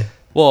 Okay.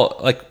 Well,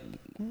 like,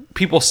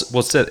 people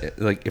will say,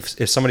 like,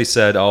 if somebody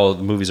said, oh,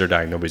 the movies are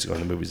dying, nobody's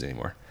going to the movies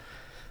anymore.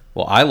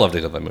 Well, I love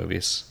to go to the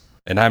movies,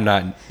 and I'm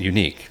not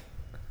unique.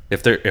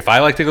 If I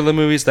like to go to the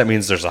movies, that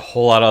means there's a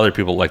whole lot of other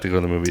people who like to go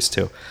to the movies,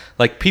 too.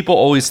 Like, people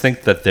always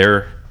think that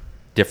they're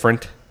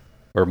different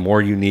or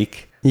more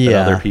unique than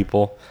other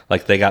people.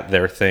 Like, they got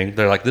their thing.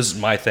 They're like, this is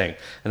my thing.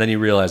 And then you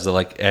realize that,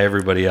 like,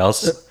 everybody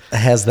else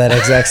has that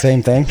exact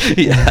same thing.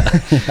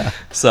 Yeah.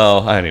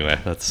 So anyway,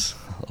 that's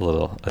a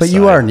little aside. But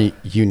you are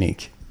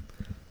unique.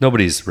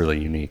 Nobody's really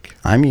unique.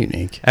 I'm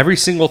unique. Every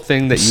single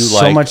thing that you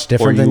so like much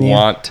different or than you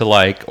want to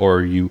like,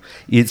 or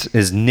it's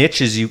as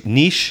niche as you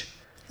niche.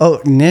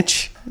 Oh,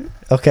 niche.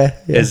 Okay.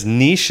 Yeah. As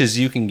niche as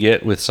you can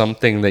get with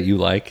something that you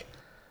like,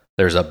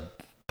 there's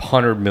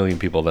 100 million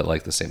people that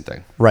like the same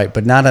thing. Right,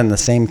 but not in the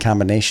same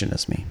combination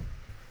as me.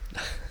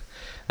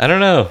 I don't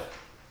know.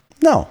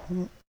 No,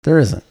 there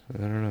isn't. I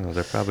don't know.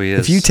 There probably is.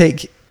 If you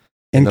take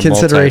in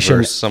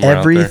consideration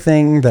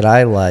everything that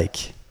I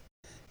like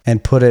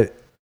and put it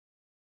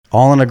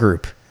all in a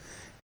group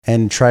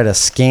and try to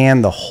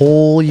scan the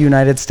whole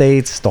United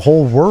States, the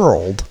whole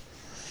world,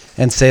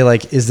 and say,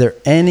 like, is there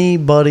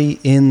anybody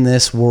in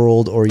this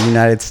world or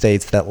United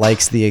States that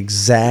likes the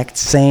exact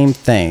same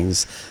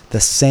things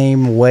the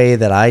same way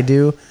that I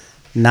do?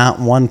 Not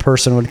one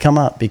person would come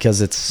up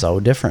because it's so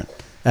different.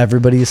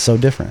 Everybody is so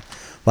different.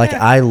 Like,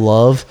 I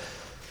love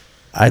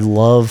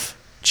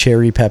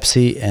cherry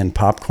Pepsi and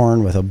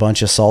popcorn with a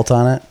bunch of salt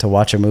on it to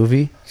watch a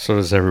movie. So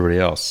does everybody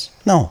else.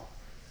 No.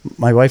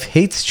 My wife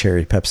hates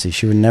cherry Pepsi.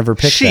 She would never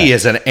pick that. She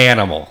is an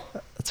animal.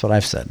 That's what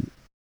I've said.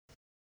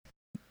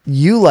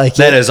 You like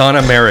that is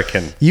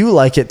un-American. You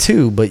like it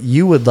too, but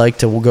you would like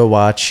to go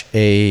watch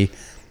a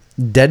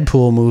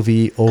Deadpool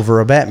movie over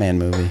a Batman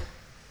movie.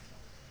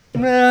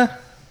 Nah,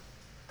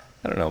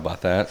 I don't know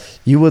about that.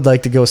 You would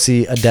like to go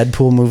see a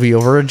Deadpool movie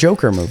over a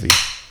Joker movie.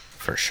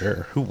 For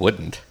sure. Who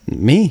wouldn't?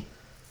 Me.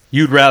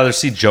 You'd rather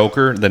see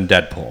Joker than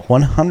Deadpool.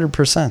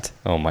 100%.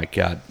 Oh my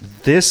God.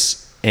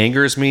 This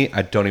angers me.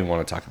 I don't even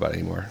want to talk about it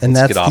anymore. And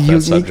let's get off the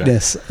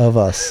uniqueness of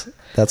us.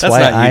 That's why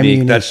not I'm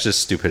unique. That's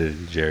just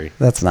stupidity, Jerry.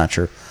 That's not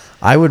true.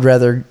 I would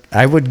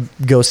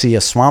go see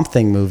a Swamp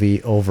Thing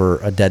movie over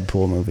a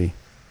Deadpool movie.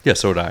 Yeah,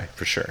 so would I,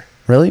 for sure.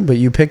 Really? But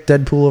you picked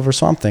Deadpool over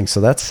Swamp Thing, so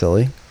that's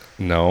silly.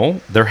 No,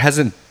 there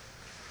hasn't.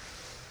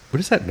 What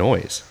is that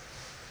noise?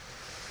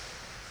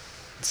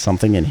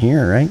 Something in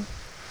here, right?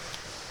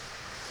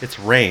 It's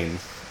rain.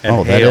 And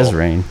hail. That is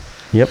rain.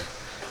 Yep.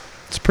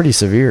 It's pretty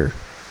severe.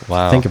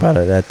 Wow. Think about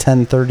it. At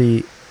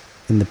 10:30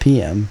 in the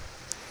PM.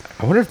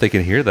 I wonder if they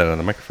can hear that on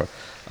the microphone.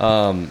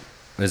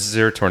 Is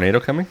there a tornado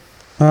coming?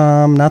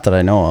 Not that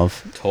I know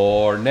of.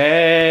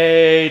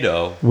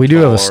 Tornado. We do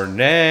have a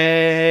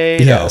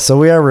tornado. Yeah, so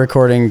we are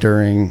recording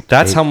during.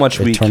 That's how much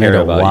we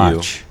care about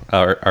watch.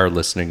 You, our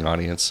listening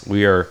audience.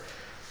 We are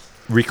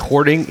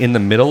recording in the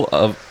middle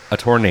of a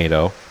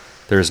tornado.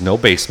 There is no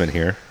basement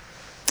here.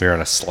 We're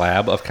on a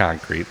slab of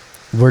concrete.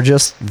 We're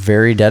just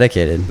very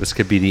dedicated. This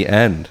could be the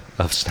end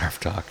of Snarf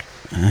Talk.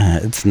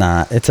 It's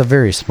not. It's a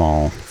very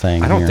small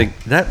thing. I don't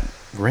think that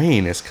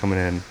rain is coming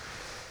in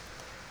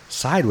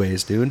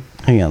sideways, dude.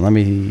 Hang on, let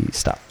me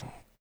stop.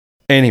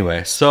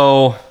 Anyway,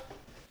 so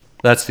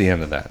that's the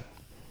end of that.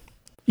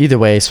 Either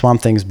way,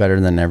 Swamp Thing's better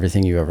than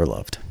everything you ever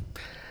loved.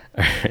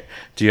 All right.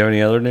 Do you have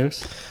any other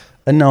news?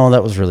 No,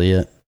 that was really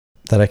it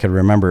that I could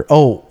remember.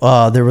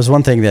 There was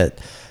one thing that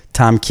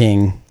Tom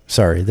King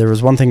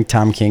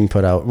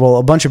put out. Well,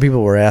 a bunch of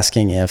people were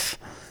asking if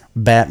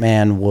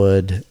Batman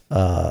would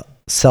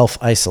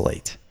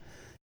self-isolate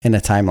in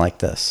a time like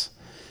this.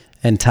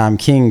 And Tom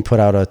King put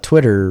out a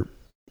Twitter,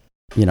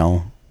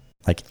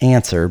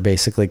 answer,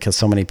 basically, because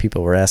so many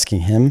people were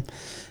asking him.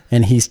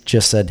 And he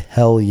just said,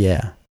 hell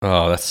yeah.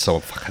 Oh, that's so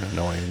fucking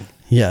annoying.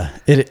 Yeah,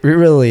 it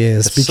really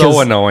is. It's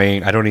so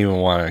annoying. I don't even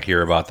want to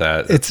hear about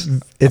that. It's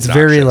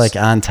very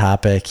on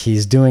topic.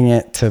 He's doing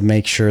it to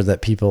make sure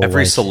that people.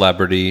 Every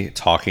celebrity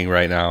talking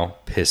right now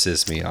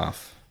pisses me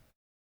off.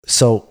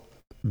 So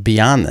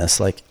beyond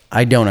this,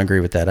 I don't agree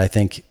with that. I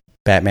think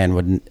Batman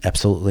would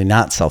absolutely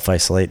not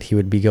self-isolate. He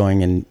would be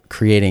going and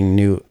creating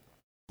new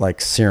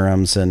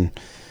serums and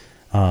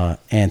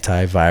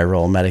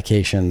antiviral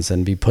medications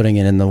and be putting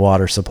it in the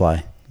water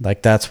supply.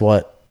 That's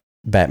what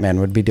Batman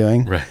would be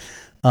doing. Right.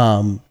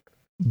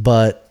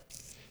 But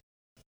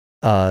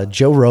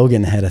Joe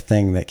Rogan had a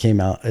thing that came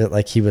out,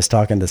 he was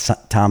talking to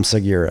Tom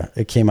Segura.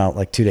 It came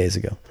out 2 days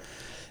ago.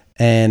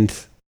 And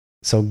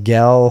so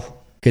Gal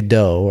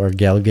Gadot or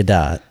Gal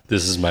Gadot.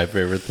 This is my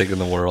favorite thing in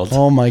the world.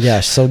 Oh my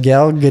gosh. So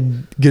Gal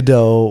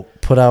Gadot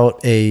put out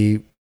a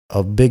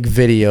big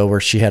video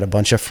where she had a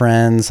bunch of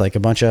friends, like a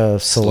bunch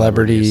of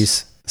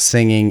celebrities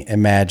singing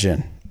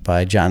Imagine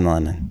by John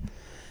Lennon.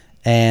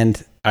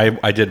 And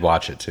I did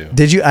watch it too.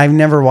 Did you? I've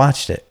never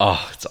watched it.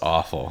 Oh, it's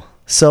awful.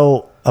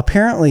 So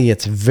apparently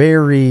it's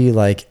very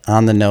like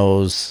on the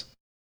nose.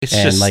 It's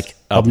and just like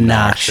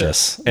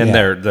obnoxious. And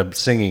Yeah. the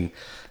singing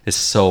is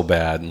so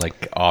bad and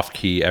like off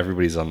key.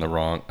 Everybody's on the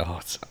wrong. Oh,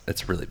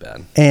 it's really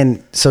bad.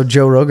 And so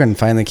Joe Rogan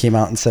finally came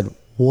out and said,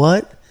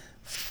 "What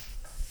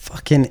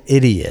fucking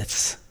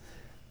idiots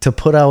to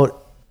put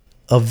out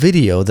a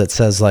video that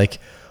says like,"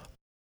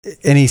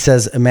 and he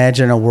says,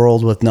 "Imagine a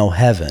world with no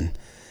heaven."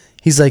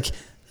 He's like,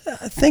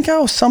 think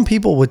how some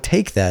people would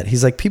take that.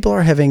 He's like, people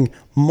are having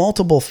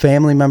multiple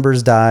family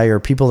members die or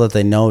people that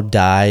they know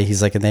die.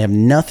 He's like, and they have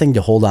nothing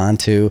to hold on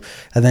to.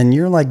 And then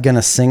you're like going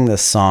to sing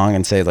this song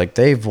and say like,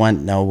 they've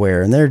went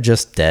nowhere and they're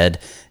just dead.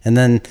 And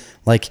then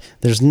like,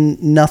 there's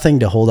nothing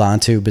to hold on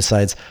to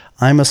besides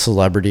I'm a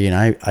celebrity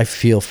and I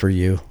feel for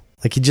you.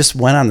 Like he just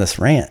went on this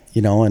rant,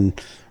 you know,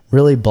 and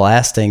really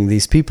blasting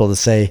these people to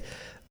say,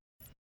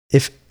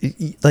 if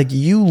like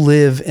you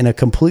live in a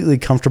completely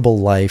comfortable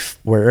life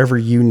wherever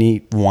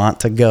you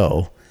want to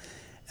go,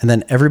 and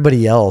then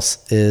everybody else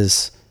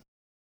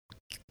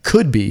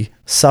could be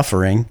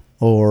suffering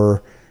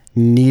or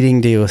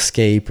needing to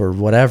escape or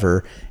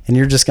whatever, and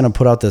you're just going to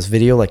put out this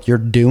video like you're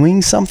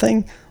doing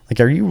something. Like,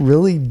 are you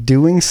really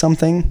doing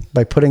something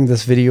by putting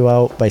this video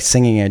out by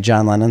singing a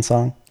John Lennon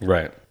song?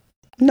 Right.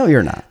 No,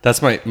 you're not.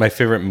 That's my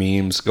favorite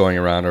memes going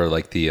around, or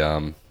like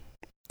the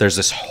there's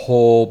this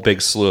whole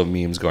big slew of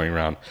memes going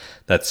around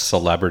that's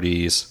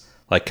celebrities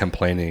like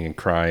complaining and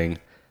crying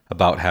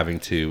about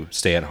having to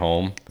stay at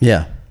home.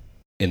 Yeah.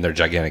 In their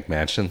gigantic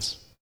mansions.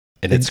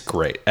 And it's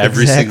great.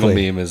 Every single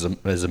meme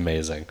is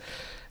amazing.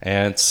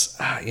 And it's,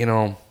 you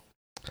know,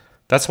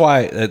 that's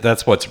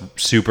what's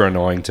super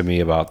annoying to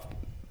me about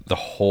the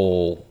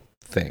whole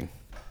thing.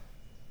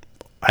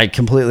 I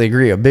completely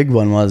agree. A big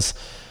one was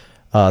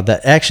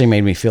that actually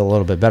made me feel a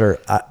little bit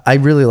better. I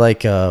really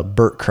like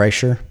Bert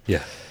Kreischer.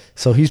 Yeah.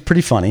 So he's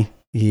pretty funny.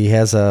 He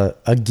has a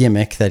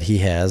gimmick that he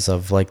has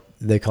of like,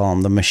 they call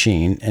him the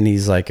Machine, and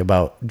he's like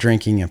about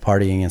drinking and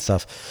partying and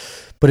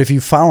stuff. But if you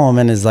follow him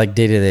in his like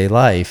day-to-day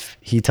life,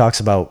 he talks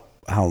about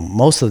how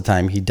most of the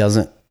time he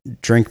doesn't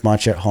drink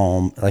much at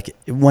home. Like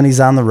when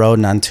he's on the road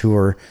and on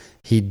tour,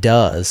 he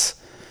does.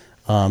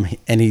 And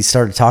he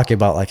started talking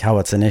about like how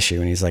it's an issue,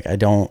 and he's like, I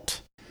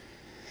don't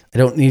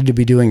need to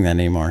be doing that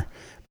anymore.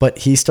 But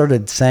he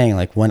started saying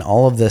like when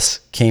all of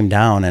this came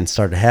down and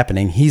started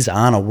happening, he's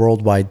on a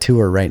worldwide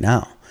tour right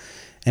now.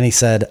 And he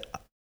said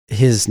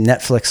his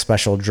Netflix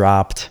special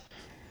dropped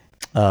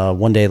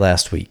one day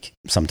last week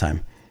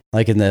sometime,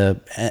 like in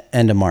the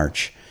end of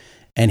March.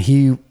 And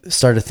he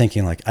started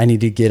thinking like, I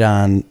need to get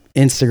on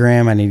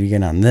Instagram. I need to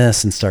get on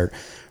this and start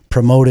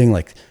promoting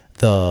like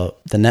the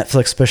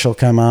Netflix special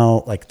come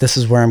out. Like, this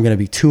is where I'm going to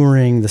be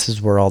touring. This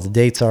is where all the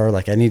dates are.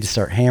 Like, I need to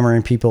start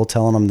hammering people,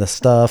 telling them this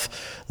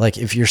stuff. Like,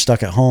 if you're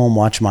stuck at home,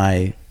 watch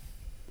my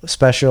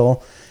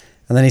special.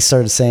 And then he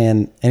started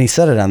saying, and he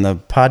said it on the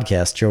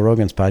podcast, Joe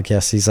Rogan's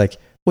podcast. He's like,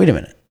 wait a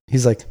minute.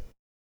 He's like,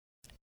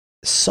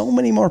 so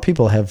many more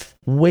people have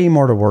way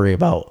more to worry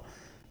about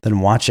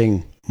than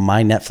watching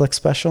my Netflix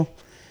special.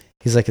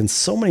 He's like, and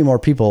so many more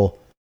people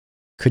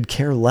could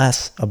care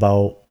less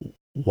about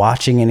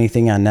watching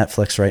anything on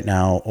Netflix right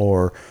now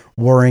or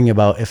worrying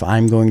about if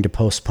I'm going to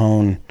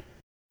postpone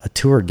a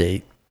tour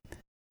date.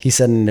 He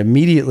said, and it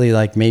immediately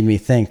like made me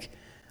think,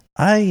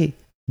 I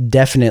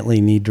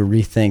definitely need to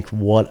rethink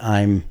what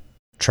I'm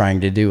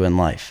trying to do in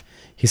life.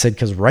 He said,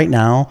 because right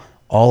now,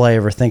 all I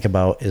ever think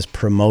about is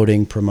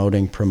promoting.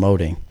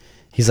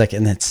 He's like,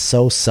 and it's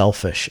so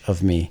selfish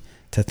of me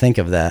to think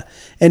of that.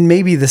 And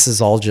maybe this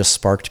is all just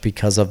sparked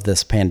because of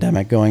this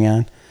pandemic going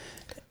on.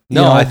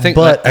 No, I think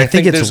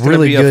it's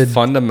really good. A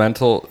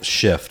fundamental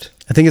shift.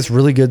 I think it's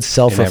really good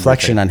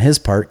self-reflection on his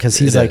part, because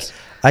he's like,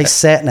 I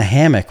sat in a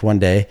hammock one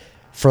day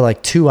for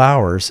like 2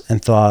 hours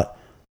and thought,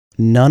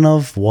 none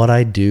of what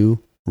I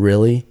do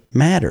really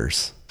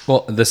matters.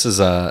 Well, this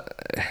is a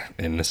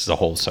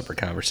whole separate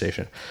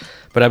conversation,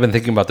 but I've been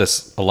thinking about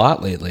this a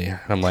lot lately. And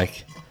I'm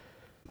like,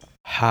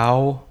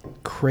 how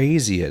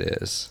crazy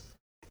it is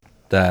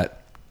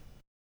that,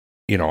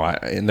 you know,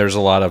 and there's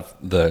a lot of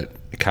the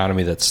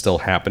economy that's still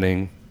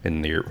happening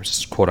in the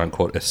quote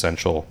unquote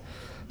essential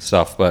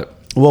stuff, but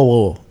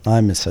whoa,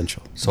 I'm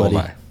essential. So buddy.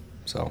 am I.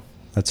 So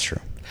that's true.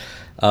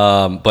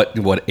 But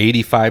what,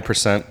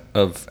 85%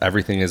 of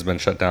everything has been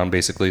shut down,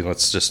 basically.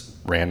 Let's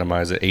just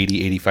randomize it.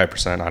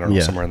 85%. I don't know,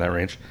 somewhere in that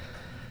range.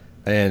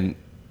 And,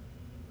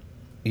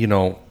 you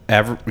know,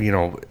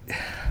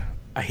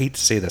 I hate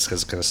to say this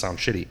because it's going to sound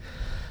shitty,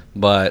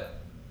 but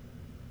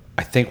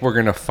I think we're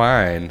going to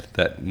find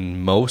that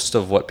most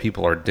of what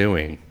people are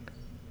doing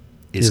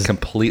is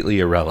completely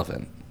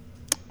irrelevant.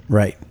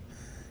 Right.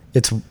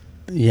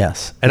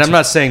 Yes. And I'm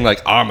not saying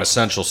like, I'm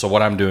essential, so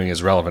what I'm doing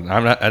is relevant.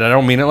 I'm not, and I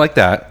don't mean it like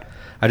that.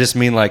 I just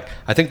mean, like,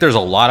 I think there's a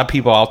lot of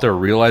people out there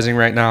realizing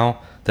right now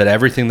that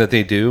everything that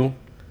they do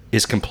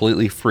is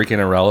completely freaking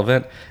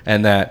irrelevant,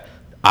 and that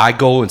I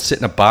go and sit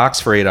in a box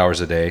for 8 hours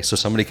a day so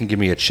somebody can give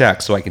me a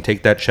check so I can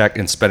take that check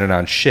and spend it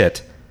on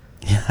shit.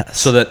 Yes.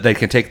 So that they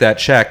can take that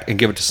check and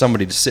give it to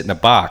somebody to sit in a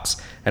box.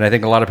 And I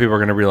think a lot of people are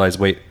going to realize,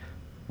 wait,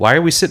 why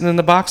are we sitting in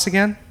the box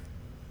again?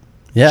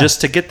 Yeah.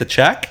 Just to get the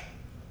check?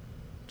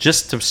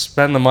 Just to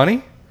spend the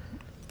money?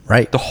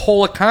 Right. The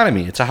whole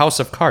economy, it's a house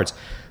of cards.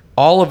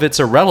 All of it's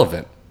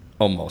irrelevant,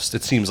 almost,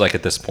 it seems like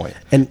at this point.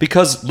 And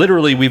because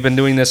literally we've been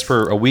doing this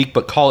for a week,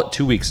 but call it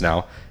 2 weeks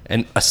now,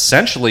 and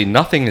essentially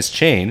nothing has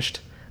changed.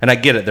 And I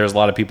get it. There's a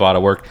lot of people out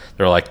of work.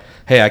 They're like,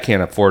 hey, I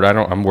can't afford it.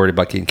 I'm worried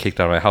about getting kicked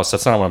out of my house.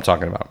 That's not what I'm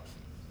talking about.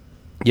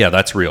 Yeah,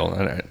 that's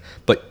real.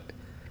 But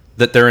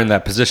that they're in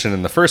that position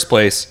in the first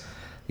place,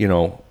 you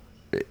know,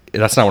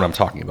 that's not what I'm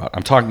talking about.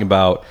 I'm talking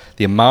about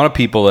the amount of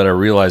people that are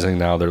realizing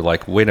now, they're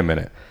like, wait a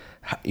minute,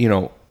 you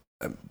know,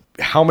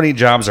 how many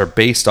jobs are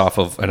based off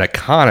of an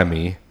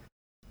economy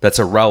that's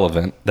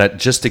irrelevant, that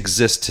just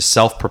exists to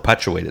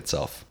self-perpetuate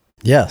itself?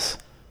 Yes.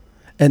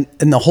 And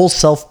the whole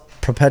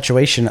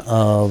self-perpetuation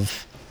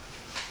of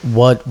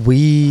what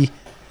we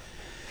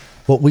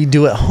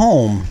do at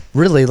home,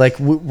 really, like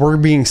we're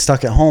being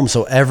stuck at home.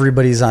 So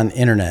everybody's on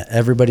internet,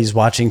 everybody's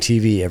watching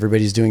TV,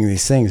 everybody's doing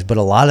these things. But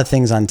a lot of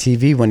things on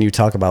TV, when you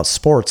talk about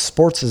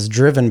sports is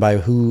driven by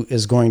who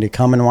is going to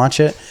come and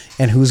watch it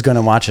and who's going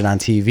to watch it on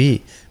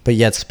TV. But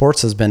yet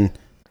sports has been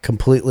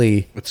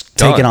completely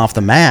taken off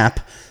the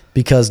map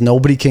because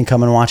nobody can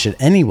come and watch it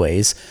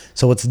anyways.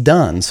 So it's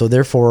done. So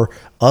therefore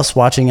us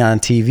watching it on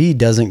TV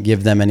doesn't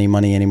give them any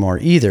money anymore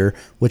either,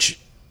 which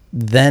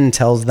then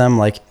tells them,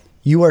 like,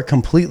 you are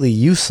completely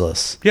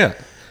useless. Yeah.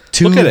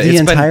 To look at it. the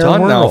It's been entire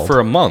done world. now for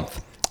a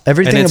month.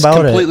 Everything and it's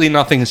about completely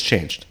nothing has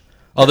changed.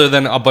 Other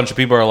than a bunch of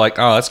people are like,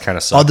 oh, that's kind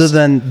of sucks. Other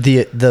than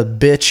the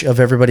bitch of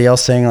everybody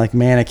else saying, like,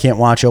 man, I can't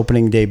watch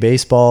opening day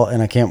baseball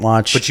and I can't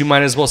watch. But you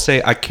might as well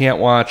say, I can't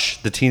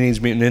watch the Teenage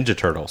Mutant Ninja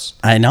Turtles.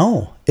 I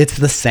know. It's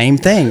the same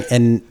thing.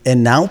 And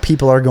now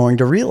people are going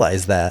to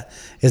realize that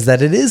it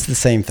is the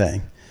same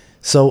thing.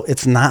 So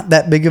it's not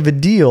that big of a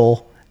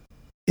deal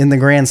in the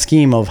grand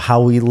scheme of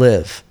how we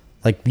live.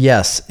 Like,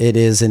 yes, it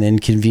is an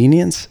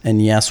inconvenience,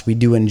 and yes, we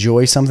do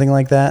enjoy something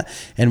like that.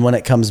 And when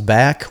it comes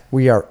back,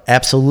 we are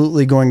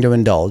absolutely going to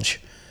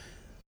indulge,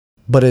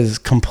 but it is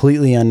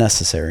completely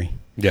unnecessary.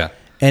 Yeah.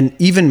 And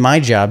even my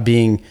job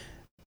being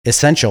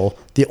essential,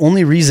 the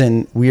only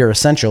reason we are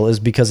essential is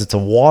because it's a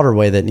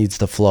waterway that needs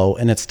to flow,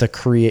 and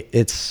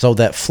it's so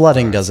that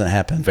flooding doesn't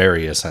happen.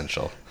 Very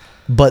essential.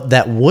 But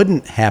that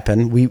wouldn't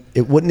happen.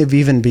 It wouldn't have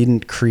even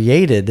been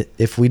created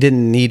if we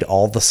didn't need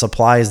all the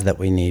supplies that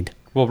we need.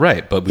 Well,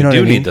 right, but we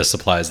do need the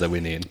supplies that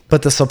we need.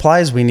 But the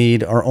supplies we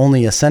need are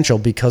only essential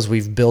because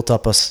we've built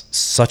up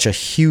such a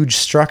huge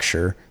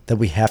structure that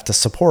we have to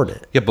support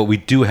it. Yeah, but we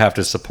do have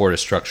to support a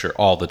structure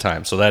all the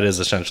time. So that is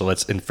essential.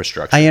 That's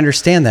infrastructure. I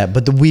understand that,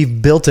 but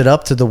we've built it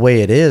up to the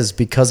way it is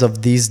because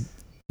of these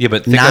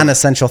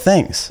non-essential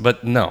things.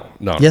 But no.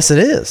 Yes, it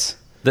is.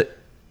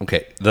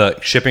 The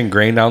shipping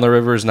grain down the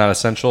river is not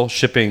essential.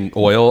 Shipping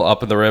oil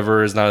up in the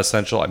river is not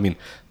essential. I mean,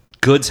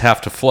 goods have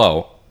to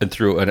flow. And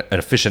through an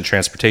efficient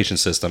transportation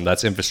system,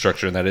 that's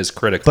infrastructure, and that is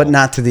critical. But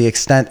not to the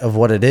extent of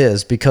what it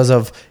is, because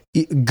of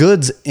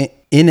goods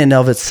in and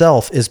of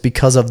itself is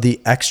because of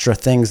the extra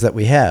things that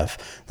we have.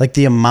 Like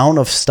the amount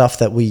of stuff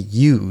that we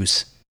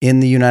use in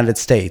the United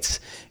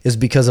States is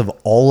because of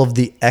all of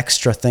the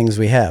extra things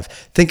we have.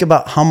 Think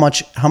about how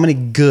many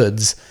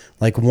goods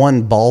like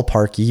one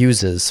ballpark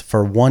uses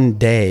for one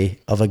day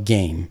of a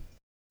game.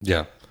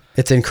 Yeah.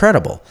 It's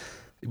incredible.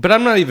 But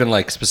I'm not even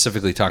like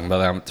specifically talking about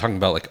that. I'm talking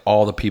about like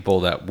all the people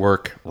that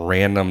work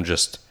random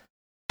just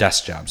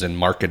desk jobs in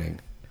marketing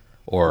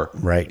or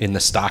in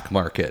the stock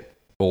market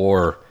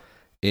or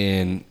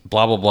in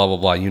blah, blah, blah, blah,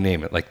 blah, you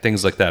name it. Like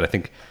things like that. I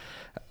think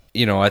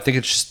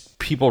it's just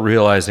people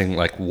realizing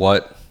like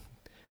what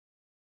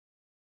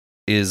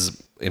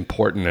is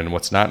important and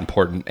what's not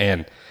important.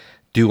 And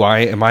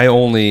am I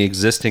only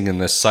existing in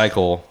this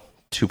cycle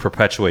to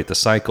perpetuate the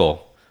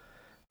cycle?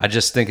 I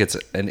just think it's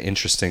an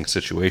interesting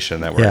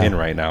situation that we're in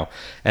right now.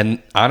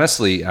 And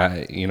honestly,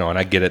 and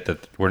I get it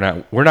that we're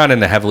not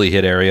in the heavily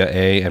hit area,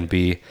 A, and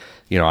B,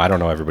 I don't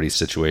know everybody's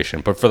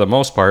situation, but for the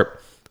most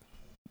part,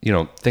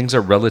 things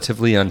are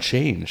relatively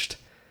unchanged.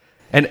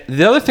 And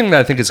the other thing that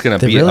I think is going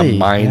to be a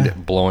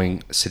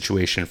mind-blowing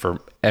situation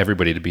for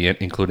everybody to be in,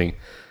 including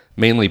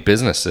mainly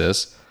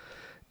businesses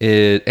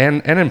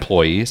and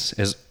employees,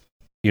 is,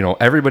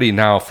 everybody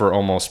now for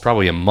almost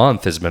probably a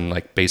month has been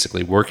like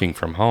basically working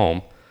from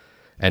home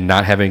and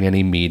not having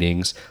any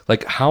meetings.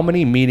 Like, how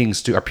many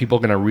meetings are people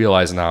going to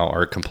realize now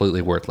are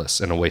completely worthless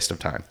and a waste of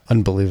time?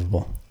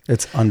 Unbelievable.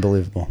 It's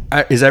unbelievable.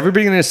 Is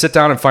everybody going to sit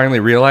down and finally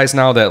realize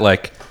now that,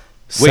 like,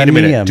 wait a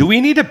minute, do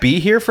we need to be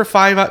here for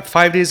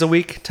 5 days a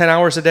week, 10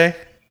 hours a day?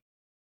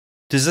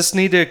 Does this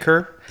need to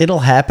occur? It'll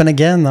happen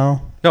again,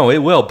 though. No, it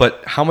will.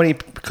 But how many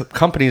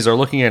companies are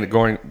looking at it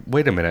going,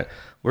 wait a minute,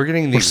 we're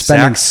getting the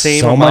exact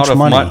same amount of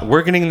money.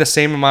 We're getting the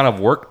same amount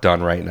of work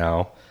done right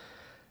now.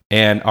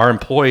 And our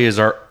employees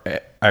are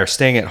are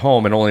staying at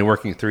home and only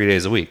working 3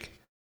 days a week.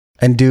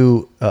 And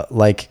do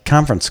like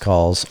conference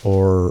calls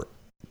or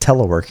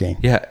teleworking.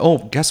 Yeah. Oh,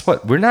 guess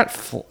what? We're not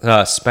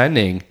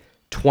spending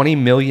 $20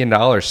 million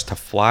to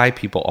fly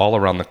people all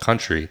around the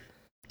country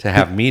to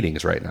have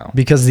meetings right now.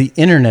 Because the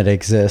internet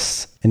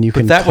exists and you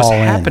can But that was call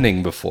in.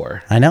 happening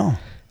before. I know.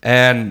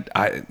 And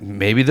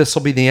maybe this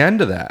will be the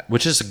end of that,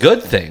 which is a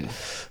good thing.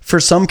 For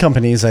some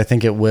companies, I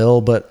think it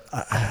will, but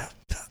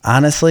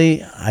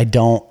honestly, I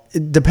don't.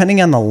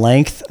 Depending on the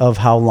length of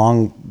how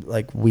long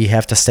like we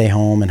have to stay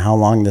home and how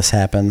long this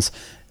happens,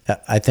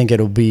 I think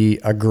it'll be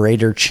a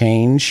greater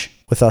change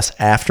with us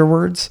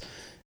afterwards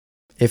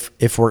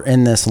if we're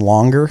in this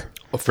longer.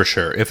 Well, for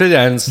sure. If it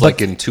ends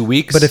like in 2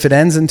 weeks. But if it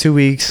ends in 2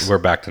 weeks, we're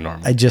back to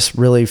normal. I just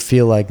really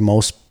feel like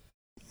most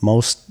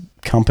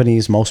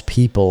companies, most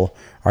people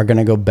are going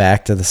to go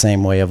back to the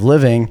same way of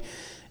living.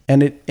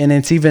 And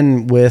it's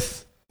even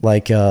with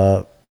like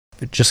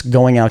just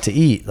going out to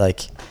eat.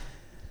 Like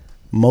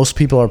most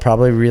people are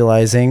probably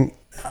realizing,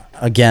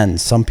 again,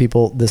 some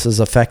people, this is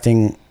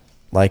affecting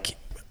like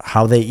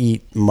how they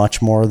eat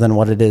much more than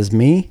what it is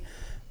me.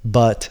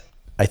 But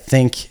I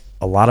think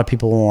a lot of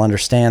people will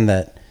understand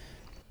that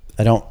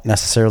I don't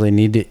necessarily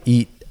need to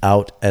eat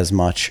out as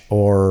much,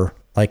 or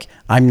like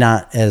I'm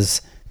not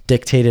as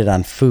dictated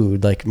on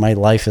food. Like my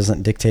life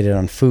isn't dictated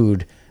on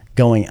food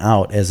going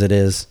out as it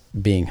is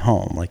being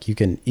home. Like you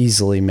can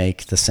easily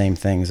make the same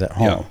things at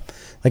home. Yeah.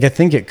 Like I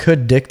think it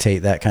could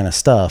dictate that kind of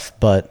stuff,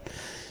 but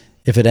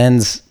if it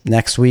ends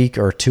next week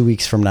or 2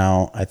 weeks from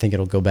now, I think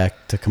it'll go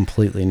back to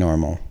completely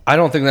normal. I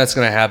don't think that's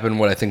going to happen.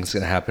 What I think is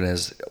going to happen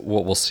is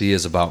what we'll see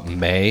is about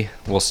May,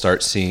 we'll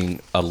start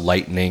seeing a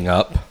lightening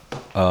up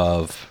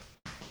of,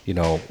 you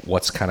know,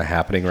 what's kind of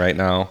happening right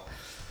now.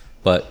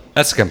 But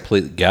that's a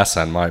complete guess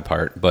on my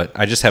part. But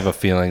I just have a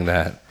feeling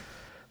that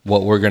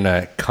what we're going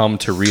to come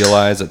to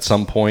realize at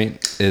some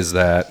point is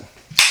that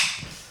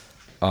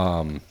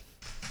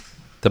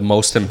the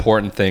most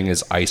important thing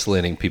is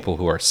isolating people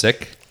who are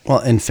sick. Well,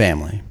 and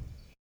family.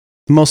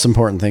 The most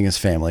important thing is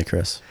family,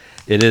 Chris.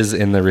 It is,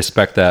 in the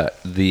respect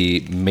that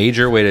the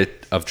major way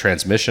of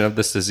transmission of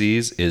this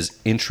disease is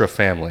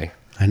intra-family.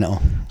 I know.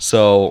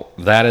 So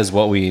that is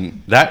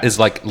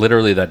like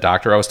literally that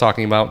doctor I was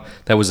talking about,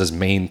 that was his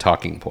main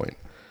talking point.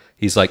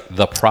 He's like,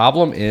 the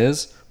problem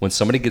is when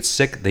somebody gets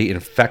sick, they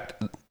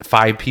infect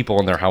 5 people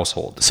in their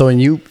household. So, and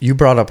you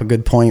brought up a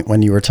good point when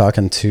we were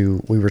talking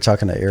to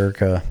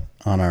Erica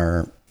on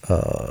our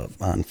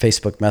on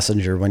Facebook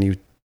Messenger, when you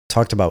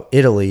talked about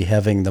Italy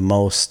having the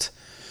most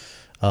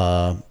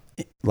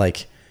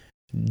like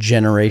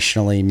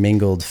generationally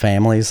mingled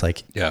families.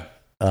 Like they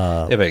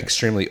have an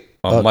extremely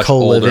much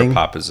co-living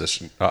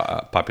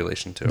older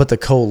population too. But the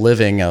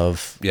co-living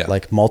of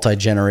like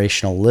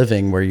multi-generational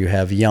living, where you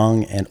have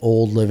young and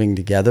old living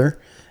together,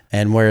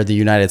 and where the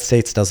United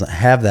States doesn't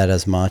have that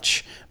as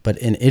much, but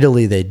in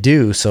Italy they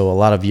do. So a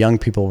lot of young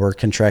people were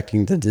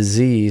contracting the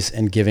disease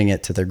and giving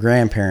it to their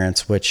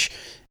grandparents, which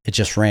it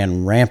just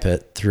ran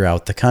rampant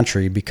throughout the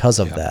country because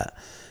of that.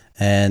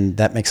 And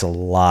that makes a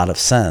lot of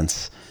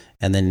sense.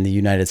 And then in the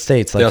United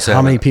States, like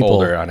how many people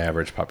older on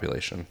average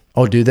population?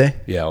 Oh, do they?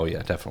 Yeah. Oh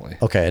yeah, definitely.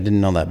 Okay. I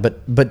didn't know that,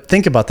 but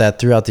think about that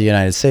throughout the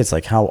United States.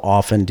 Like how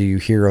often do you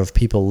hear of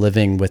people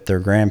living with their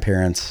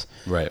grandparents?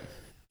 Right.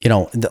 You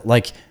know,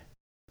 like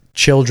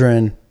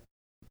children,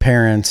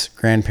 parents,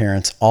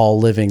 grandparents, all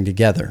living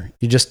together.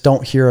 You just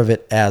don't hear of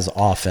it as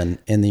often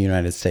in the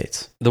United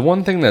States. The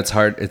one thing that's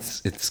hard,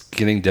 it's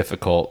getting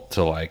difficult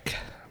to like,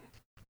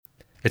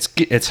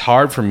 it's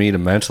hard for me to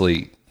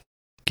mentally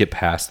get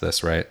past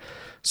this, right?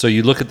 So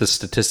you look at the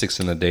statistics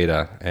and the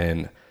data,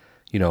 and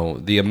you know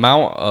the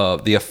amount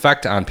of the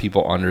effect on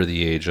people under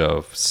the age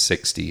of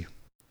 60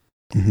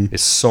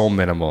 is so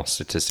minimal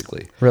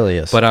statistically. Really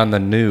is. But on the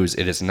news,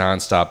 it is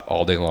nonstop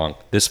all day long.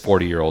 This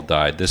 40-year-old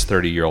died. This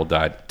 30-year-old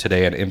died.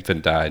 Today, an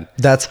infant died.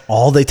 That's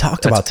all they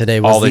talked about today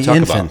was the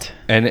infant.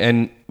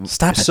 And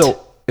stop it.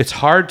 So it's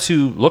hard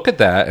to look at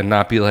that and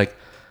not be like,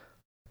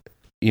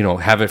 you know,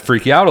 have it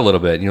freak you out a little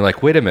bit. And you're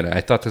like, wait a minute,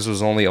 I thought this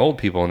was only old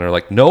people. And they're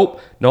like,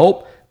 nope.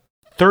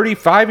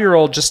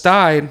 35-year-old just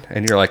died.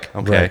 And you're like,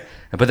 okay. Right.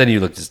 But then you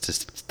look at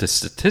the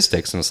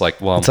statistics and it's like,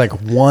 well. It's like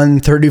one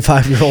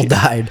 35-year-old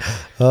died.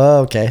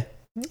 Oh, okay.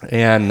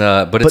 And,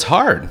 but it's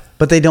hard.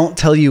 But they don't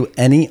tell you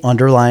any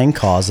underlying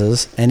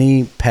causes,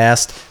 any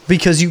past,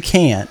 because you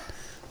can't.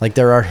 Like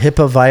there are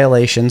HIPAA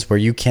violations where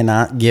you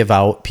cannot give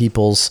out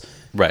people's.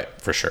 Right,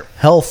 for sure.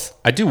 Health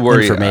I do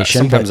worry.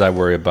 Information. Sometimes I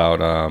worry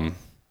about.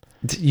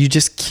 You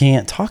just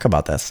can't talk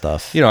about that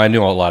stuff. You know, I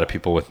know a lot of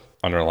people with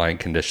underlying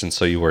conditions,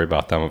 so you worry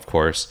about them, of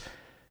course.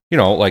 You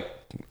know, like,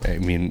 I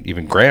mean,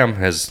 even Graham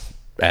has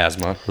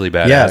asthma, really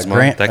bad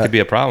asthma. That could be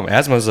a problem.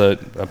 Asthma is a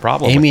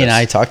problem. Amy and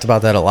I talked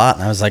about that a lot,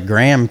 and I was like,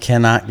 Graham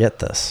cannot get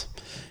this.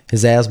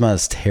 His asthma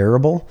is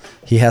terrible.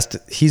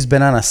 He's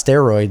been on a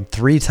steroid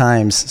 3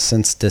 times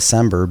since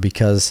December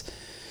because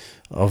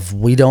of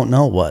we don't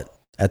know what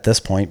at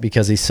this point,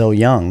 because he's so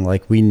young.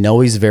 Like we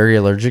know he's very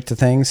allergic to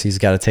things. He's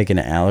got to take an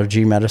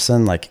allergy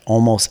medicine like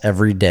almost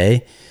every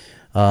day.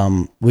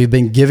 We've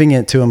been giving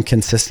it to him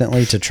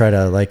consistently to try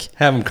to like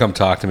Have him come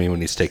talk to me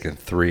when he's taking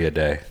 3 a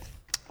day.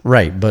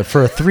 right, but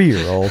for a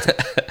 3-year-old,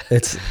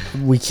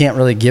 we can't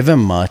really give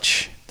him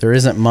much. There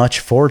isn't much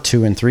for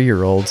 2 and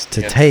 3-year-olds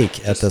to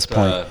take at this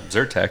point.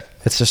 Zyrtec.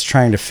 It's just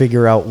trying to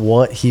figure out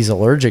what he's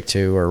allergic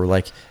to, or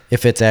like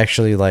if it's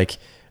actually like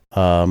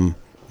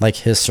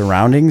his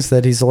surroundings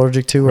that he's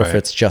allergic to, or if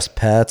it's just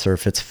pets, or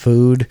if it's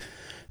food,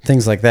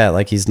 things like that.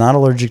 Like he's not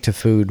allergic to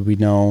food. We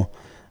know,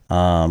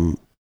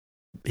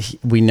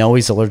 we know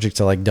he's allergic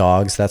to like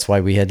dogs. That's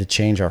why we had to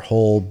change our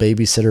whole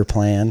babysitter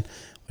plan,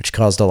 which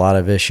caused a lot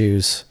of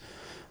issues.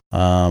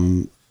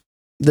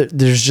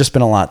 There's just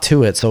been a lot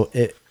to it. So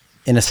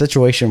in a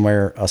situation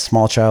where a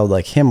small child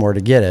like him were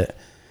to get it,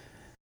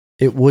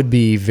 it would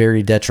be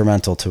very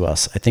detrimental to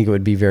us. I think it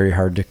would be very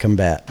hard to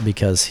combat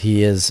because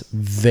he is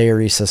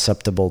very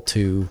susceptible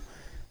to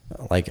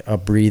like a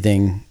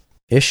breathing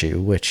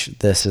issue, which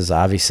this is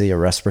obviously a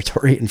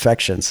respiratory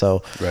infection.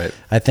 So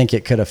I think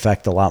it could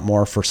affect a lot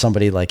more for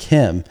somebody like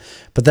him.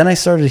 But then I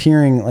started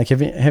hearing, like,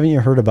 haven't you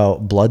heard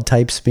about blood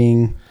types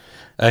being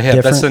I have.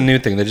 different? That's the new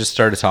thing they just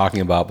started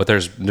talking about, but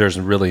there's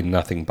really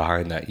nothing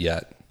behind that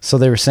yet. So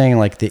they were saying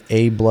like the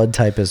A blood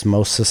type is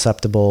most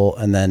susceptible,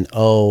 and then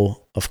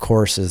O, of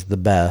course, is the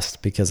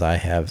best because I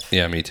have.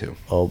 Yeah, me too.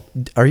 O.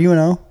 Are you an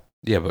O?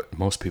 Yeah, but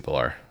most people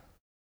are.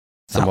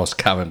 It's the most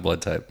common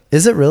blood type.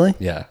 Is it really?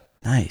 Yeah.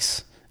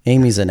 Nice.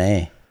 Amy's an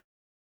A.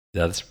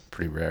 Yeah, that's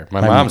pretty rare.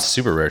 My mom's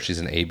super rare. She's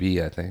an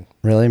AB, I think.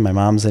 Really? My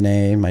mom's an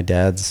A. My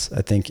dad's,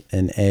 I think,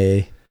 an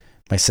A.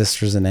 My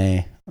sister's an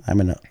A. I'm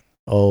an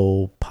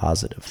O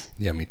positive.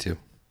 Yeah, me too.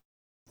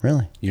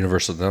 Really?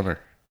 Universal donor.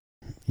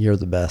 You're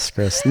the best,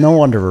 Chris. No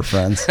wonder we're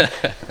friends.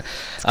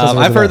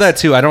 I've heard that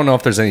too. I don't know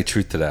if there's any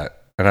truth to that.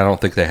 And I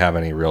don't think they have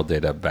any real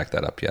data to back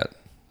that up yet.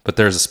 But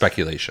there's a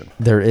speculation.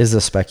 There is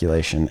a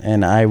speculation.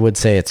 And I would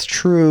say it's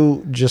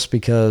true just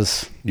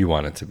because... You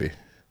want it to be.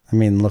 I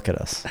mean, look at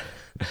us.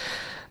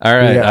 All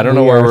right. I don't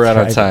know where we're at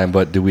on time,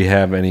 but do we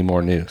have any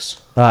more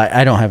news?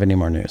 I don't have any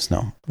more news,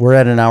 no. We're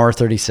at an hour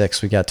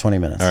 36. We got 20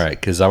 minutes. All right,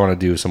 because I want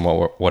to do some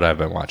what I've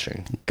been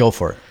watching. Go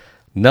for it.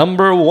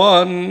 Number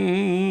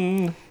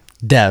 1.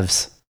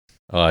 Devs.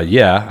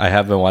 Yeah, I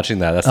have been watching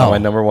that. That's not my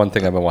number 1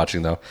 thing I've been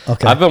watching, though.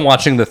 Okay. I've been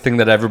watching the thing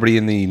that everybody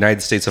in the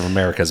United States of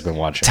America has been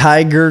watching.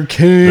 Tiger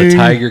King. The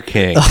Tiger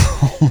King.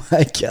 Oh,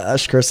 my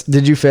gosh, Chris.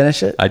 Did you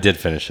finish it? I did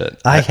finish it.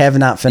 I have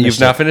not finished it.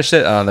 You've not finished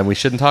it? Then we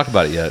shouldn't talk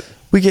about it yet.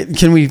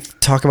 Can we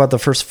talk about the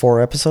first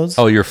 4 episodes?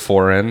 Oh, you're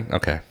 4 in?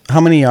 Okay.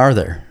 How many are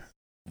there?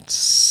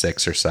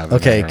 6 or 7.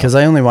 Okay, because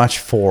I only watched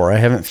 4. I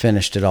haven't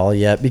finished it all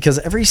yet because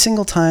every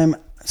single time...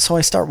 So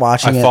I start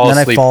watching it, and then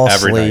I fall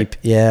asleep.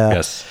 Yeah.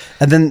 Yes.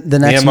 And then the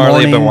next morning... Me and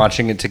Marley have been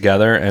watching it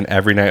together, and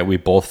every night we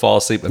both fall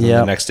asleep, and then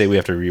the next day we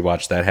have to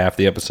rewatch that half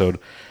the episode,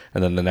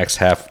 and then the next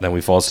half, then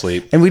we fall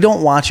asleep. And we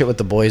don't watch it with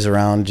the boys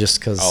around just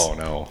because... Oh,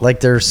 no.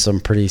 Like, there's some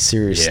pretty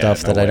serious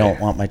stuff that I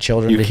don't want my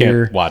children to hear.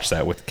 You can't watch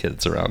that with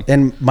kids around.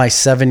 And my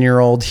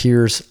 7-year-old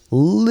hears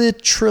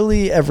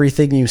literally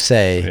everything you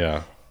say.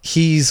 Yeah.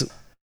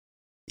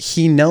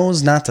 He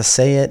knows not to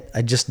say it.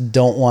 I just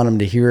don't want him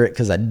to hear it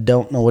because I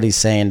don't know what he's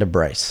saying to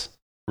Bryce.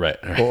 Right.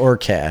 Or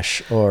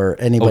Cash or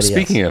anybody else.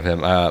 Speaking of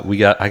him, I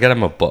got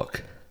him a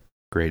book,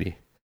 Grady.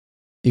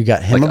 You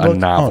got him like a book? A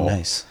novel. Oh,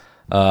 nice.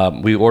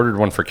 We ordered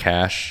one for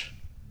Cash,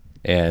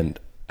 and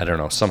I don't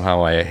know,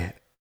 somehow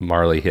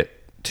Marley hit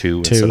 2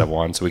 instead of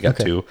 1, so we got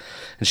 2.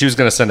 And she was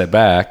going to send it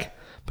back,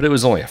 but it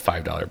was only a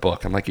 $5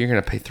 book. I'm like, you're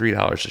going to pay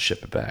 $3 to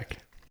ship it back.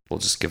 We'll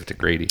just give it to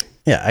Grady.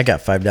 Yeah, I got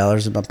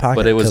 $5 in my pocket.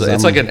 But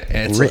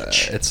it's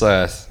rich.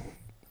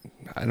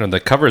 I don't know, the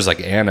cover is like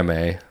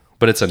anime,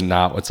 but it's a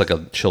novel. It's like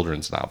a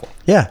children's novel.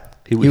 Yeah,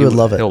 he would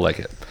love it. He'll like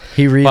it.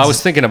 He reads. I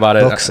was thinking about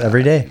books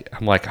every day.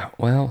 I'm like,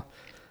 well,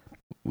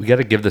 we got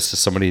to give this to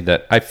somebody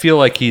that I feel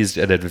like he's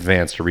at an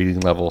advanced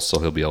reading level,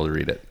 so he'll be able to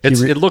read it.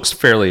 It looks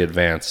fairly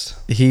advanced.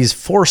 He's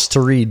forced to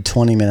read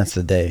 20 minutes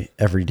a day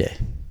every day,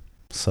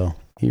 so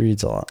he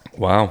reads a lot.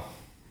 Wow.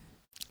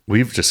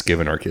 We've just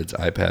given our kids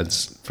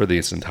iPads for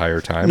this entire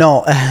time.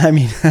 No, I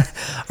mean,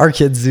 our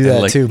kids do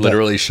that too.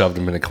 Literally shoved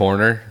them in a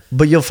corner.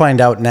 But you'll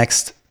find out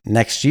next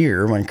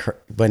year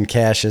when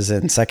Cash is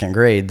in 2nd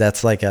grade,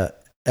 that's like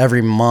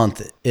every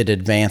month it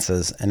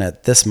advances. And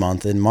at this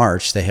month in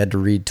March, they had to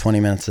read 20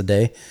 minutes a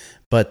day.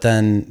 But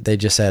then they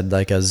just had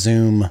like a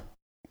Zoom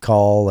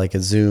call, like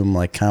a Zoom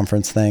like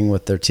conference thing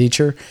with their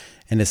teacher.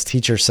 And his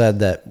teacher said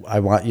that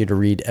I want you to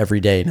read every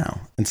day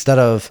now. Instead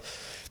of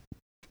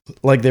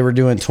like they were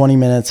doing 20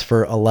 minutes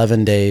for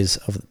 11 days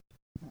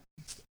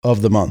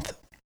of the month.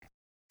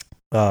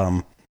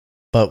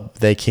 But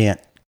they can't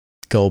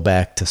go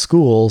back to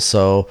school.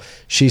 So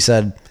she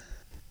said,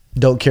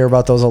 don't care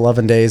about those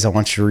 11 days. I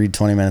want you to read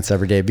 20 minutes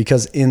every day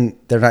because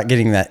they're not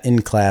getting that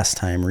in class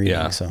time reading.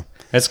 Yeah. So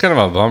it's kind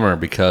of a bummer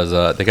because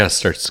they got to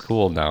start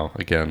school now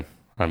again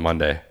on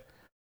Monday.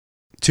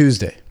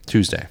 Tuesday.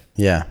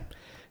 Yeah.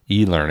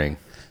 E-learning.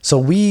 So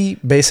we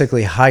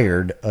basically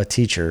hired a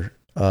teacher.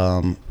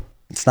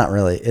 It's not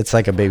really. It's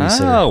like a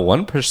babysitter. Oh,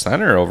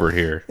 1%er over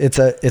here. It's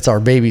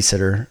our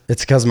babysitter.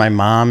 It's because my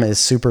mom is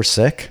super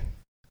sick,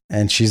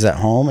 and she's at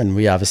home, and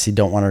we obviously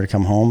don't want her to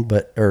come home,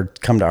 or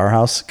come to our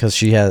house, because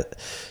she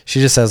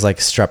just has like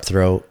strep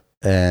throat,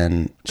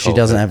 and she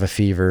doesn't have a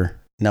fever.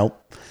 Nope.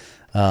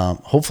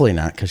 Hopefully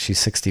not, because she's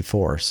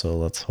 64. So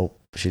let's hope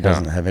she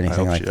doesn't have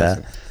anything like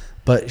that.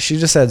 But she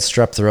just had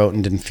strep throat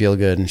and didn't feel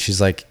good. And she's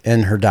like,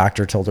 and her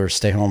doctor told her to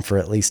stay home for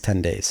at least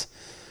 10 days.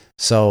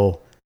 So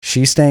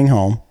she's staying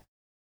home.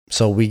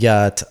 So we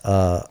got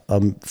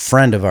a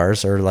friend of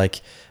ours, or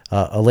like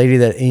a lady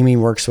that Amy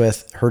works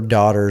with. Her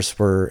daughters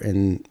were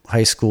in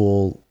high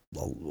school a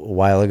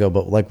while ago,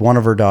 but like one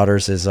of her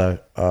daughters is a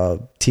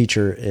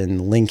teacher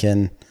in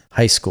Lincoln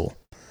High School.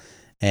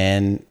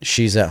 And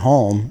she's at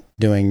home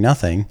doing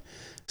nothing.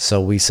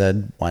 So we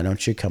said, why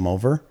don't you come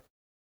over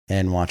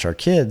and watch our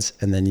kids?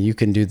 And then you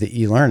can do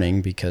the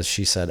e-learning, because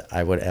she said,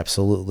 I would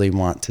absolutely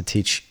want to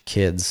teach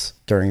kids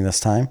during this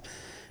time.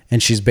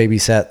 And she's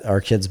babysat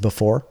our kids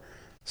before.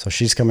 So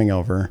she's coming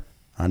over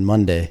on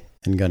Monday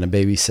and going to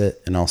babysit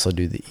and also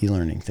do the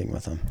e-learning thing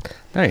with them.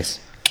 Nice.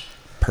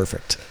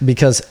 Perfect.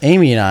 Because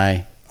Amy and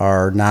I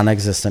are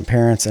non-existent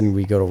parents, and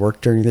we go to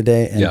work during the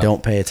day and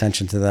don't pay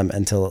attention to them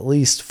until at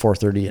least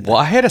 4:30 at night. Well,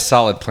 I had a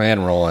solid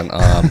plan rolling.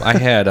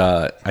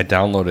 I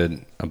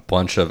downloaded a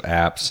bunch of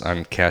apps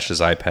on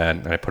Cash's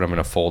iPad, and I put them in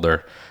a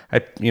folder.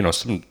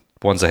 Some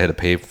ones I had to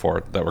pay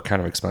for that were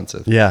kind of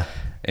expensive. Yeah.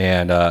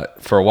 And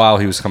for a while,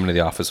 he was coming to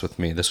the office with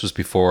me. This was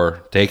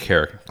before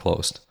daycare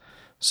closed,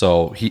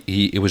 so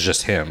it was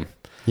just him.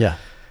 Yeah.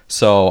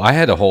 So I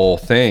had a whole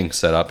thing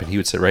set up, and he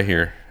would sit right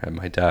here at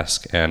my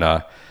desk, and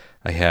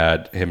I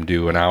had him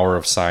do an hour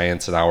of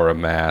science, an hour of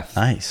math.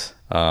 Nice.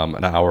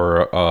 An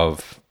hour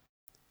of...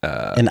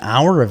 an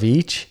hour of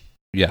each?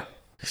 Yeah.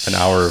 An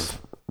hour of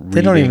reading.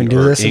 They don't even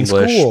do this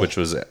English, in school. which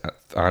was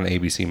on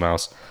ABC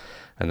Mouse.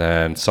 And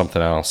then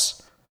something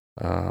else.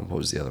 What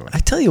was the other one? I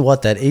tell you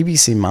what, that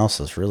ABC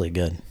Mouse is really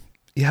good.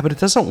 Yeah, but it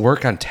doesn't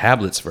work on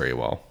tablets very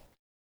well.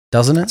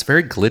 Doesn't it? It's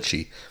very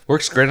glitchy.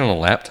 Works great on a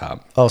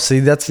laptop. Oh, see,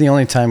 that's the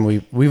only time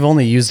we've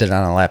only used it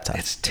on a laptop.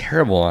 It's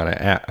terrible on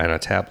a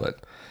tablet.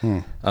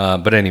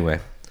 But anyway,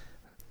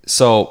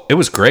 so it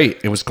was great.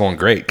 It was going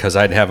great, because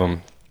I'd have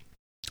them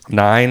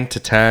 9 to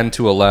 10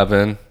 to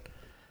 11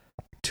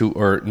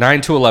 or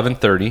 9 to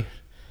 11:30,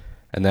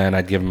 and then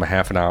I'd give them a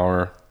half an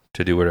hour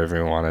to do whatever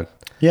he wanted.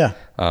 Yeah.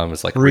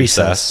 It's like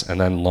recess, and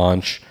then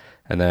lunch,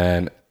 and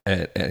then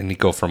and he'd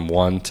go from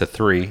 1 to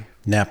 3.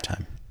 Nap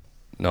time.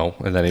 No,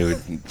 and then he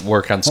would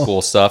work on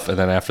school stuff, and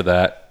then after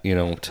that,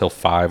 till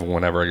 5,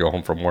 whenever I go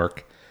home from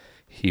work,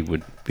 he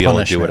would be able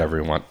to do whatever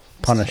he want.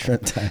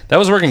 Punishment time. That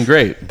was working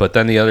great, but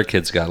then the other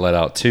kids got let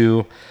out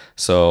too.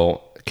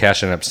 So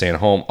Cash ended up staying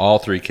home. All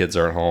 3 kids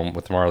are at home,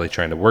 with Marley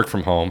trying to work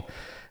from home,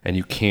 and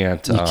you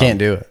can't do it.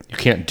 You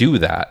can't do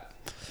that.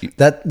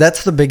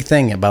 That's the big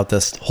thing about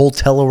this whole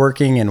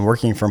teleworking and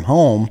working from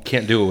home. You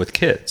can't do it with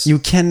kids. You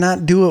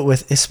cannot do it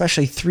with,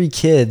 especially 3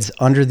 kids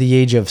under the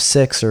age of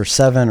 6 or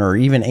 7 or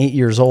even 8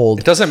 years old.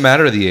 It doesn't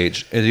matter the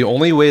age. The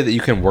only way that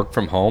you can work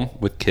from home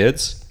with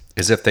kids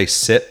is if they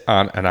sit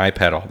on an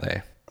iPad all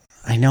day.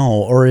 I know.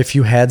 Or if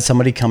you had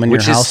somebody come in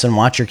your house and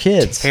watch your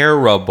kids.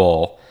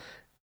 Terrible.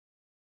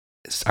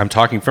 I'm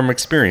talking from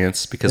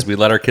experience, because we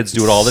let our kids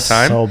do it all the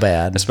time. So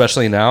bad.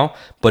 Especially now.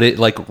 But it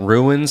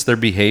ruins their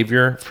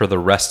behavior for the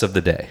rest of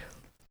the day.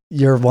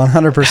 You're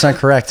 100%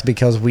 correct,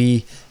 because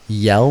we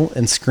yell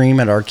and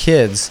scream at our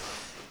kids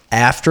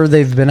after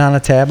they've been on a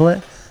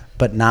tablet,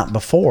 but not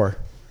before.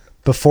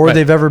 Before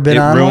they've ever been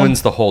on one. It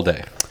ruins the whole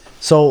day.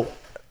 So...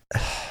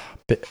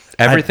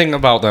 Everything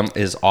about them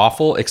is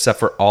awful, except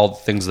for all the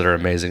things that are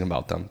amazing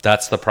about them.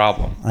 That's the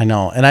problem. I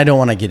know. And I don't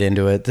want to get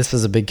into it. This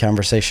is a big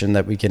conversation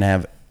that we can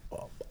have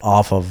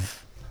off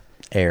of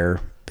air,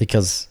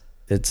 because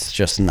it's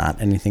just not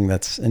anything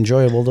that's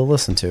enjoyable to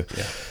listen to.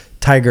 Yeah.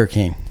 Tiger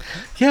King.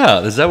 Yeah.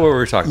 Is that what we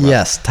were talking about?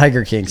 Yes.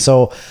 Tiger King.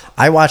 So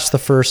I watched the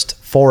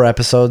first 4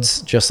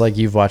 episodes, just like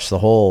you've watched the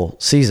whole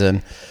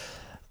season.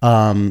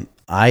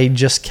 I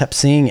just kept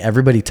seeing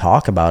everybody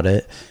talk about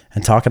it.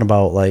 And talking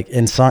about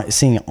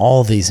seeing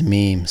all these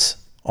memes,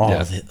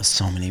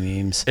 so many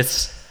memes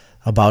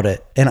about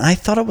it. And I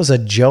thought it was a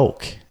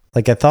joke.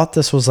 I thought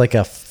this was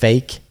a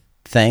fake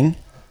thing.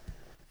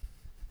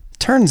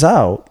 Turns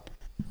out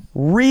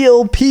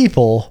real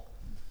people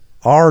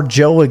are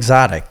Joe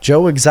Exotic.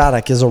 Joe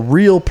Exotic is a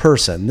real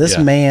person. This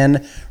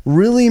man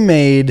really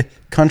made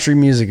country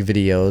music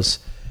videos.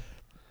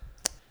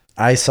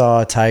 I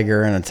saw a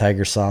tiger and a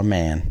tiger saw a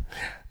man.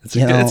 It's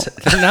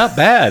not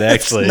bad,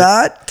 actually. It's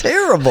not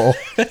terrible.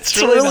 It's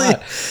really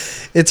not.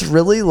 It's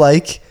really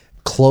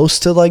close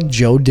to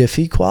Joe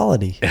Diffie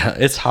quality. Yeah,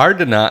 it's hard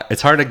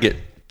to get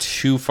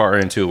too far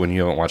into it when you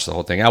haven't watched the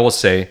whole thing. I will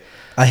say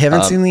I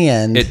haven't seen the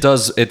end. It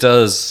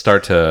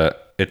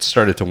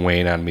started to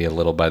wane on me a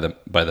little by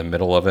the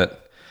middle of it.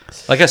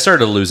 I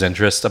started to lose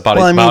interest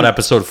about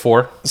episode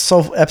 4.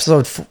 So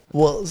episode 4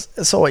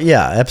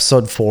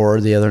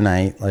 the other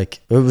night, it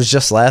was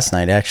just last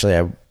night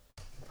actually.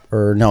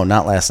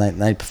 Not last night, the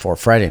night before,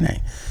 Friday night.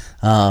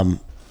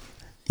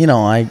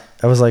 I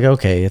was like,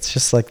 okay, it's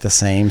just like the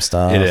same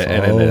stuff over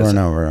and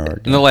over and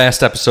over. And the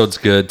last episode's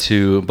good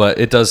too, but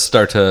it does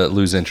start to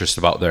lose interest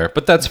about there.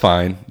 But that's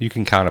fine. You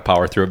can kind of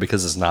power through it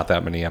because it's not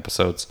that many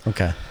episodes.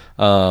 Okay.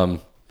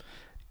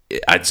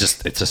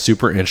 It's a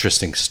super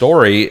interesting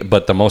story,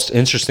 but the most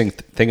interesting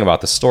thing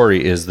about the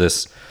story is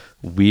this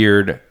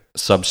weird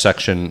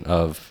subsection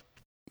of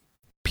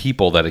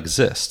people that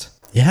exist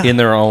in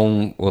their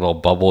own little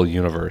bubble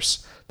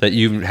universe that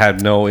you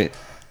had no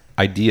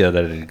idea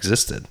that it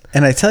existed.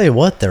 And I tell you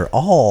what, they're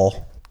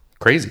all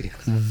crazy,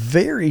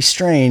 very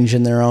strange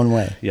in their own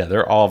way. Yeah,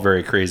 they're all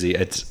very crazy.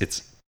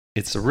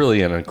 It's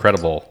really an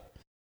incredible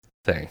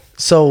thing.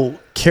 So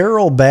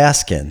Carol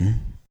Baskins,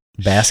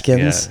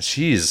 yeah,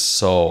 she's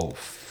so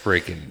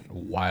freaking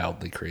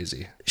wildly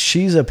crazy.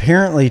 She's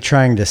apparently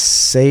trying to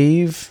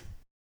save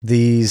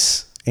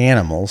these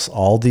animals,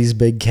 all these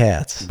big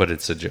cats. But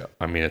it's a joke.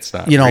 I mean, it's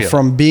not real.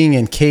 From being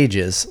in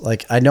cages.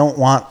 Like, I don't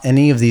want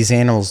any of these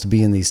animals to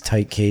be in these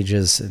tight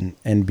cages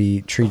and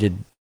be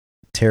treated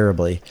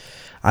terribly.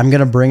 I'm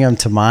going to bring them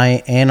to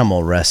my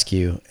animal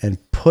rescue and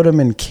put them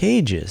in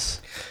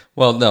cages.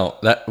 Well, no,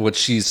 what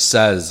she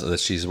says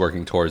that she's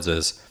working towards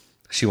is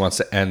she wants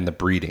to end the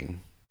breeding.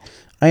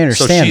 I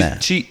understand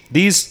that.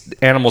 These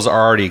animals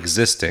are already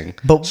existing,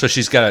 so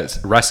she's got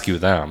to rescue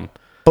them.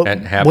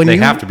 And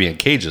have to be in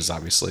cages,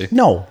 obviously.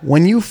 No,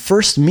 when you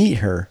first meet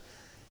her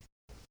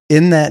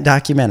in that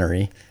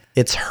documentary,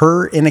 it's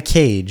her in a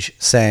cage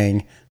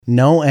saying,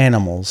 no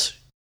animals,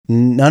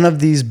 none of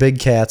these big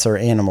cats or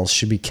animals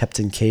should be kept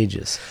in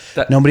cages.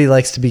 Nobody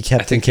likes to be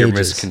kept in cages. I think you're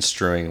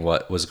misconstruing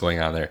what was going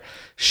on there.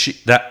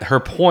 Her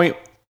point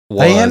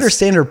was... I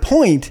understand her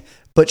point,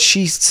 but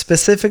she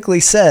specifically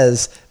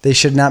says they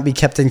should not be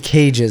kept in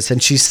cages,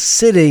 and she's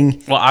sitting in a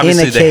cage. Well,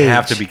 obviously they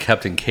have to be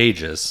kept in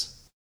cages.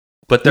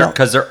 But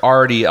because they're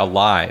already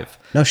alive.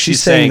 No,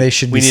 she's saying they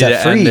should be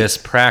set free. We need to end this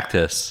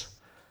practice.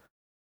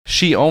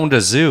 She owned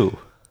a zoo.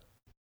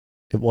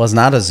 It was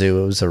not a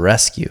zoo. It was a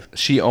rescue.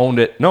 She owned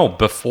it. No,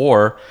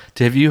 before.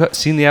 Have you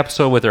seen the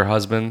episode with her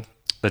husband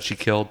that she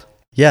killed?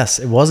 Yes,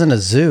 it wasn't a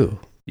zoo.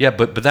 Yeah,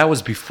 but that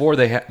was before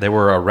they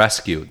were a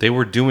rescue. They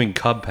were doing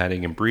cub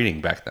petting and breeding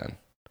back then.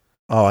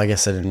 Oh, I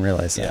guess I didn't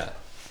realize that.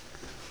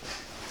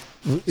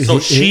 Yeah. So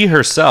she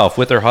herself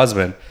with her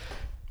husband...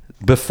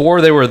 Before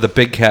they were the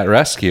big cat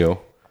rescue,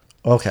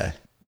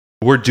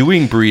 we're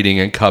doing breeding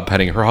and cub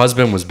petting. Her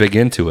husband was big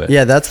into it.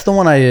 Yeah, that's the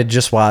one I had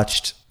just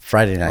watched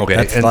Friday night. Okay,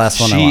 that's the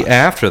last one I watched.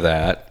 After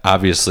that,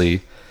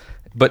 obviously,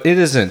 but it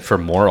isn't for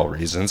moral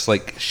reasons.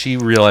 Like, she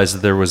realized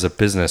that there was a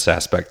business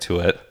aspect to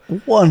it.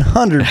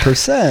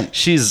 100%.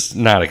 She's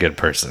not a good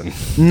person.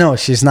 No,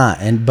 she's not.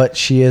 But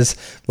she is,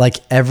 like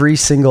every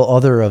single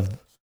other of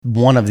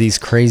one of these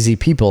crazy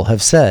people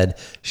have said,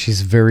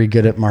 she's very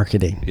good at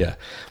marketing. Yeah.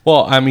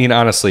 Well, I mean,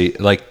 honestly,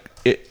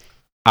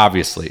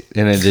 obviously,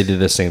 and they did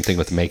the same thing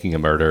with Making a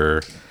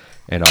Murderer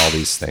and all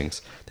these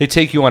things. They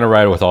take you on a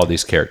ride with all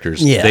these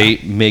characters. Yeah. They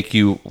make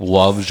you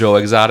love Joe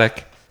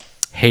Exotic,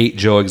 hate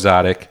Joe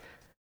Exotic,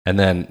 and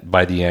then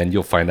by the end,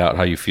 you'll find out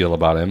how you feel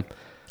about him.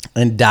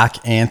 And Doc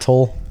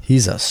Antle,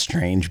 he's a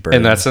strange bird.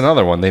 And that's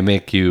another one. They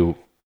make you,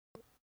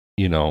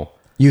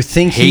 you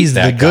think he's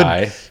the good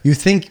guy. You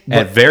think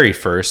at very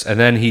first, and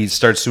then he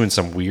starts doing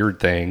some weird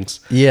things.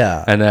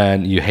 Yeah, and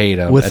then you hate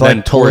him with and like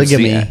then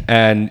polygamy.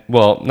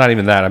 Not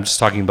even that. I'm just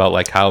talking about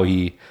like how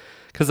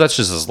because that's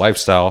just his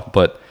lifestyle.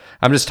 But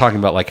I'm just talking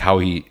about like how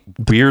he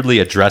weirdly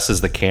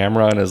addresses the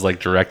camera and is like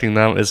directing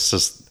them. It's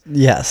just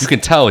you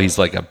can tell he's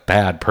like a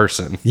bad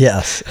person.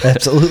 Yes,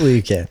 absolutely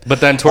you can.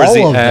 But then towards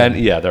the end,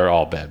 they're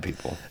all bad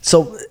people.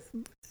 So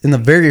in the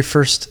very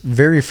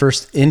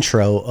first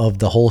intro of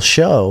the whole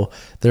show,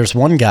 there's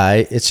one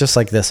guy, it's just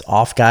like this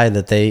off guy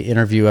that they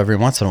interview every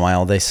once in a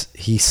while.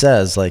 He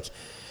says, like,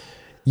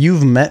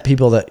 you've met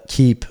people that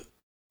keep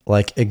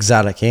like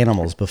exotic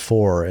animals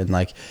before, and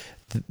like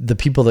the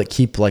people that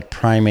keep like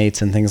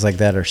primates and things like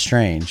that are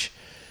strange.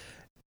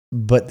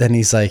 But then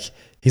he's like,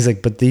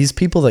 but these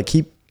people that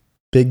keep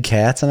big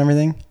cats and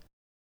everything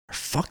are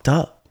fucked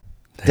up.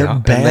 They're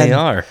bad. And they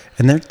are.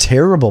 And they're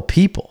terrible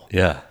people.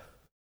 Yeah.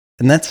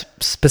 And that's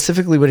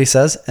specifically what he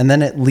says. And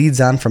then it leads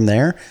on from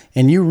there.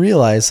 And you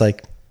realize,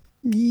 like,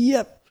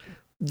 yep.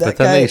 But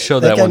then they show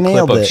that one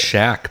clip of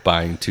Shaq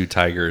buying 2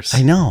 tigers.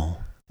 I know.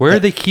 Where are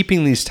they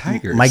keeping these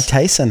tigers? Mike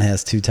Tyson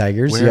has 2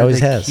 tigers. Where he always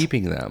are they has.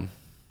 Keeping them?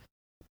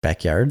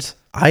 Backyards.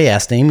 I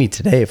asked Amy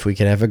today if we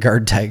could have a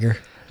guard tiger.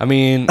 I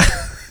mean,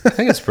 I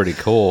think it's pretty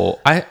cool.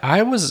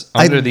 I was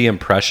under the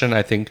impression,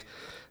 I think,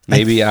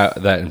 maybe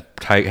that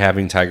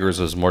having tigers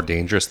was more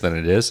dangerous than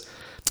it is.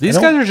 These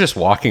guys are just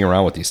walking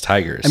around with these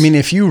tigers. I mean,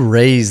 if you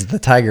raise the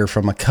tiger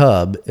from a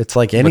cub, it's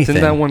like anything. But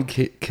didn't that one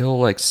kill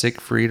like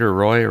Siegfried or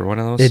Roy or one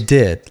of those? It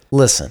did.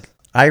 Listen,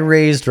 I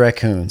raised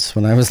raccoons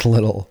when I was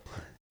little,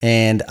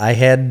 and I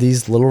had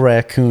these little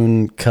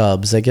raccoon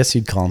cubs. I guess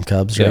you'd call them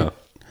cubs, right?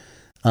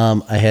 Yeah.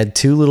 I had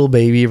 2 little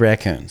baby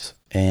raccoons,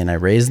 and I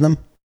raised them.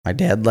 My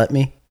dad let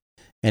me,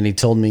 and he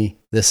told me,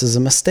 this is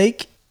a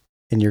mistake,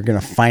 and you're going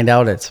to find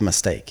out it's a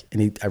mistake.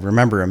 And I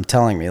remember him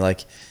telling me,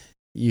 like,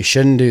 you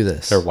shouldn't do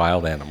this. They're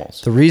wild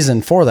animals. The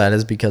reason for that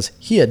is because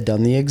he had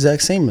done the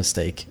exact same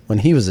mistake when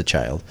he was a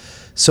child.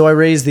 So I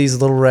raised these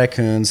little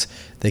raccoons.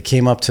 They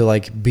came up to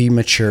like be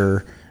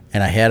mature,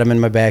 and I had them in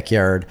my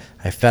backyard.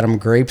 I fed them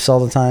grapes all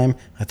the time.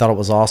 I thought it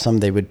was awesome.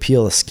 They would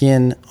peel the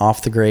skin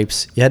off the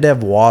grapes. You had to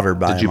have water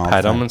by them. Did you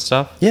pet them and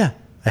stuff? Yeah.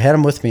 I had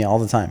them with me all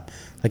the time.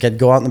 Like I'd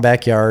go out in the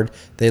backyard.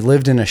 They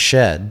lived in a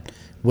shed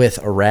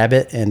with a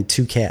rabbit and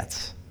 2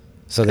 cats.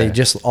 So they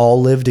just all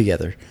lived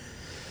together.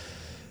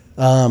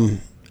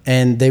 And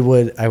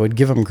I would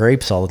give them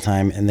grapes all the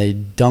time, and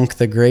they'd dunk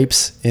the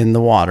grapes in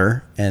the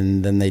water,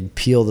 and then they'd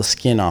peel the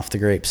skin off the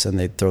grapes, and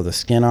they'd throw the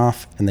skin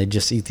off, and they'd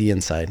just eat the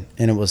inside.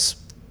 And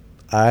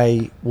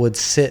I would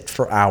sit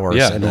for hours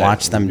and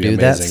watch them do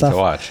that stuff. To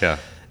watch, yeah.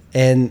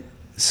 And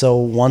so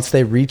once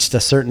they reached a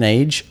certain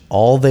age,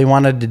 all they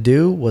wanted to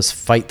do was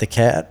fight the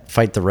cat,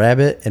 fight the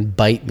rabbit, and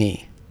bite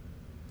me.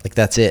 Like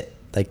that's it.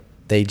 Like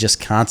they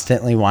just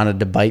constantly wanted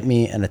to bite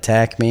me and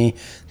attack me.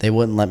 They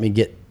wouldn't let me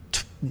get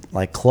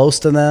like close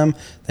to them.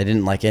 They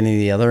didn't like any of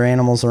the other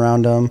animals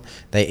around them.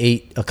 They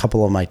ate a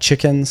couple of my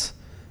chickens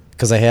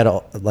because I had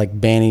like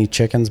Bantam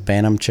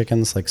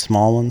chickens, like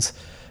small ones.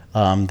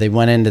 They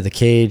went into the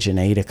cage and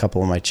ate a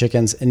couple of my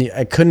chickens, and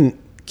I couldn't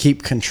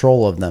keep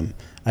control of them.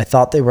 I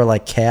thought they were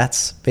like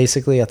cats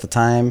basically at the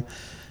time.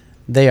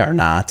 They are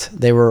not.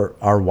 They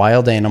are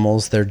wild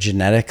animals. Their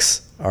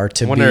genetics are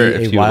to be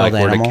a wild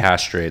animal. Were to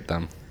castrate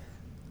them.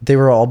 They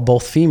were all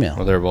both female.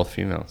 Well, they were both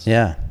females.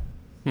 Yeah.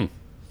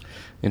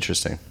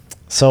 Interesting.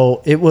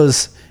 So it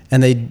was,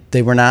 and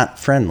they were not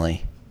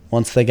friendly.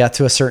 Once they got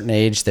to a certain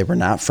age, they were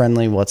not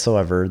friendly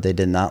whatsoever. They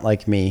did not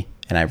like me,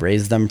 and I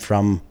raised them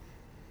from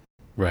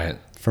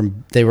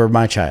they were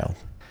my child.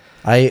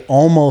 I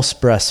almost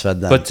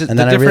breastfed them, but and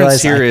then I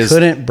realized I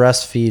couldn't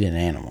breastfeed an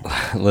animal.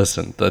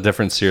 Listen, the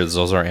difference here is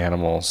those are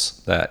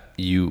animals that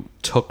you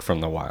took from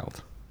the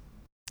wild.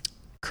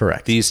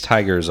 Correct. These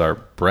tigers are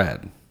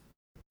bred.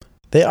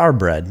 They are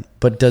bred,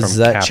 but does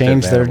that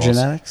change their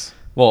genetics?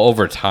 Well,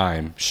 over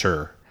time,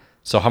 sure.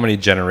 So how many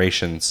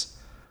generations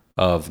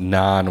of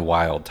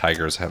non-wild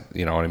tigers have,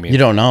 you know what I mean? You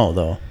don't know,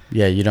 though.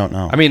 Yeah, you don't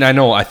know. I mean,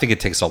 I think it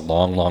takes a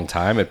long, long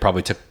time. It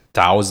probably took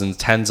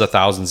tens of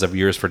thousands of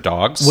years for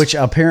dogs. Which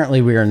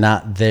apparently we are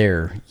not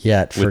there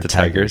yet for with the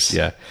tigers.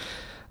 Yeah.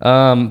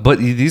 But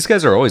these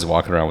guys are always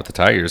walking around with the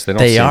tigers.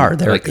 They are.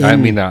 They're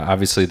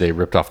obviously they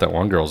ripped off that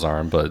one girl's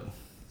arm, but...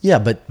 Yeah,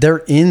 but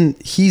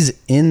he's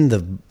in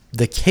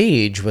the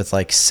cage with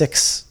like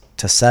 6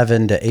 to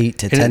 7 to 8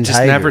 to 10 tigers. It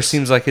just never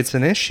seems like it's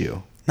an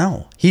issue.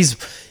 No.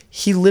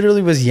 He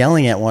literally was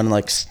yelling at one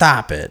like,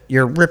 "Stop it.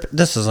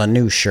 This is a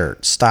new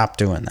shirt. Stop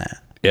doing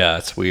that." Yeah,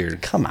 it's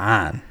weird. Come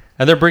on.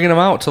 And they're bringing them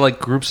out to like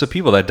groups of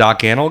people. That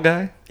Doc Antle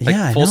guy?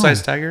 Like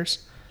full-size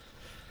tigers?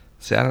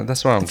 See,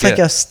 that's what I'm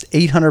getting. It's like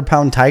a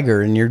 800-pound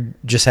tiger, and you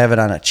just have it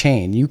on a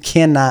chain. You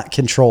cannot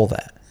control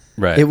that.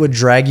 Right. It would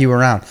drag you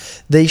around.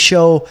 They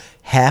show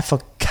half a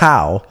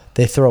cow.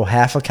 They throw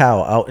half a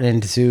cow out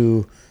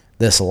into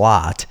this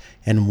lot,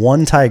 and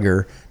one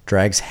tiger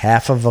drags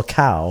half of a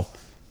cow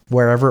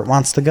wherever it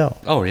wants to go.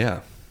 Oh,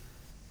 yeah.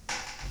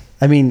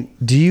 I mean,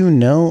 do you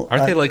know?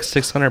 Aren't they like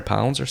 600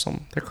 pounds or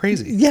something? They're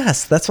crazy.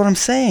 Yes, that's what I'm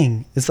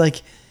saying. It's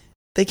like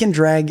they can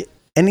drag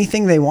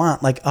anything they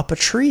want, like up a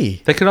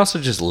tree. They could also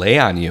just lay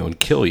on you and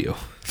kill you.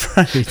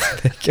 Right,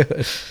 they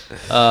could.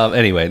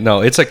 Anyway,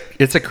 no, it's a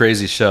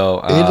crazy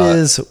show. It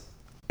is.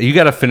 You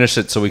got to finish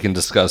it so we can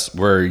discuss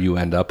where you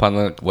end up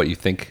on what you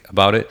think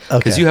about it.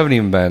 Because you haven't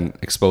even been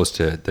exposed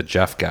to the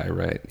Jeff guy,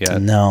 right? Yeah.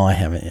 No, I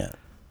haven't yet.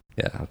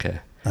 Yeah. Okay.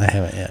 I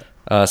haven't yet.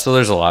 So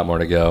there's a lot more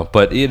to go,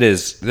 but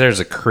there's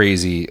a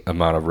crazy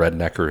amount of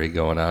redneckery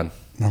going on.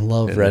 I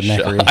love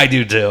redneckery. I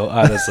do too,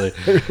 honestly.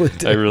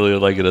 I really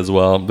like it as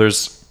well.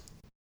 There's,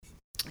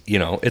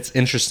 it's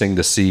interesting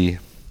to see.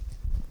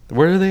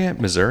 Where are they at?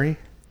 Missouri?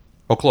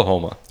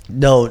 Oklahoma.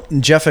 No,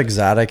 Jeff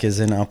Exotic is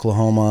in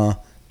Oklahoma.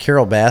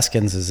 Carol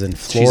Baskins is in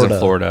Florida. She's in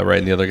Florida, right?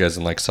 And the other guy's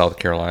in like South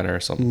Carolina or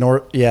something.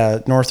 North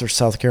or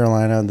South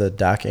Carolina, the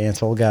Doc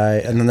Antle guy.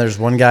 And then there's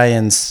one guy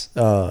in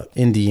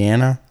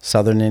Indiana,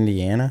 southern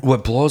Indiana.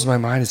 What blows my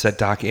mind is that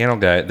Doc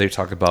Antle guy, they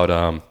talk about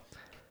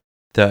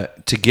to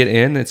get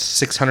in, it's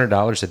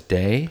 $600 a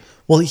day.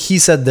 Well, he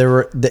said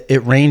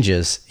it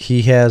ranges.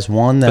 He has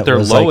one that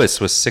was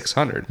lowest was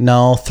 $600.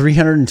 No,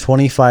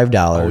 $325.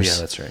 Oh, yeah,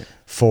 that's right.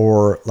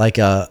 For like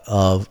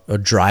a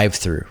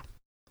drive-through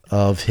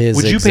of his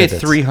Would you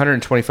exhibits. pay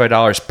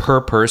 $325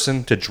 per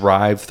person to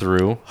drive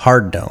through?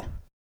 Hard no.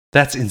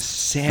 That's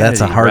insanity.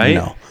 That's a hard right?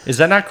 no. Is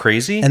that not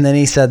crazy? And then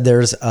he said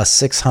there's a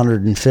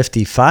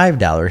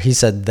 $655. He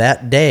said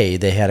that day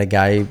they had a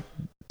guy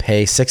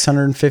pay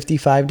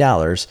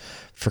 $655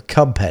 for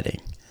cub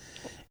petting.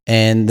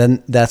 And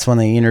then that's when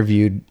they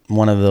interviewed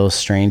one of those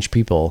strange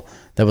people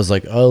that was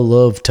like, "I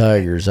love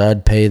tigers.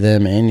 I'd pay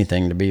them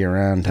anything to be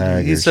around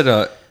tigers." He said,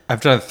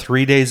 "I've done it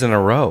 3 days in a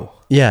row."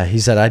 Yeah, he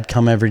said, "I'd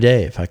come every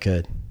day if I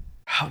could."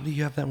 How do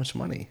you have that much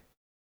money?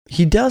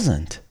 He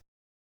doesn't.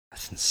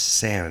 That's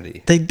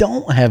insanity. They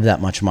don't have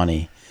that much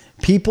money.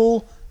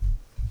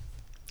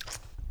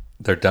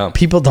 They're dumb.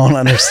 People don't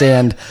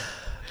understand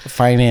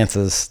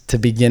finances to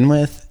begin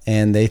with,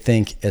 and they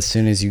think as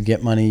soon as you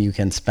get money, you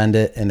can spend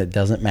it, and it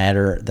doesn't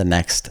matter the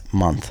next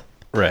month.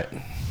 Right.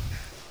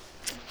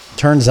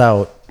 Turns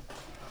out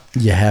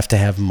you have to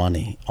have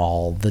money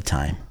all the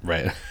time.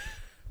 Right.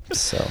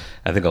 So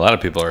I think a lot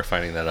of people are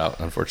finding that out,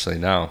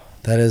 unfortunately, now.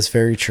 that is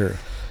very true.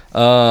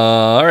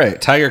 All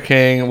right, Tiger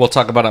King. We'll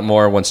talk about it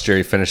more once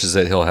Jerry finishes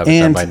it. He'll have it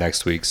done by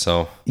next week.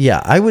 So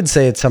yeah, I would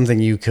say it's something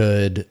you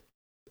could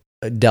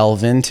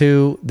delve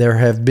into. There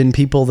have been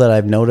people that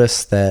I've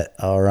noticed that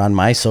are on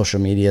my social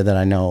media that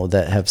I know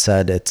that have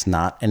said it's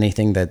not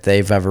anything that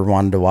they've ever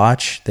wanted to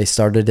watch. They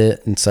started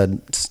it and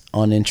said it's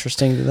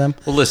uninteresting to them.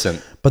 Well, listen.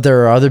 But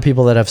there are other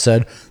people that have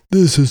said,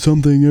 this is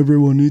something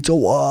everyone needs to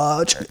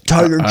watch.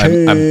 Tiger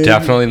King. I'm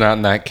definitely not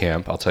in that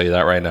camp. I'll tell you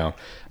that right now.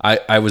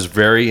 I was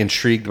very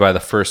intrigued by the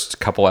first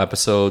couple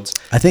episodes.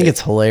 I think it's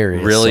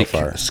hilarious. Really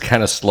so far.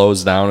 kind of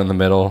slows down in the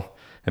middle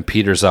and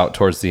peters out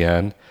towards the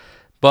end.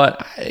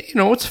 But,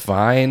 it's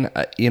fine.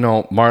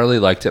 Marley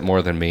liked it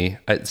more than me.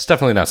 It's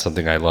definitely not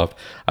something I loved.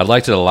 I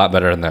liked it a lot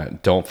better than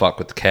that Don't Fuck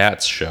with the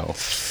Cats show.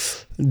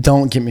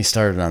 Don't get me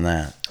started on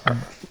that.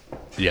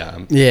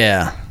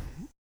 Yeah.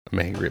 I'm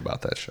angry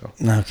about that show.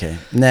 Okay.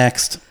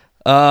 Next.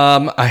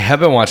 I have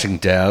been watching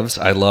Devs.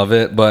 I love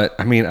it, but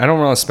I don't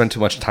want to spend too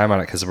much time on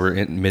it because we're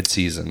in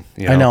mid-season.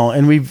 I know,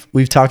 and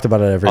we've talked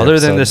about it every other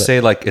episode, than to say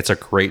like it's a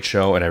great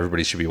show and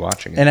everybody should be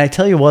watching it. And I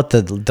tell you what,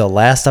 the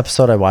last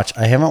episode I watched,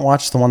 I haven't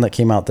watched the one that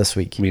came out this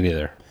week. Me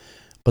neither.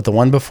 But the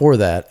one before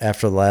that,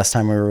 after the last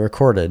time we were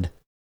recorded,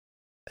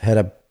 had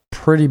a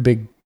pretty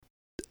big,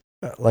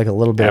 like a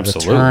little bit of a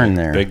turn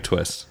there. Big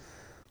twist.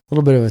 A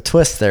little bit of a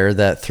twist there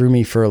that threw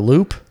me for a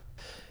loop.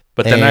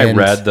 But then I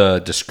read the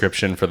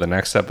description for the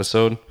next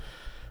episode,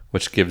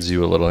 which gives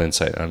you a little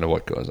insight onto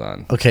what goes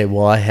on. Okay,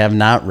 well, I have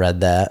not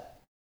read that,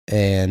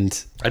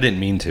 and I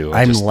didn't mean to.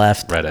 I'm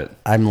left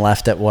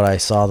at what I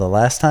saw the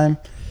last time.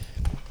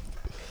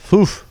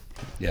 Oof.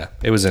 Yeah,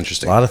 it was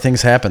interesting. A lot of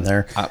things happened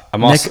there.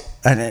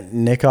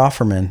 Nick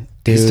Offerman,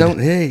 dude.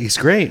 He's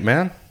great,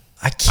 man.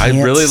 I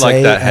really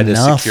like that head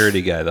enough. of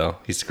security guy, though.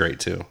 He's great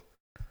too.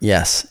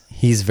 Yes,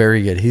 he's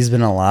very good. He's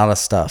been in a lot of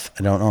stuff.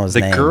 I don't know his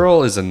name. The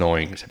girl is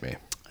annoying to me.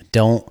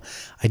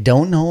 I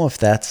don't know if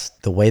that's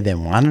the way they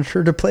wanted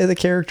her to play the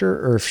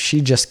character or if she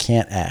just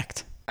can't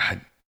act. I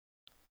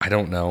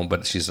don't know,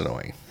 but she's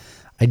annoying.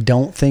 I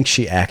don't think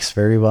she acts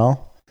very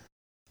well.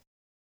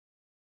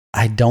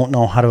 I don't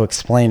know how to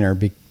explain her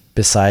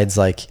besides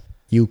like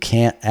you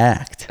can't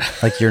act.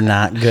 Like you're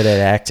not good at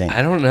acting.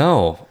 I don't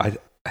know. I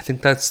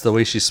think that's the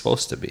way she's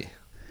supposed to be.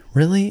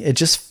 Really?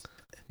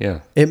 Yeah.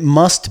 It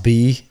must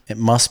be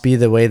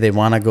the way they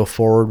want to go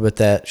forward with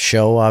that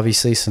show,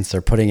 obviously, since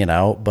they're putting it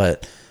out,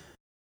 but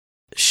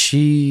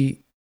she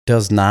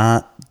does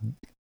not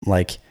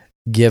like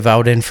give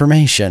out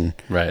information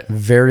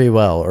very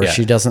well, or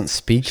she doesn't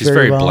speak She's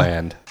very well. She's very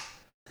bland.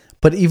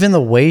 But even the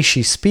way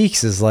she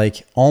speaks is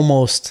like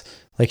almost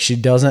like she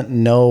doesn't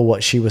know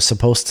what she was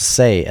supposed to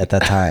say at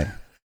that time.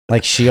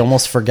 Like she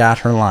almost forgot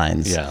her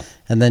lines. Yeah.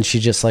 And then she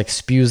just like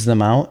spews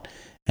them out,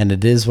 and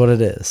it is what it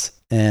is.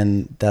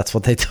 And that's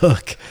what they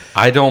took.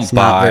 I don't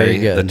buy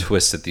the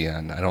twist at the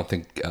end. I don't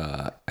think,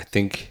 I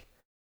think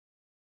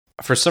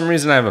for some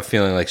reason I have a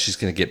feeling like she's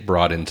going to get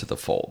brought into the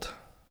fold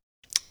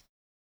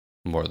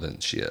more than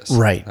she is.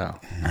 Right. Oh.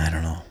 I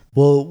don't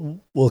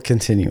know. We'll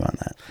continue on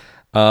that.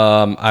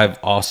 I've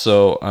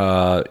also,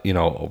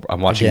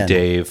 I'm watching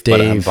Dave, but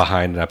I'm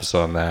behind an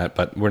episode on that,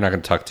 but we're not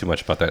going to talk too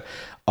much about that.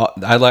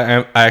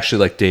 I actually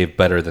like Dave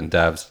better than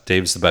Devs.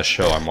 Dave's the best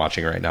show I'm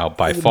watching right now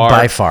by far.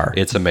 By far.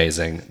 It's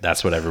amazing.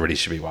 That's what everybody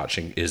should be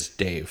watching is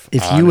Dave.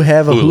 If you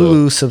have a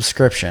Hulu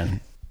subscription,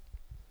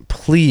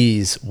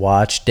 please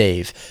watch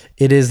Dave.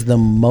 It is the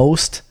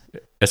most...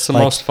 It's the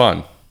most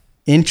fun.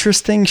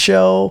 Interesting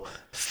show,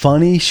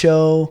 funny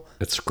show.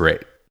 It's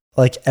great.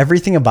 Like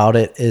everything about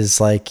it is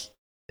like...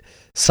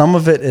 Some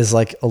of it is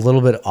like a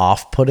little bit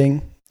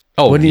off-putting.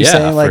 Oh, wouldn't you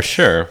say? Like, for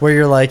sure. Where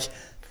you're like,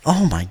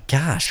 oh my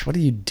gosh, what are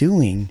you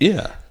doing?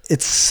 Yeah.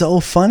 It's so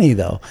funny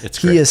though.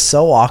 He is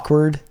so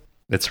awkward.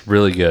 It's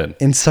really good.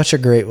 In such a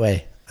great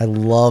way. I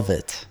love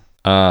it.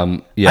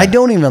 Yeah. I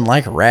don't even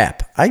like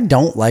rap. I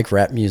don't like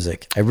rap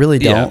music. I really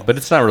don't. Yeah, but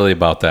it's not really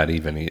about that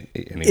even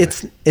anyway.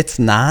 It's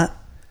not.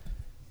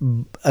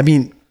 I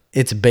mean,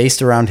 it's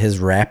based around his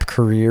rap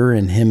career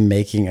and him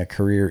making a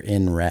career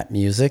in rap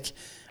music.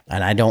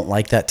 And I don't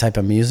like that type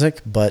of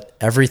music, but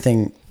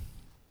everything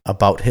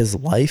about his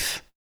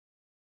life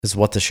is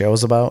what the show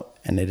is about,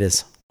 and it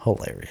is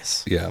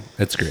hilarious. Yeah,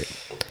 it's great.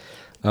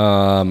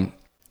 I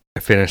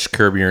finished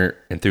Curb Your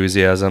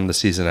Enthusiasm. The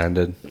season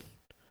ended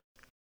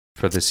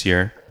for this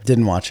year.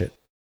 Didn't watch it.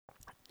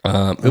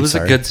 It was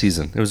a good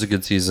season. I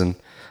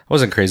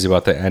wasn't crazy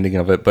about the ending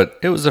of it, but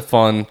it was a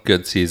fun,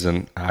 good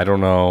season. I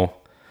don't know.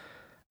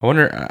 I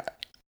wonder.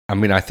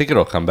 I think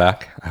it'll come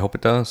back. I hope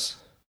it does.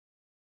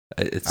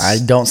 I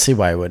don't see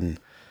why it wouldn't.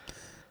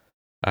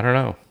 I don't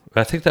know.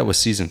 I think that was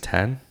season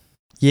 10.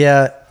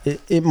 Yeah,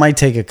 it might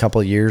take a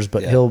couple of years,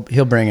 but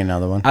he'll bring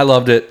another one. I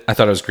loved it. I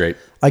thought it was great.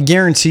 I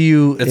guarantee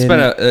you, it's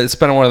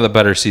been one of the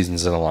better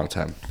seasons in a long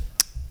time.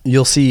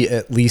 You'll see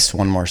at least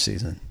one more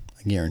season.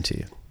 I guarantee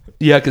you.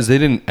 Yeah, because they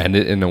didn't end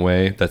it in a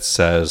way that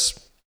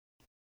says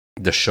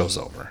the show's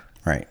over.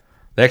 Right.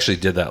 They actually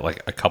did that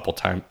like a couple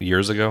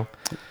years ago.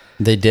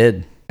 They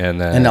did.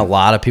 And a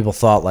lot of people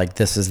thought like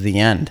this is the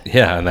end.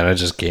 Yeah, and then it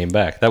just came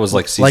back. That was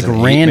like season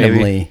 8,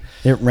 randomly. maybe.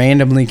 It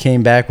randomly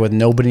came back with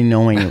nobody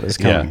knowing it was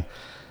coming. Yeah.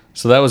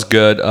 So that was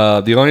good.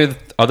 The only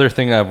other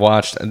thing I've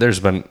watched, and there's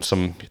been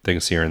some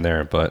things here and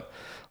there, but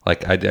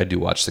like I do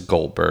watch the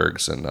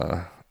Goldbergs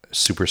and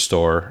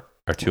Superstore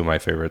are two of my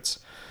favorites.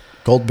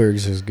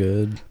 Goldbergs is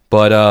good.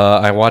 But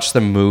I watched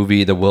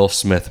the Will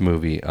Smith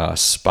movie,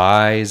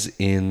 Spies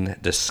in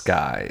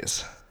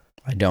Disguise.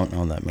 I don't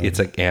know that movie. It's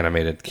like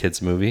animated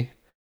kids movie.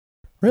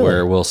 Really?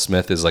 Where Will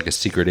Smith is like a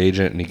secret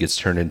agent and he gets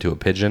turned into a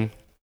pigeon.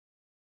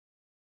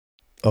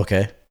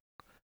 Okay.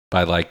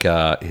 By like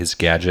his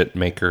gadget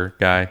maker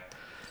guy.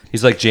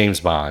 He's like James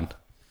Bond.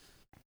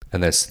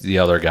 And the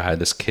other guy,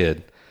 this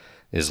kid,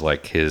 is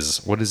like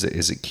his, what is it?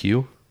 Is it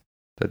Q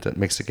that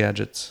makes the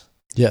gadgets?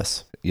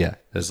 Yes. Yeah,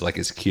 it's like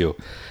his Q.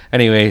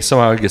 Anyway,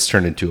 somehow he gets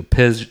turned into a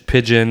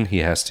pigeon. He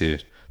has to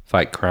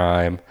fight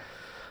crime.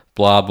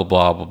 Blah, blah,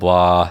 blah,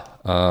 blah,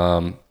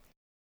 blah.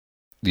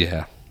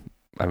 Yeah.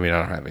 I mean, I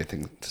don't have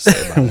anything to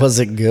say about it. Was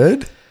it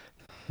good?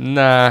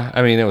 Nah,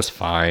 I mean, it was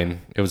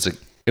fine. It was a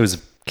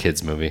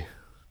kids movie,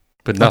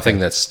 but nothing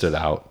that stood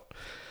out.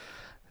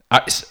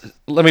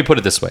 Let me put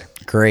it this way.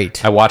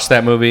 Great. I watched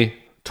that movie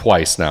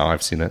twice now.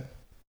 I've seen it.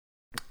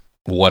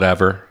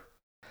 Whatever.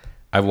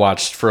 I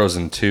watched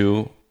Frozen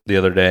 2 the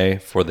other day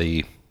for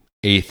the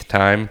 8th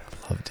time.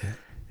 Loved it.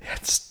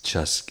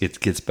 It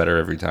gets better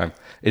every time.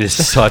 It is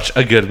such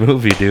a good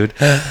movie, dude.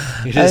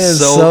 It is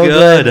so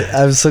good.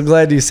 I'm so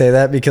glad you say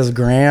that because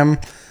Graham,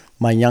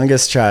 my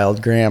youngest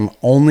child, Graham,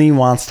 only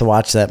wants to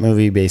watch that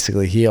movie.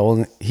 Basically, he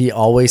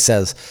always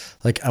says,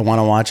 like, I want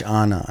to watch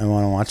Anna. I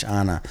want to watch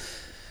Anna.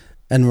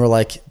 And we're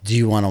like, do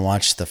you want to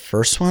watch the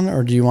first one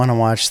or do you want to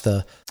watch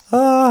the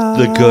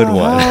good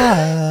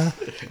one?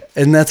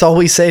 And that's all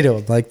we say to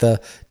him. Like do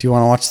you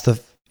want to watch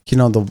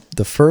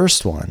the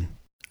first one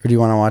or do you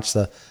want to watch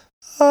the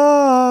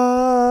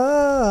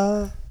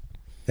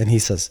And he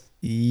says,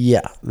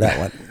 yeah, that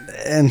one.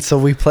 And so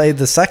we played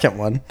the second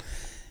one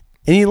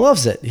and he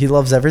loves it. He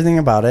loves everything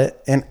about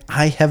it. And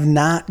I have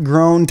not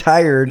grown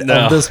tired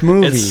of this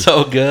movie. It's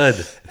so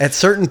good. At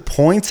certain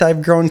points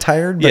I've grown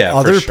tired, but yeah,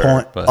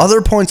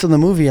 other points in the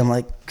movie I'm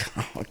like,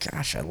 oh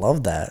gosh, I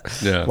love that.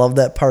 Yeah. Love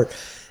that part.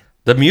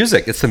 The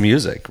music, it's the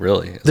music,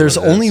 really. There's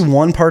only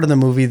one part of the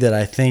movie that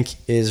I think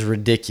is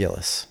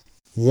ridiculous.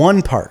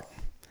 One part.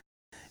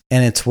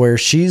 And it's where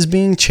she's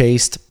being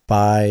chased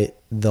by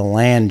the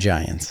land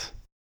giants.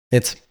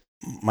 It's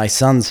my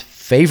son's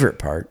favorite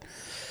part,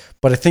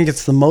 but I think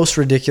it's the most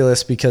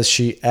ridiculous because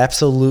she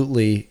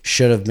absolutely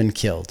should have been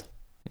killed.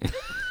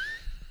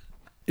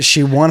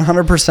 She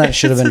 100%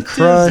 should have been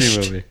crushed.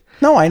 Disney movie.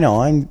 No, I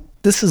know.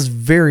 This is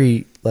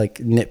very like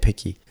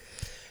nitpicky.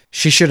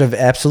 She should have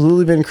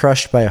absolutely been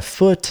crushed by a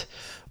foot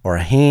or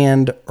a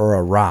hand or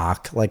a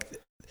rock. Like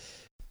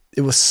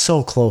it was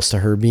so close to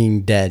her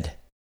being dead.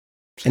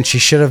 And she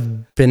should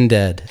have been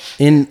dead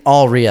in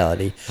all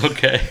reality.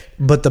 Okay.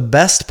 But the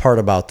best part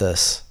about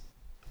this,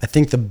 I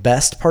think the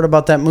best part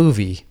about that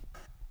movie,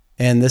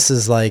 and this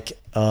is like,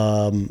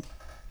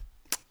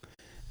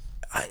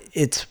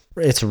 it's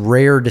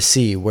rare to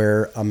see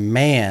where a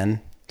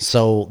man,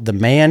 so the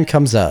man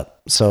comes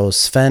up. So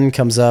Sven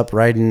comes up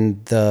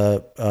riding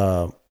the,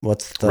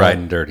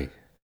 riding dirty.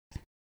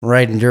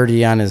 Riding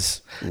dirty on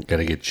his...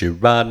 Gotta get you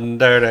riding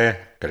dirty.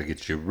 Gotta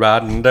get you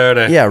riding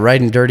dirty. Yeah,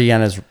 riding dirty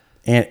on his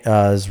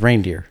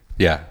reindeer.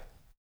 Yeah.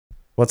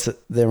 What's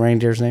the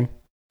reindeer's name?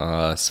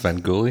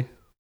 Sven Gulli?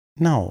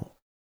 No.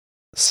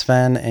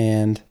 Sven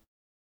and...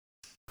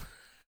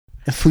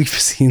 We've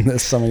seen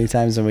this so many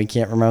times and we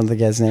can't remember the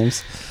guys'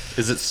 names.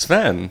 Is it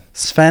Sven?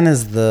 Sven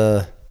is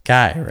the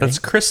guy, right? That's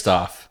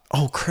Kristoff.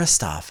 Oh,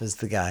 Kristoff is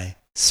the guy.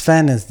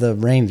 Sven is the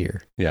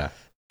reindeer. Yeah.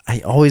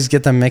 I always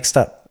get them mixed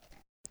up.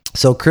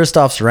 So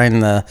Kristoff's riding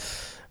the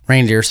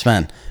reindeer,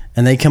 Sven,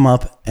 and they come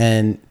up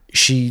and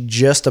she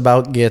just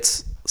about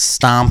gets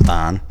stomped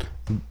on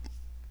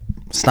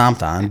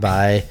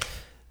by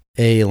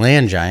a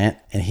land giant,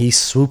 and he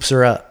swoops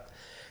her up,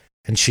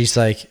 and she's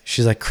like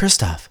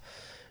Kristoff,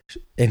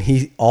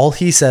 and all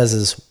he says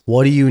is,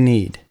 "What do you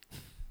need?"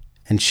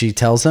 And she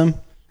tells him,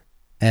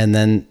 and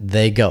then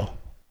they go.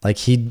 Like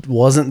he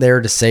wasn't there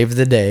to save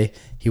the day.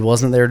 He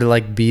wasn't there to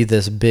like be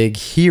this big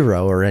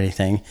hero or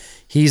anything.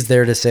 He's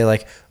there to say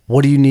like,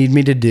 "What do you need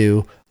me to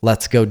do?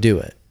 Let's go do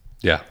it."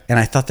 Yeah. And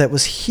I thought that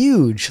was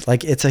huge.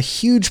 Like it's a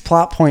huge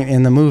plot point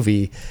in the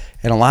movie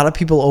and a lot of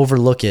people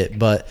overlook it,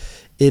 but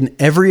in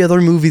every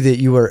other movie that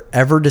you were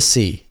ever to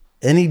see,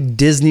 any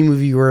Disney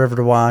movie you were ever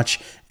to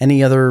watch,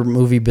 any other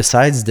movie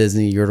besides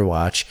Disney you were to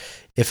watch,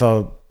 if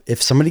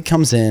somebody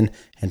comes in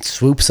and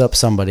swoops up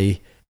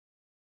somebody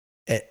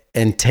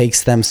and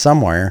takes them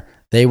somewhere,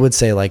 they would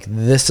say like,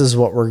 this is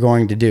what we're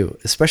going to do.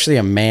 Especially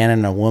a man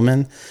and a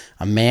woman.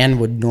 A man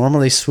would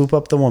normally swoop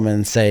up the woman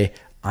and say,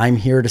 I'm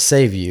here to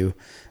save you.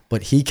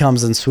 But he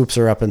comes and swoops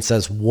her up and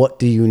says, what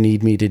do you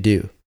need me to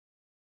do?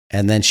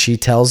 and then she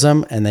tells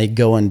them and they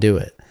go and do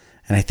it.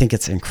 And I think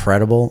it's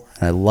incredible.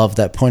 And I love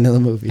that point of the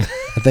movie.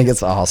 I think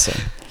it's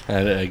awesome.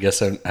 I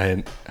guess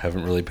I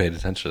haven't really paid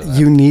attention to that.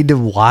 You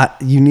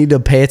need to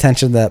pay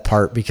attention to that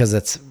part because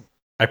it's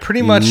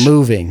pretty much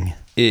moving.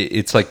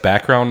 It's like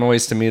background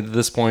noise to me at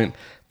this point,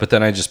 but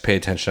then I just pay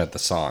attention at the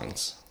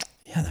songs.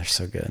 Yeah, they're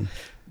so good.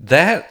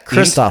 That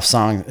Christoph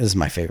song is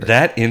my favorite.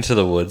 That Into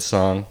the Woods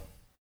song.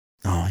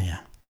 Oh,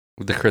 yeah.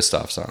 The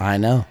Christoph song. I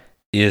know.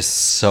 Is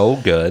so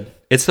good.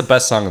 It's the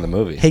best song in the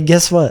movie. Hey,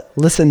 guess what?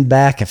 Listen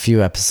back a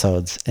few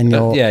episodes and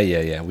you'll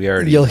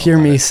You'll hear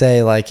me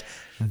say like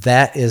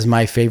that is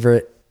my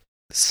favorite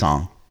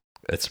song.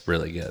 It's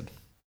really good.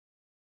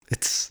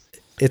 It's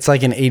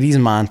like an 80s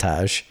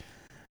montage.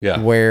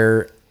 Yeah.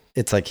 Where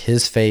it's like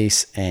his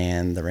face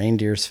and the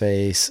reindeer's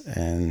face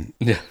and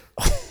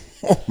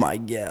oh my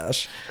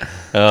gosh.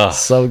 Oh,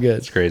 so good.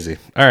 It's crazy.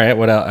 All right,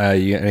 what else?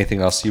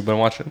 Anything else you've been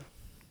watching?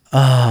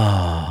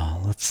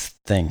 Oh, let's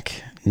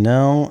think.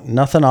 No,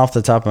 nothing off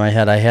the top of my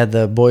head. I had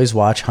the boys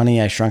watch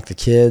Honey, I Shrunk the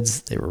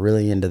Kids. They were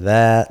really into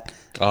that.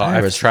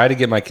 I've tried to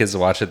get my kids to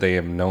watch it. They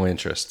have no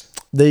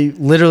interest. They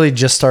literally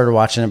just started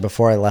watching it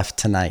before I left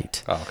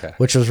tonight. Oh, okay.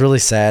 Which was really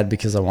sad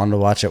because I wanted to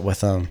watch it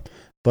with them.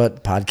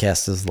 But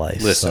podcast is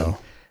life. Listen,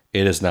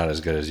 it is not as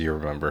good as you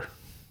remember.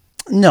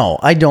 No,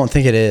 I don't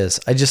think it is.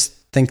 I just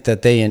think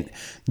that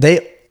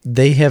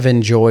they have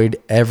enjoyed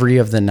every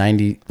one of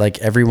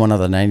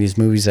the 90s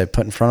movies I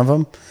put in front of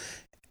them.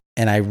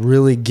 And I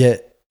really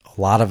get a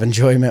lot of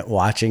enjoyment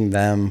watching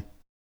them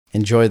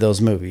enjoy those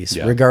movies,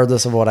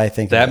 regardless of what I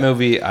think. That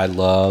movie I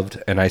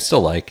loved, and I still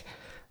like.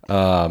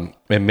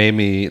 It made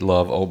me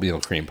love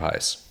oatmeal cream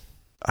pies.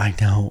 I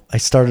know. I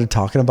started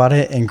talking about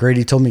it, and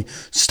Grady told me,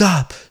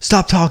 "Stop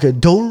talking.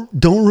 Don't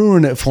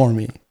ruin it for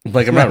me."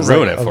 Like I'm not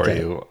ruining it for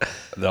you.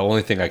 The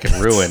only thing I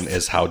can ruin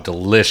is how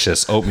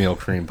delicious oatmeal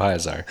cream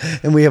pies are.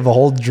 And we have a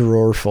whole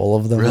drawer full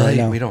of them right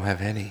now. We don't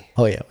have any.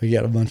 Oh yeah, we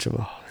got a bunch of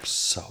them. Oh, they're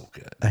so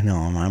good. I know.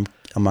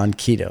 I'm on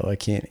keto. I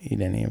can't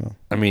eat any of them.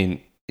 I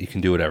mean, you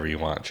can do whatever you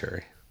want,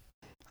 Cherry.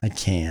 I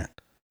can't.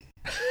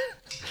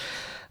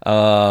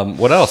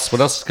 What else?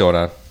 What else is going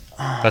on?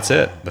 That's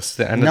it. That's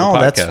the end of the podcast.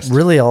 No, that's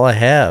really all I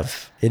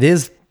have. It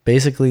is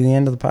basically the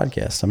end of the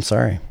podcast. I'm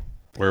sorry.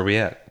 Where are we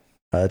at?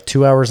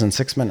 2 hours and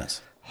 6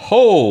 minutes.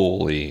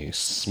 Holy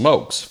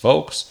smokes,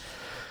 folks.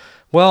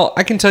 Well,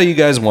 I can tell you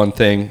guys one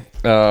thing.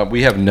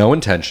 We have no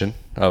intention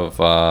of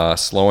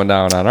slowing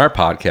down on our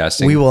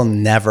podcasting. We will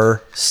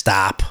never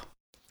stop.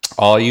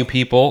 All you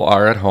people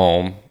are at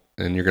home,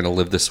 and you're going to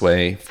live this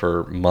way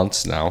for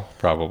months now,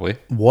 probably.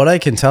 What I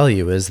can tell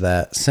you is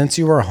that since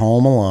you are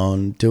home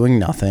alone, doing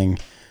nothing,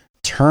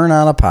 turn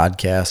on a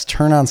podcast,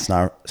 turn on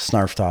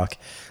Snarf Talk,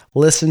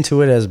 listen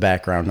to it as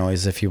background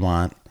noise if you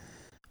want.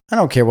 I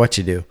don't care what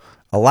you do.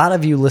 A lot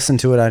of you listen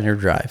to it on your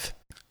drive.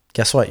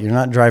 Guess what? You're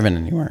not driving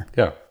anywhere.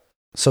 Yeah.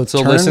 So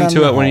listen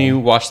to it when you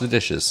wash the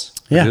dishes.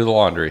 Yeah. Do the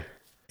laundry.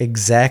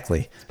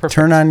 Exactly. Perfect.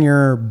 Turn on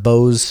your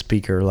Bose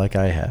speaker like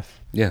I have.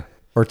 Yeah.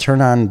 Or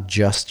turn on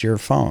just your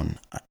phone.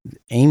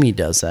 Amy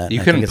does that.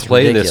 You can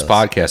play this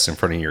podcast in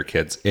front of your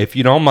kids. If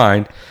you don't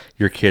mind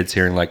your kids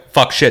hearing like,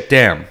 fuck, shit,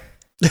 damn.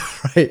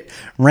 Right.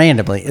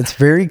 Randomly. It's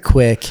very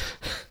quick.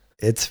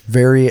 It's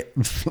very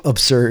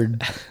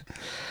absurd.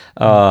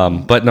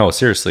 But no,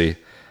 seriously,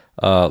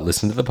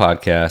 listen to the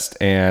podcast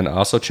and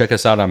also check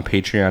us out on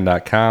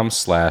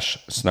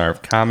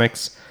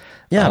patreon.com/snarfcomics.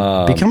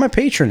 Yeah. Become a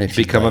patron if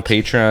you become a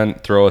patron.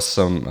 Throw us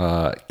some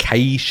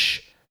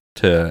cash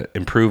to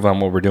improve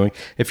on what we're doing.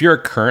 If you're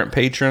a current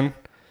patron,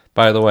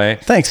 by the way,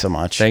 thanks so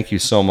much. Thank you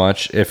so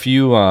much. If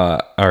you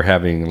are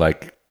having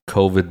like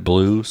COVID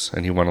blues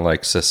and you want to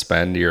like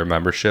suspend your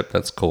membership,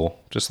 that's cool.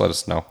 Just let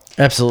us know.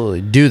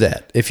 Absolutely. Do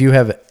that. If you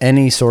have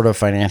any sort of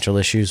financial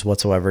issues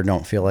whatsoever,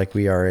 don't feel like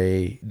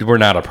we're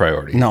not a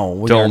priority.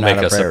 No, don't make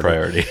us a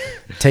priority.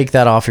 Take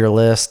that off your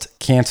list.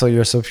 Cancel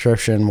your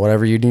subscription,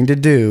 whatever you need to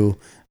do.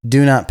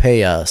 Do not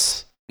pay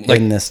us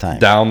in this time.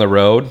 Down the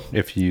road,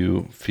 if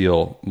you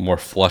feel more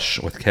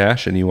flush with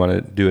cash and you want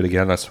to do it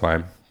again, that's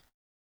fine.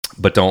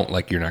 But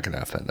you're not going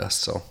to offend us.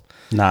 So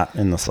not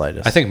in the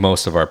slightest. I think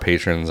most of our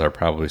patrons are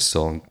probably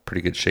still in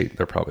pretty good shape.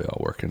 They're probably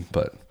all working,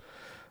 but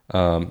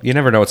you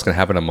never know what's going to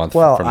happen a month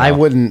from now.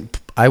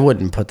 I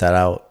wouldn't put that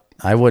out.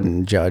 I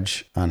wouldn't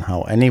judge on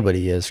how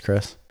anybody is,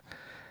 Chris.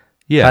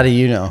 Yeah. How do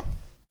you know?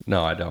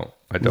 No, I don't.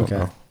 I don't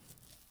know.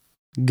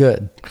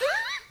 Good.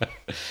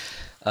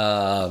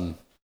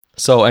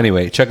 So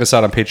anyway, check us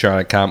out on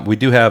patreon.com. We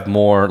do have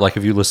more, like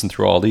if you listen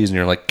through all these and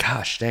you're like,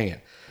 gosh, dang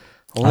it.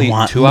 Only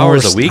 2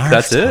 hours a week,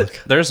 that's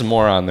it? There's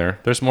more on there.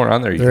 There's more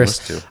on there you can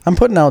listen to. I'm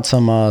putting out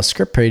some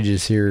script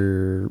pages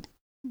here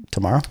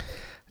tomorrow.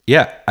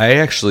 Yeah, I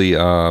actually,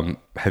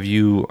 have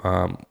you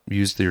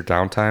used your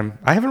downtime?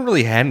 I haven't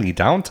really had any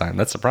downtime.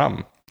 That's the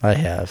problem. I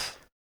have.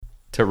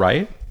 To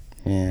write?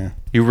 Yeah.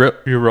 You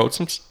wrote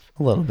some stuff?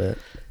 A little bit.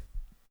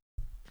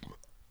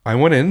 I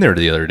went in there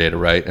the other day to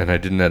write, and I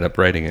didn't end up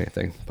writing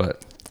anything,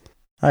 but...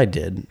 I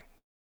did.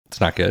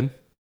 It's not good?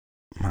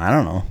 I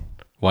don't know.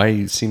 Why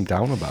you seem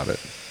down about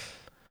it?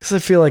 Because I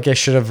feel like I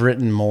should have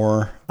written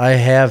more. I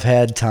have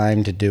had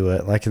time to do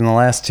it. Like in the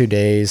last 2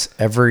 days,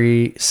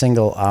 every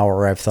single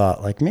hour I've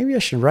thought, like, maybe I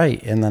should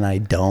write, and then I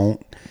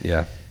don't.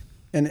 Yeah.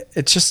 And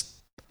it's just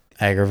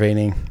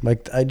aggravating.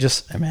 Like,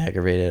 I'm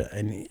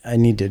aggravated. I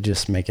need to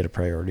just make it a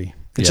priority.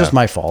 It's just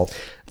my fault.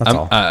 That's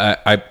all.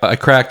 I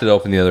cracked it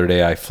open the other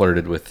day. I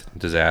flirted with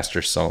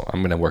disaster, so I'm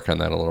going to work on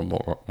that a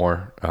little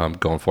more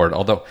going forward.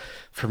 Although,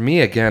 for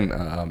me, again,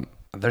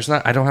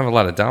 I don't have a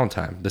lot of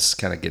downtime. This is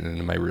kind of getting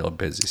into my real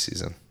busy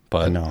season.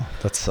 But I know.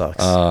 That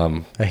sucks.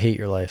 I hate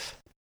your life.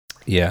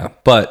 Yeah,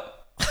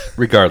 but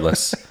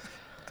regardless,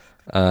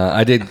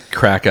 I did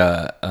crack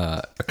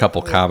a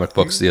couple comic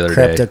books the other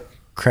day.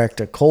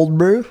 Cracked a cold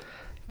brew?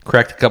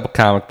 Cracked a couple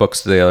comic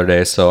books the other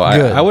day. So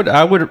I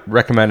would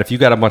recommend, if you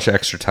got a bunch of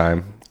extra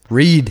time,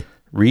 read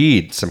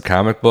some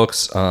comic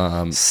books.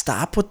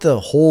 Stop with the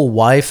whole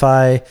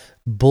Wi-Fi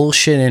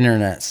bullshit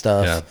internet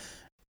stuff. Yeah.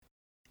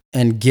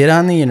 And get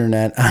on the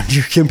internet on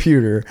your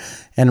computer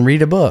and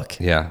read a book.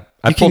 Yeah.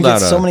 You can get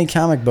so many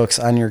comic books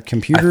on your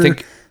computer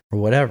or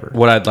whatever.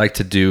 What I'd like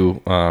to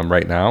do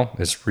right now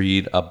is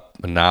read a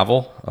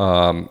novel.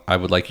 I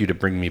would like you to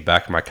bring me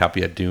back my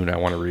copy of Dune. I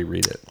want to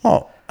reread it.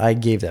 Oh, I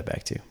gave that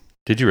back to you.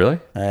 Did you really?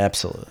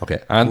 Absolutely. Okay.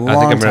 I think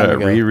I'm going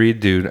to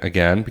reread Dune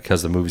again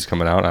because the movie's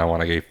coming out and I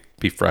want to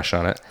be fresh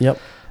on it. Yep.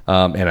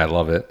 And I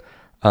love it.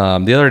 The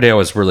other day I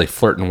was really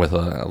flirting with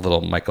a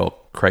little Michael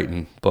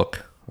Crichton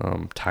book,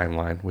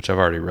 Timeline, which I've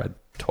already read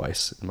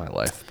twice in my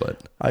life.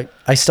 But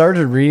I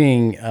started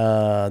reading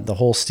the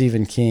whole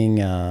Stephen King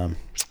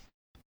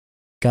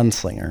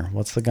Gunslinger.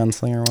 What's the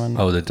Gunslinger one?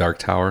 Oh, the Dark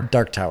Tower.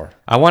 Dark Tower.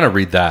 I want to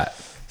read that.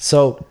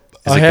 So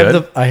Is it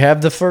good? I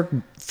have the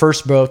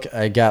first book.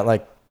 I got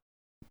like,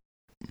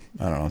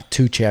 I don't know,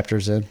 2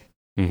 chapters in.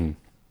 Mm-hmm.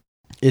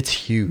 It's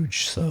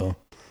huge, so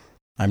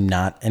I'm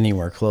not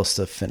anywhere close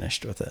to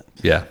finished with it.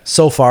 Yeah.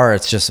 So far,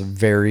 it's just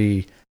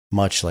very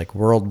much like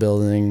world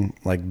building,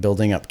 like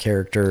building up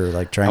character,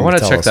 like trying to tell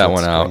us. I want to check that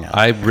one out. out.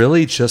 I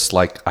really just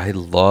I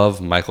love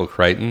Michael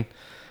Crichton,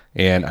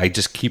 and I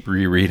just keep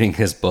rereading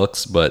his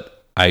books,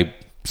 but I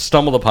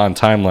stumbled upon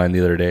Timeline the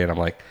other day, and I'm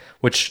like,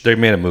 which they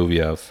made a movie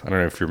of. I don't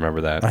know if you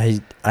remember that.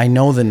 I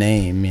know the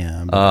name,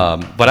 yeah.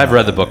 But I've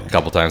read the book a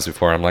couple times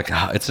before. I'm like,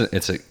 it's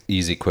an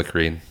easy, quick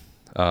read.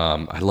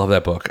 I love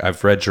that book.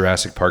 I've read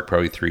Jurassic Park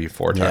probably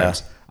 3-4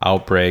 times.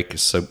 Outbreak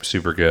is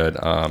super good.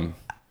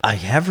 I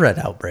have read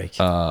Outbreak.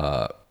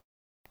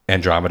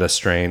 Andromeda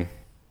Strain.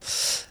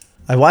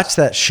 I watched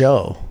that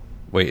show.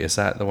 Wait, is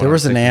that the one? There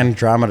was an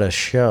Andromeda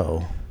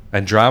show.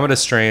 Andromeda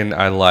Strain,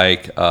 I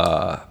like.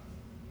 Oh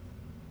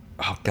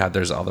God,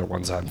 there's other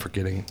ones I'm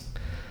forgetting.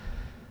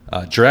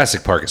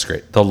 Jurassic Park is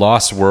great. The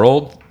Lost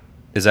World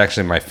is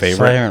actually my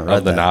favorite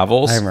of the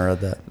novels. I haven't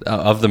read that.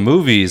 Of the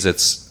movies,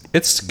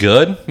 it's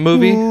good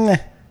movie.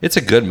 It's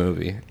a good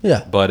movie.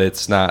 Yeah. But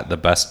it's not the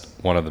best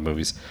one of the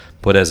movies.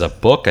 But as a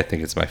book, I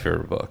think it's my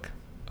favorite book.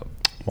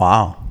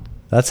 Wow.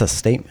 That's a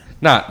statement.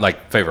 Not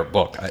like favorite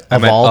book. I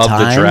meant all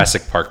time? The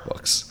Jurassic Park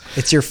books.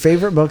 It's your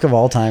favorite book of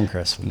all time,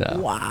 Chris. No.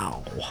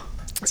 Wow.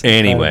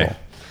 Anyway.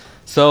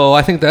 So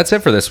I think that's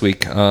it for this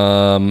week.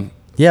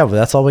 Yeah, but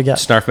that's all we got.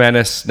 Snarf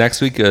Madness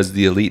next week is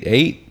the Elite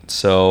 8.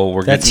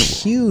 So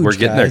that's huge. We're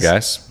getting there,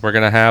 guys. We're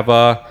going to have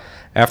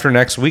after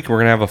next week, we're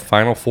going to have a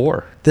Final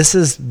Four. This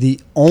is the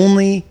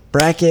only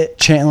bracket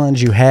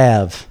challenge you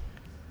have.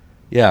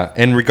 Yeah,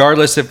 and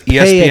regardless if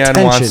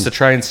ESPN wants to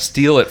try and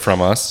steal it from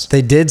us.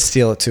 They did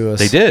steal it to us.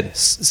 They did.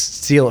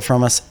 Steal it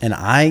from us, and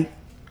I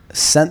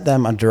sent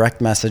them a direct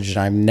message, and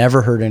I've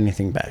never heard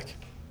anything back.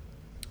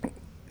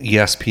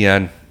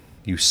 ESPN,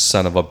 you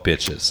son of a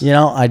bitches. You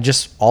know,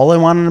 all I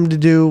wanted them to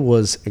do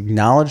was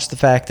acknowledge the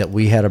fact that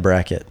we had a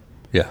bracket.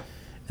 Yeah.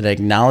 And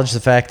acknowledge the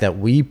fact that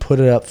we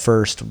put it up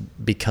first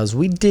because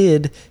we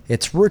did.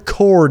 It's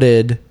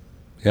recorded.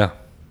 Yeah.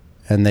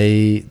 And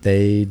they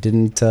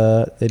didn't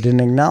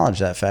acknowledge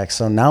that fact.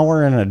 So now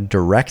we're in a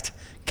direct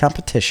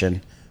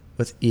competition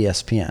with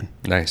ESPN.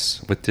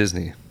 Nice. With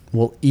Disney.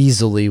 We'll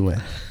easily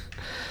win.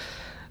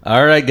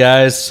 All right,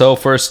 guys. So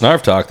for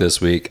Snarf Talk this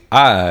week,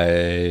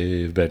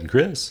 I've been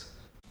Chris.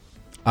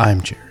 I'm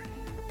Jerry.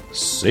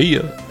 See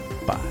ya.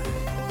 Bye.